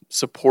other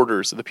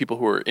supporters, the people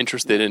who are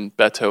interested in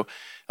Beto.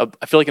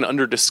 I feel like an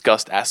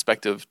under-discussed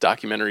aspect of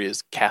documentary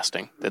is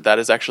casting, that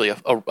is actually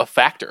a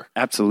factor.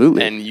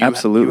 Absolutely. And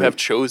you have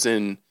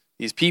chosen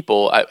these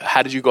people.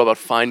 How did you go about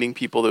finding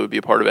people that would be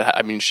a part of it?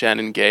 I mean,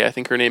 Shannon Gay, I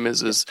think her name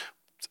is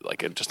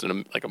like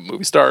like a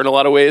movie star in a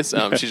lot of ways.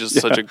 She's just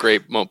such a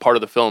great part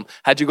of the film.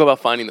 How'd you go about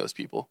finding those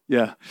people?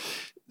 Yeah.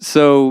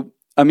 So,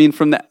 I mean,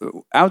 from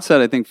the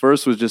outset, I think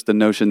first was just the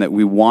notion that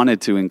we wanted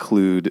to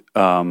include,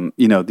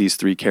 these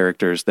three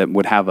characters that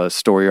would have a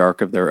story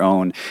arc of their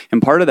own.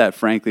 And part of that,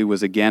 frankly,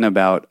 was again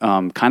about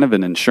kind of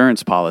an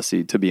insurance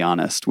policy, to be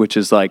honest, which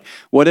is like,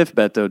 what if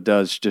Beto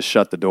does just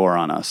shut the door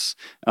on us?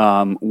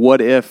 What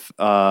if,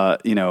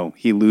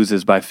 he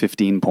loses by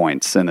 15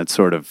 points and it's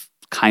sort of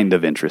kind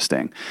of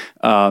interesting.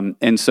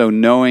 And so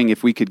knowing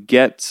if we could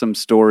get some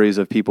stories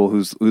of people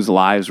whose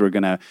lives were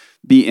going to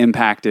be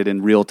impacted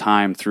in real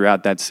time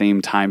throughout that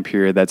same time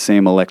period, that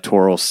same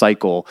electoral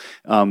cycle,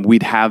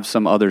 we'd have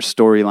some other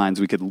storylines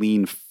we could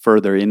lean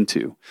further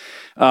into.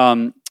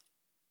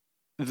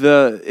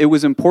 It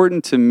was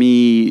important to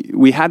me,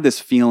 we had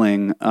this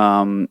feeling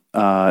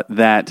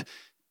that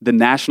the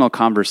national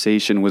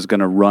conversation was going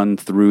to run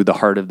through the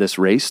heart of this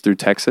race, through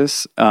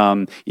Texas,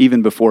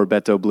 even before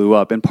Beto blew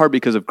up, in part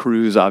because of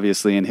Cruz,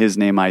 obviously, and his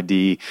name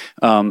ID,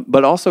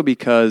 but also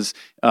because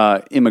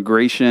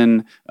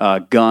immigration,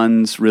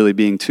 guns really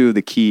being two of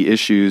the key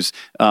issues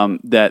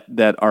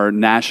that are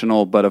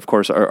national, but of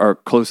course are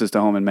closest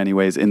to home in many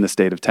ways in the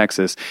state of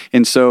Texas.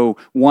 And so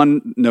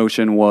one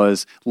notion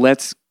was,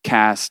 let's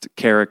cast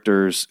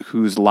characters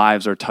whose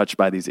lives are touched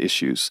by these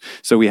issues.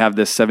 So we have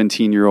this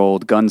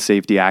 17-year-old gun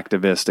safety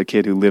activist, a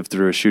kid who lived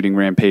through a shooting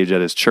rampage at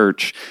his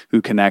church,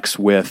 who connects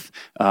with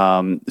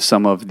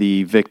some of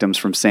the victims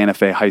from Santa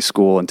Fe High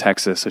School in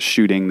Texas, a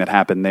shooting that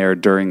happened there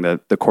during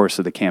the course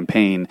of the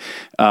campaign.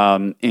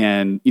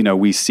 And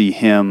we see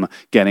him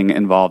getting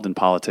involved in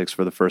politics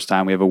for the first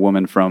time. We have a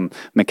woman from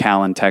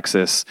McAllen,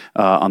 Texas,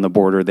 on the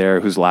border there,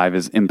 whose life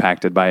is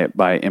impacted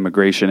by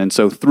immigration. And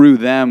so through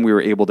them, we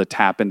were able to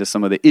tap into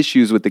some of the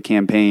issues with the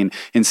campaign,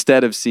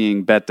 instead of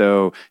seeing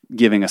Beto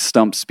giving a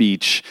stump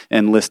speech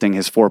and listing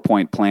his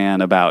 4-point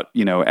plan about,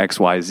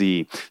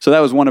 XYZ. So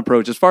that was one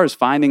approach. As far as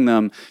finding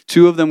them,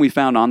 2 of them we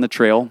found on the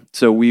trail.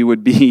 So we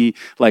would be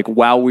like,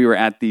 while we were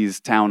at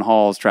these town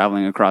halls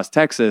traveling across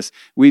Texas,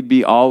 we'd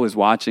be always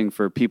watching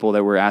for people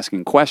that were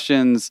asking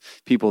questions,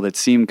 people that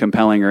seemed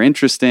compelling or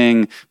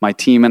interesting. My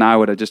team and I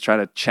would just try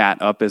to chat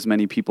up as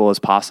many people as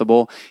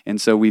possible. And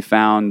so we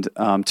found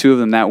 2 of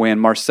them that way. And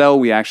Marcel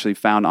we actually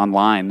found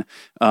online,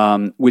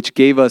 which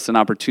gave us an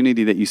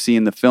opportunity that you see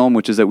in the film,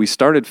 which is that we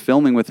started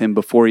filming with him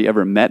before he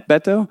ever met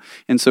Beto.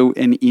 And so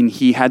and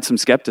he had some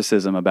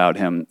skepticism about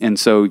him. And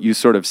so you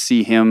sort of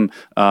see him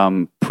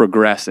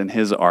progress in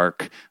his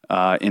arc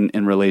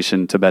in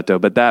relation to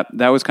Beto. But that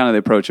was kind of the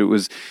approach. It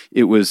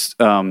was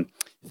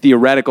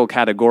theoretical,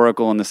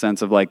 categorical in the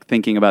sense of like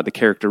thinking about the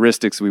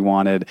characteristics we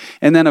wanted.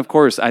 And then of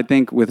course, I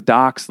think with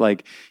docs,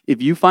 like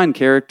if you find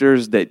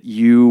characters that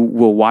you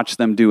will watch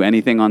them do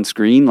anything on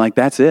screen, like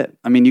that's it.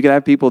 I mean, you could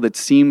have people that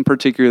seem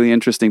particularly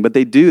interesting, but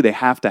they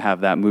have to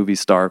have that movie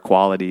star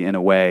quality in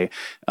a way.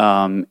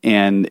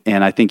 And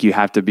I think you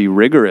have to be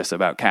rigorous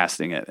about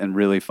casting it and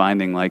really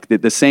finding like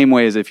the same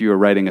way as if you were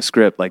writing a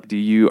script, like are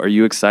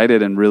you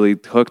excited and really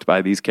hooked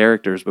by these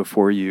characters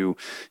before you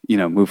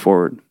move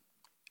forward?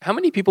 How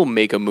many people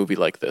make a movie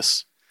like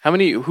this?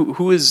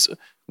 Who is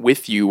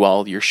with you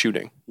while you're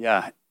shooting?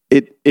 Yeah,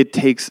 it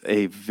takes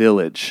a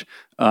village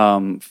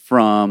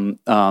from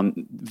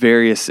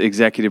various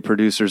executive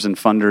producers and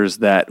funders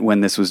that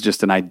when this was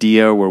just an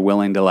idea were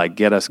willing to like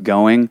get us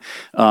going.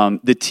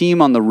 The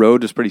team on the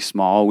road was pretty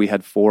small. We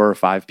had 4 or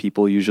 5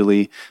 people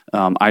usually.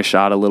 I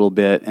shot a little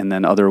bit, and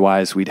then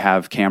otherwise we'd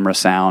have camera,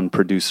 sound,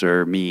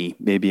 producer, me,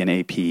 maybe an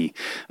AP.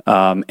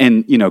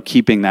 And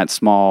keeping that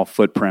small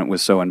footprint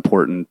was so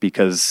important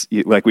because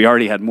like we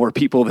already had more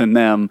people than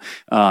them.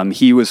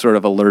 He was sort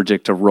of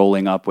allergic to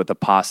rolling up with a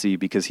posse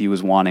because he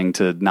was wanting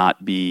to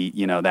not be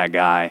that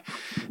guy.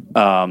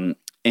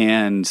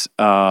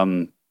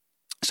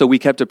 So we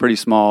kept it pretty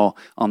small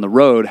on the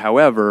road.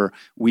 However,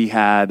 we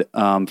had,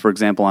 for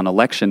example, on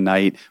election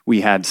night,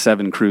 we had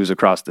 7 crews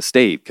across the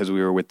state because we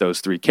were with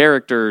those 3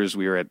 characters.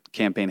 We were at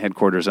campaign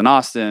headquarters in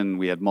Austin.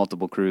 We had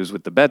multiple crews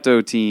with the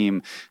Beto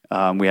team.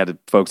 We had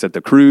folks at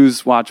the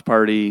Cruz watch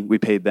party. We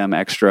paid them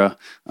extra.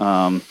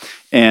 They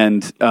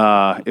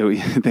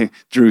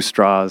drew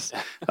straws.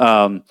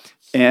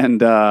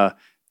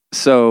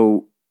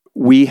 So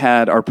we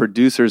had, our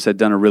producers had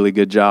done a really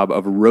good job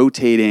of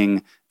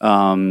rotating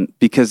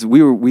because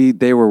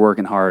they were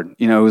working hard.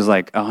 It was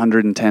like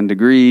 110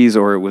 degrees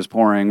or it was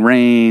pouring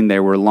rain.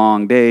 There were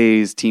long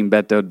days. Team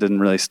Beto didn't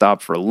really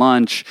stop for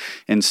lunch.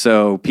 And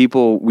so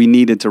we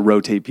needed to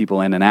rotate people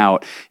in and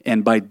out.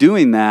 And by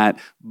doing that,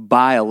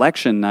 by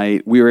election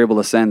night, we were able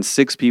to send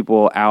 6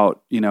 people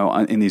out,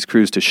 in these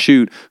crews to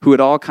shoot, who had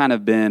all kind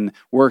of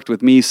worked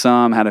with me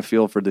some, had a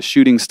feel for the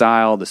shooting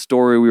style, the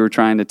story we were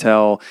trying to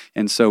tell.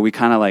 And so we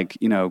kind of like,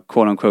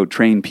 quote unquote,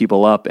 train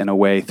people up in a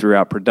way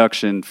throughout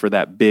production for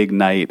that big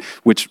night,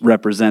 which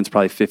represents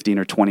probably 15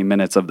 or 20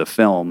 minutes of the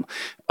film.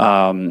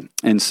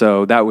 And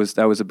so that was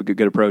a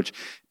good approach.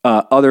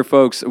 Other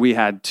folks, we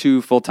had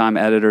 2 full-time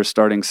editors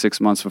starting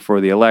 6 months before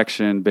the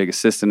election, big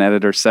assistant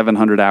editor,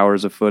 700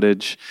 hours of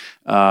footage.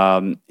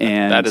 And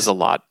that is a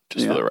lot,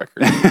 just for the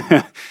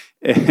record.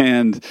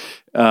 and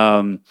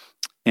but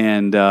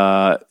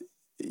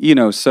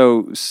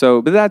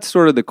that's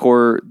sort of the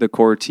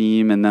core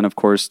team. And then of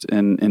course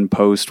in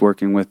post,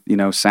 working with,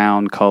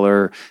 sound,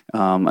 color,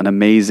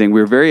 we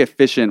were very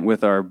efficient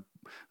with our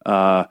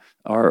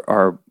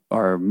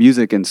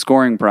music and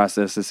scoring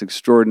process. This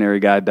extraordinary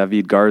guy,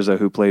 David Garza,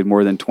 who played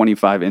more than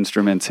 25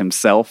 instruments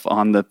himself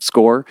on the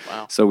score.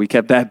 Wow. So we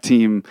kept that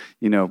team,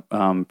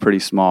 pretty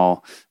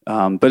small.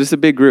 But it's a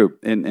big group,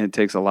 and it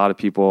takes a lot of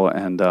people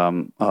and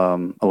a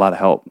lot of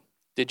help.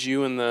 Did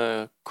you and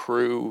the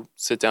crew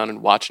sit down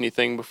and watch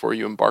anything before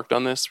you embarked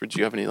on this? Or did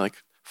you have any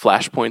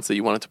flashpoints that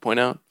you wanted to point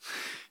out?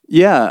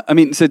 Yeah, I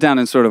mean, sit down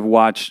and sort of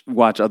watch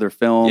other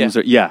films.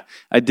 Yeah.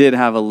 I did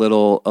have a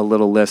little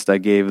list I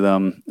gave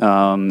them.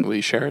 Will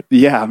you share it?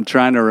 Yeah, I'm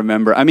trying to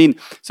remember. I mean,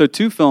 so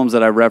two films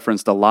that I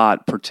referenced a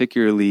lot,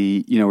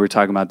 particularly, we were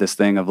talking about this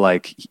thing of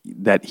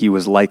that he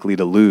was likely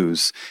to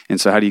lose. And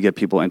so how do you get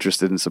people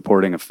interested in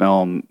supporting a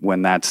film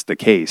when that's the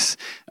case?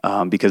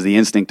 Because the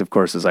instinct, of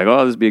course, is this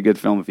would be a good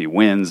film if he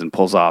wins and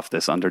pulls off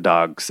this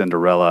underdog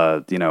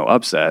Cinderella,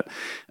 upset.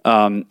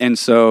 And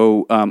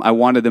so I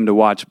wanted them to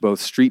watch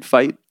both Street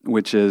Fight,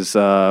 which is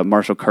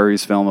Marshall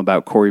Curry's film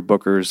about Cory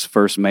Booker's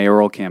first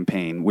mayoral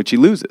campaign, which he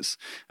loses.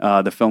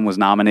 The film was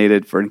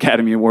nominated for an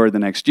Academy Award the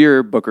next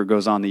year. Booker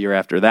goes on the year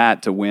after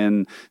that to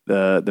win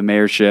the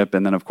mayorship,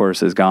 and then, of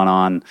course, has gone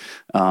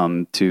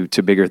on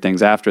to bigger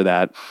things after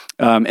that.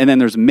 And then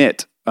there's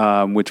Mitt,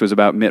 which was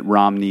about Mitt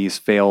Romney's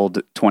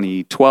failed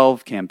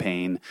 2012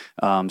 campaign,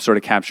 sort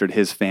of captured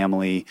his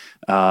family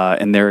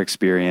and their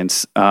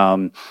experience.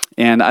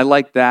 And I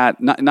like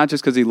that, not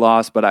just because he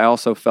lost, but I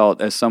also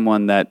felt as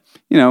someone that,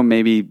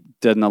 maybe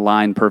didn't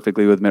align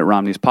perfectly with Mitt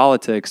Romney's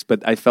politics,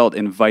 but I felt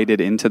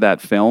invited into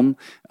that film,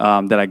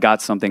 that I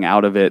got something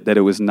out of it, that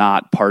it was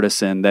not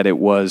partisan, that it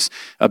was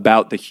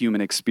about the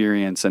human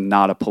experience and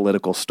not a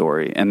political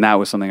story. And that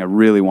was something I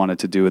really wanted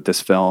to do with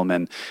this film.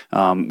 And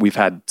we've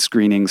had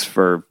screenings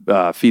for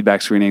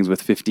feedback screenings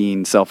with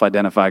 15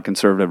 self-identified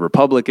conservative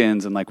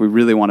Republicans, and we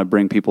really want to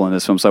bring people in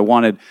this film. So I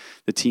wanted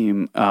the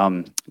team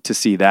to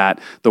see that.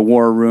 The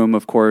War Room,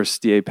 of course,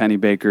 D.A.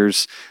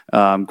 Pennebaker's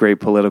great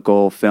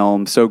political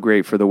film, so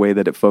great for the way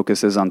that it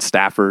focuses on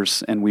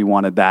staffers, and we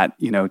wanted that,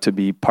 to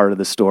be part of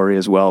the story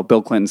as well.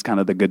 Bill Clinton's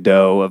kind of the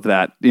Godot of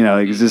that,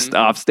 he's just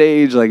off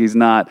stage, he's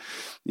not,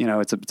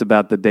 it's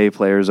about the day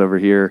players over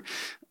here.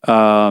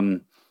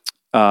 I'm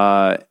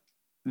trying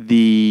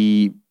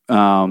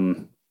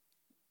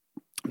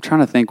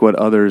to think what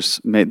others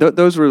made.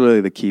 Those were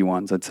really the key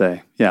ones, I'd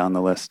say, on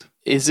the list.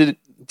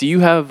 Do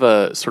you have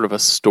a sort of a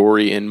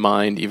story in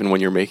mind, even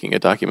when you're making a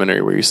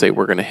documentary, where you say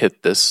we're going to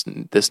hit this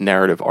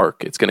narrative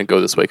arc, it's going to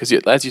go this way? Because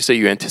as you say,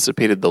 you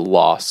anticipated the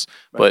loss,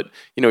 right. But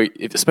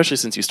especially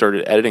since you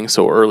started editing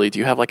so early, do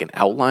you have an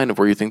outline of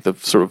where you think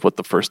what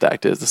the first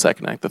act is, the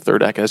second act, the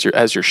third act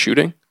as you're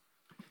shooting?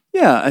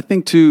 Yeah, I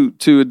think to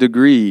a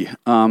degree.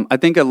 I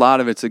think a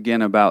lot of it's,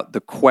 again, about the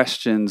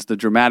questions, the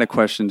dramatic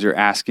questions you're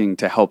asking,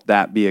 to help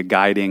that be a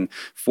guiding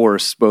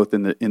force, both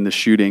in the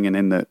shooting and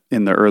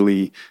in the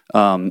early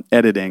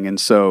editing. And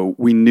so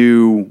we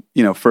knew,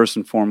 first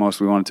and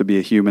foremost, we wanted it to be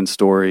a human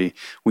story.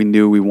 We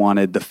knew we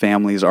wanted the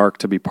family's arc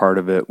to be part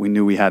of it. We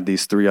knew we had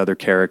these three other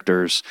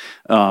characters.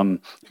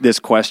 This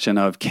question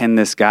of, can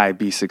this guy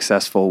be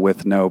successful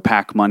with no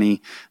PAC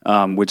money,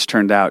 which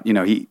turned out,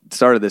 he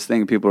started this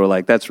thing and people were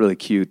like, that's really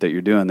cute that you're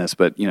doing this,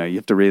 but you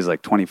have to raise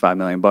 $25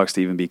 million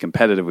to even be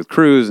competitive with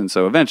Cruz, and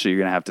so eventually you're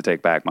going to have to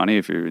take PAC money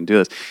if you're going to do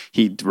this.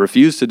 He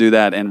refused to do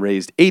that and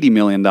raised $80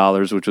 million,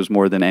 which was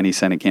more than any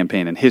Senate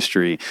campaign in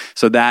history.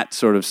 So that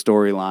sort of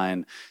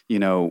storyline,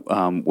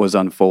 was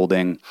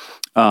unfolding.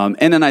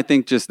 And then I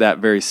think just that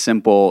very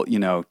simple,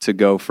 to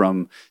go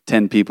from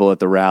 10 people at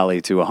the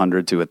rally to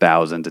 100 to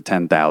 1,000 to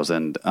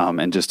 10,000,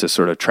 and just to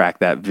sort of track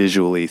that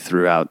visually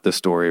throughout the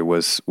story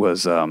was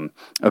a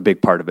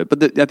big part of it.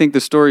 But I think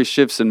the story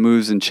shifts and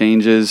moves and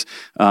changes.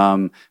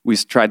 We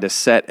tried to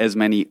set as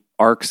many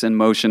arcs in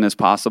motion as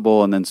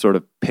possible, and then sort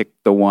of pick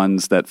the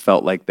ones that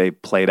felt like they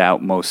played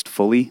out most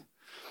fully.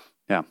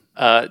 Yeah.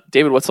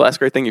 David, what's the last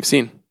great thing you've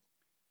seen?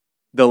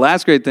 The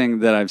last great thing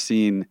that I've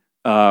seen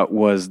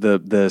was the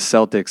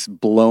Celtics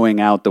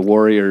blowing out the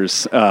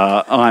Warriors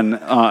on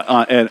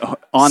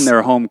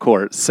their home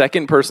court.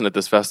 Second person at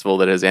this festival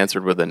that has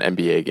answered with an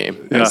NBA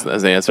game as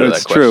the answer to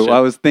that question. It's true. I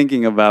was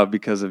thinking about,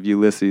 because of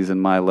Ulysses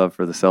and my love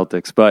for the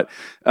Celtics. But,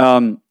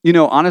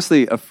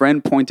 honestly, a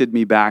friend pointed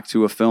me back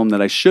to a film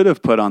that I should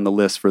have put on the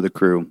list for the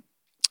crew,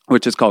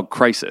 which is called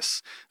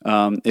Crisis.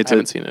 I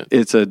haven't seen it.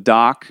 It's a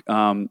doc.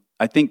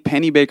 I think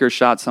Pennebaker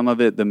shot some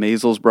of it. The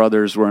Maisels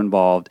brothers were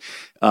involved.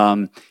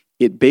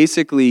 It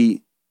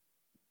basically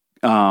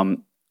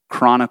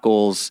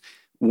chronicles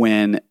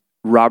when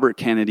Robert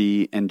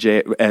Kennedy and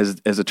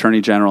as Attorney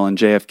General and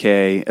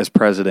JFK as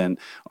president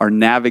are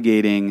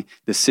navigating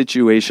the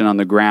situation on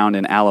the ground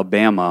in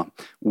Alabama,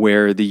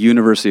 where the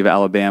University of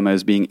Alabama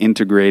is being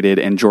integrated,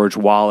 and George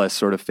Wallace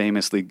sort of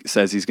famously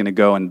says he's going to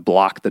go and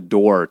block the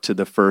door to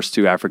the first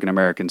two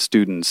African-American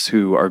students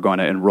who are going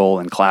to enroll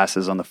in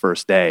classes on the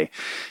first day.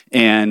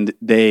 And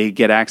they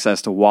get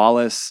access to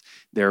Wallace.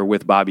 They're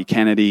with Bobby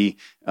Kennedy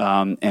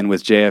and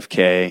with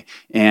JFK.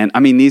 And I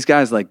mean, these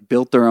guys like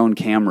built their own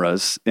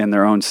cameras and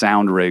their own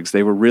sound rigs.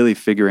 They were really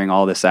figuring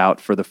all this out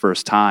for the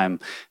first time.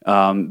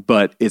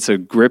 But it's a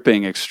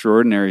gripping,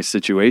 extraordinary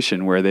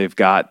situation where they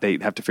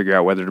have to figure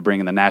out whether to bring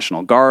in the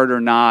National Guard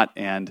or not,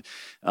 and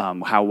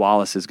how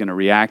Wallace is going to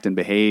react and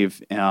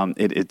behave.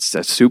 It's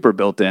a super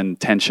built-in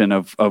tension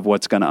of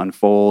what's going to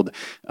unfold.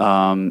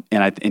 And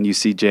you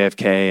see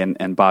JFK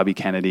and Bobby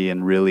Kennedy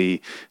in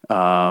really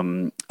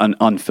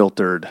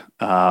unfiltered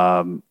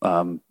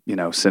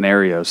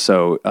scenarios.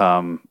 So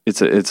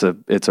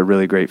it's a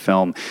really great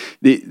film.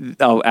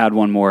 I'll add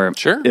one more,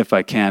 if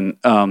I can,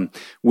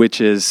 which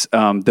is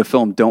the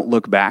film Don't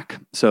Look Back.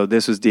 So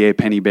this was D.A.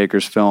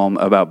 Pennebaker's film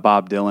about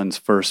Bob Dylan's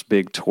first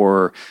big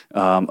tour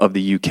of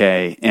the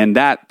UK, and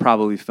that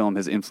probably film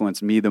has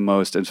influenced me the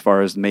most as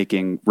far as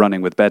making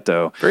Running with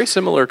Beto. Very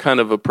similar kind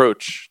of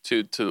approach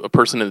to a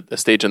person at a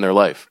stage in their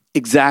life.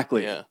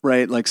 Exactly. Yeah.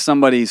 Right. Like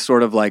somebody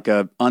sort of like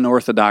a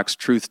unorthodox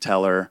truth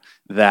teller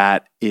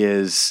that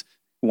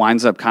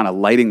winds up kind of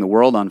lighting the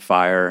world on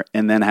fire,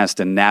 and then has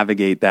to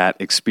navigate that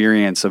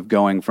experience of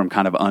going from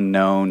kind of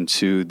unknown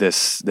to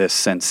this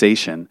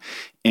sensation.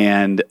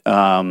 And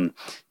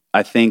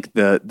I think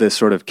the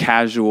sort of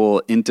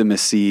casual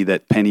intimacy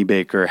that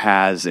Pennebaker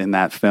has in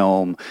that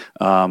film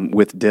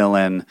with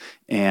Dylan,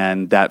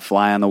 and that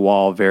fly on the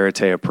wall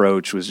verite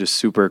approach was just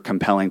super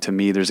compelling to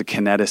me. There's a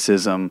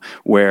kineticism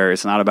where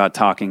it's not about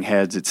talking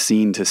heads; it's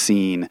scene to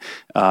scene,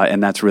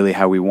 and that's really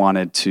how we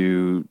wanted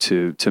to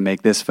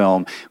make this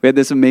film. We had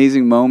this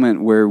amazing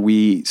moment where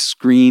we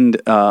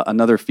screened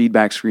another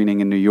feedback screening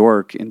in New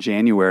York in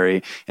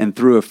January, and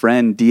through a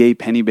friend, D.A.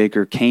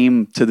 Pennebaker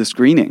came to the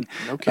screening.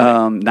 Okay.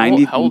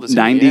 How old is he?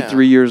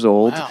 93 years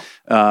old. Wow.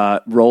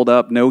 Rolled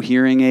up, no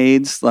hearing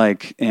aids,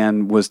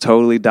 and was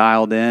totally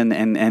dialed in,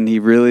 and he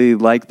really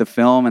liked the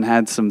film and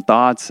had some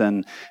thoughts,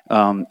 and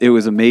it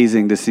was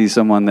amazing to see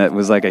someone that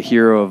was like a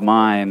hero of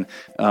mine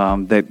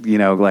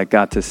that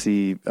got to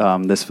see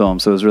this film.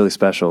 So it was really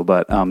special.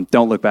 But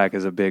Don't Look Back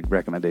is a big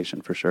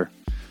recommendation for sure.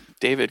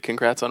 David,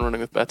 congrats on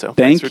Running with Beto.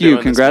 Thank you.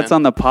 Congrats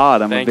on the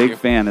pod. I'm a big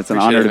fan. It's an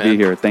honor to be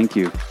here. Thank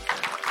you.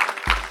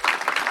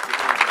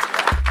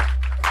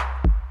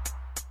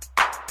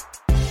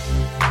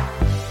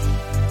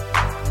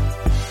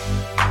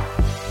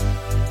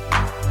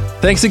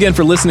 Thanks again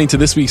for listening to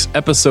this week's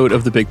episode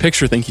of The Big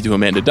Picture. Thank you to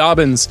Amanda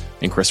Dobbins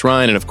and Chris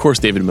Ryan, and of course,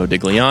 David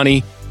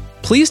Modigliani.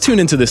 Please tune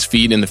into this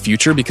feed in the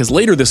future, because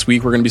later this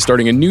week, we're going to be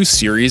starting a new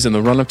series in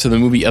the run-up to the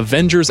movie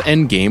Avengers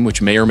Endgame,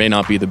 which may or may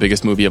not be the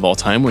biggest movie of all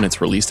time when it's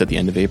released at the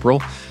end of April.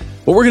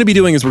 What we're going to be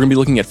doing is we're going to be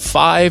looking at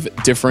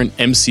 5 different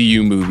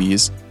MCU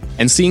movies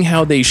and seeing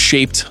how they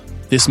shaped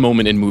this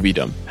moment in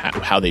moviedom,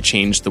 how they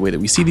changed the way that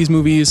we see these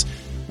movies,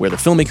 where the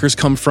filmmakers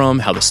come from,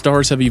 how the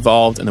stars have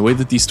evolved, and the way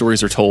that these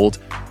stories are told.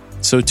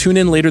 So tune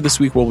in later this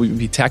week where we'll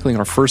be tackling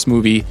our first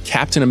movie,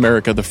 Captain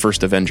America: The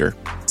First Avenger.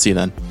 See you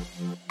then.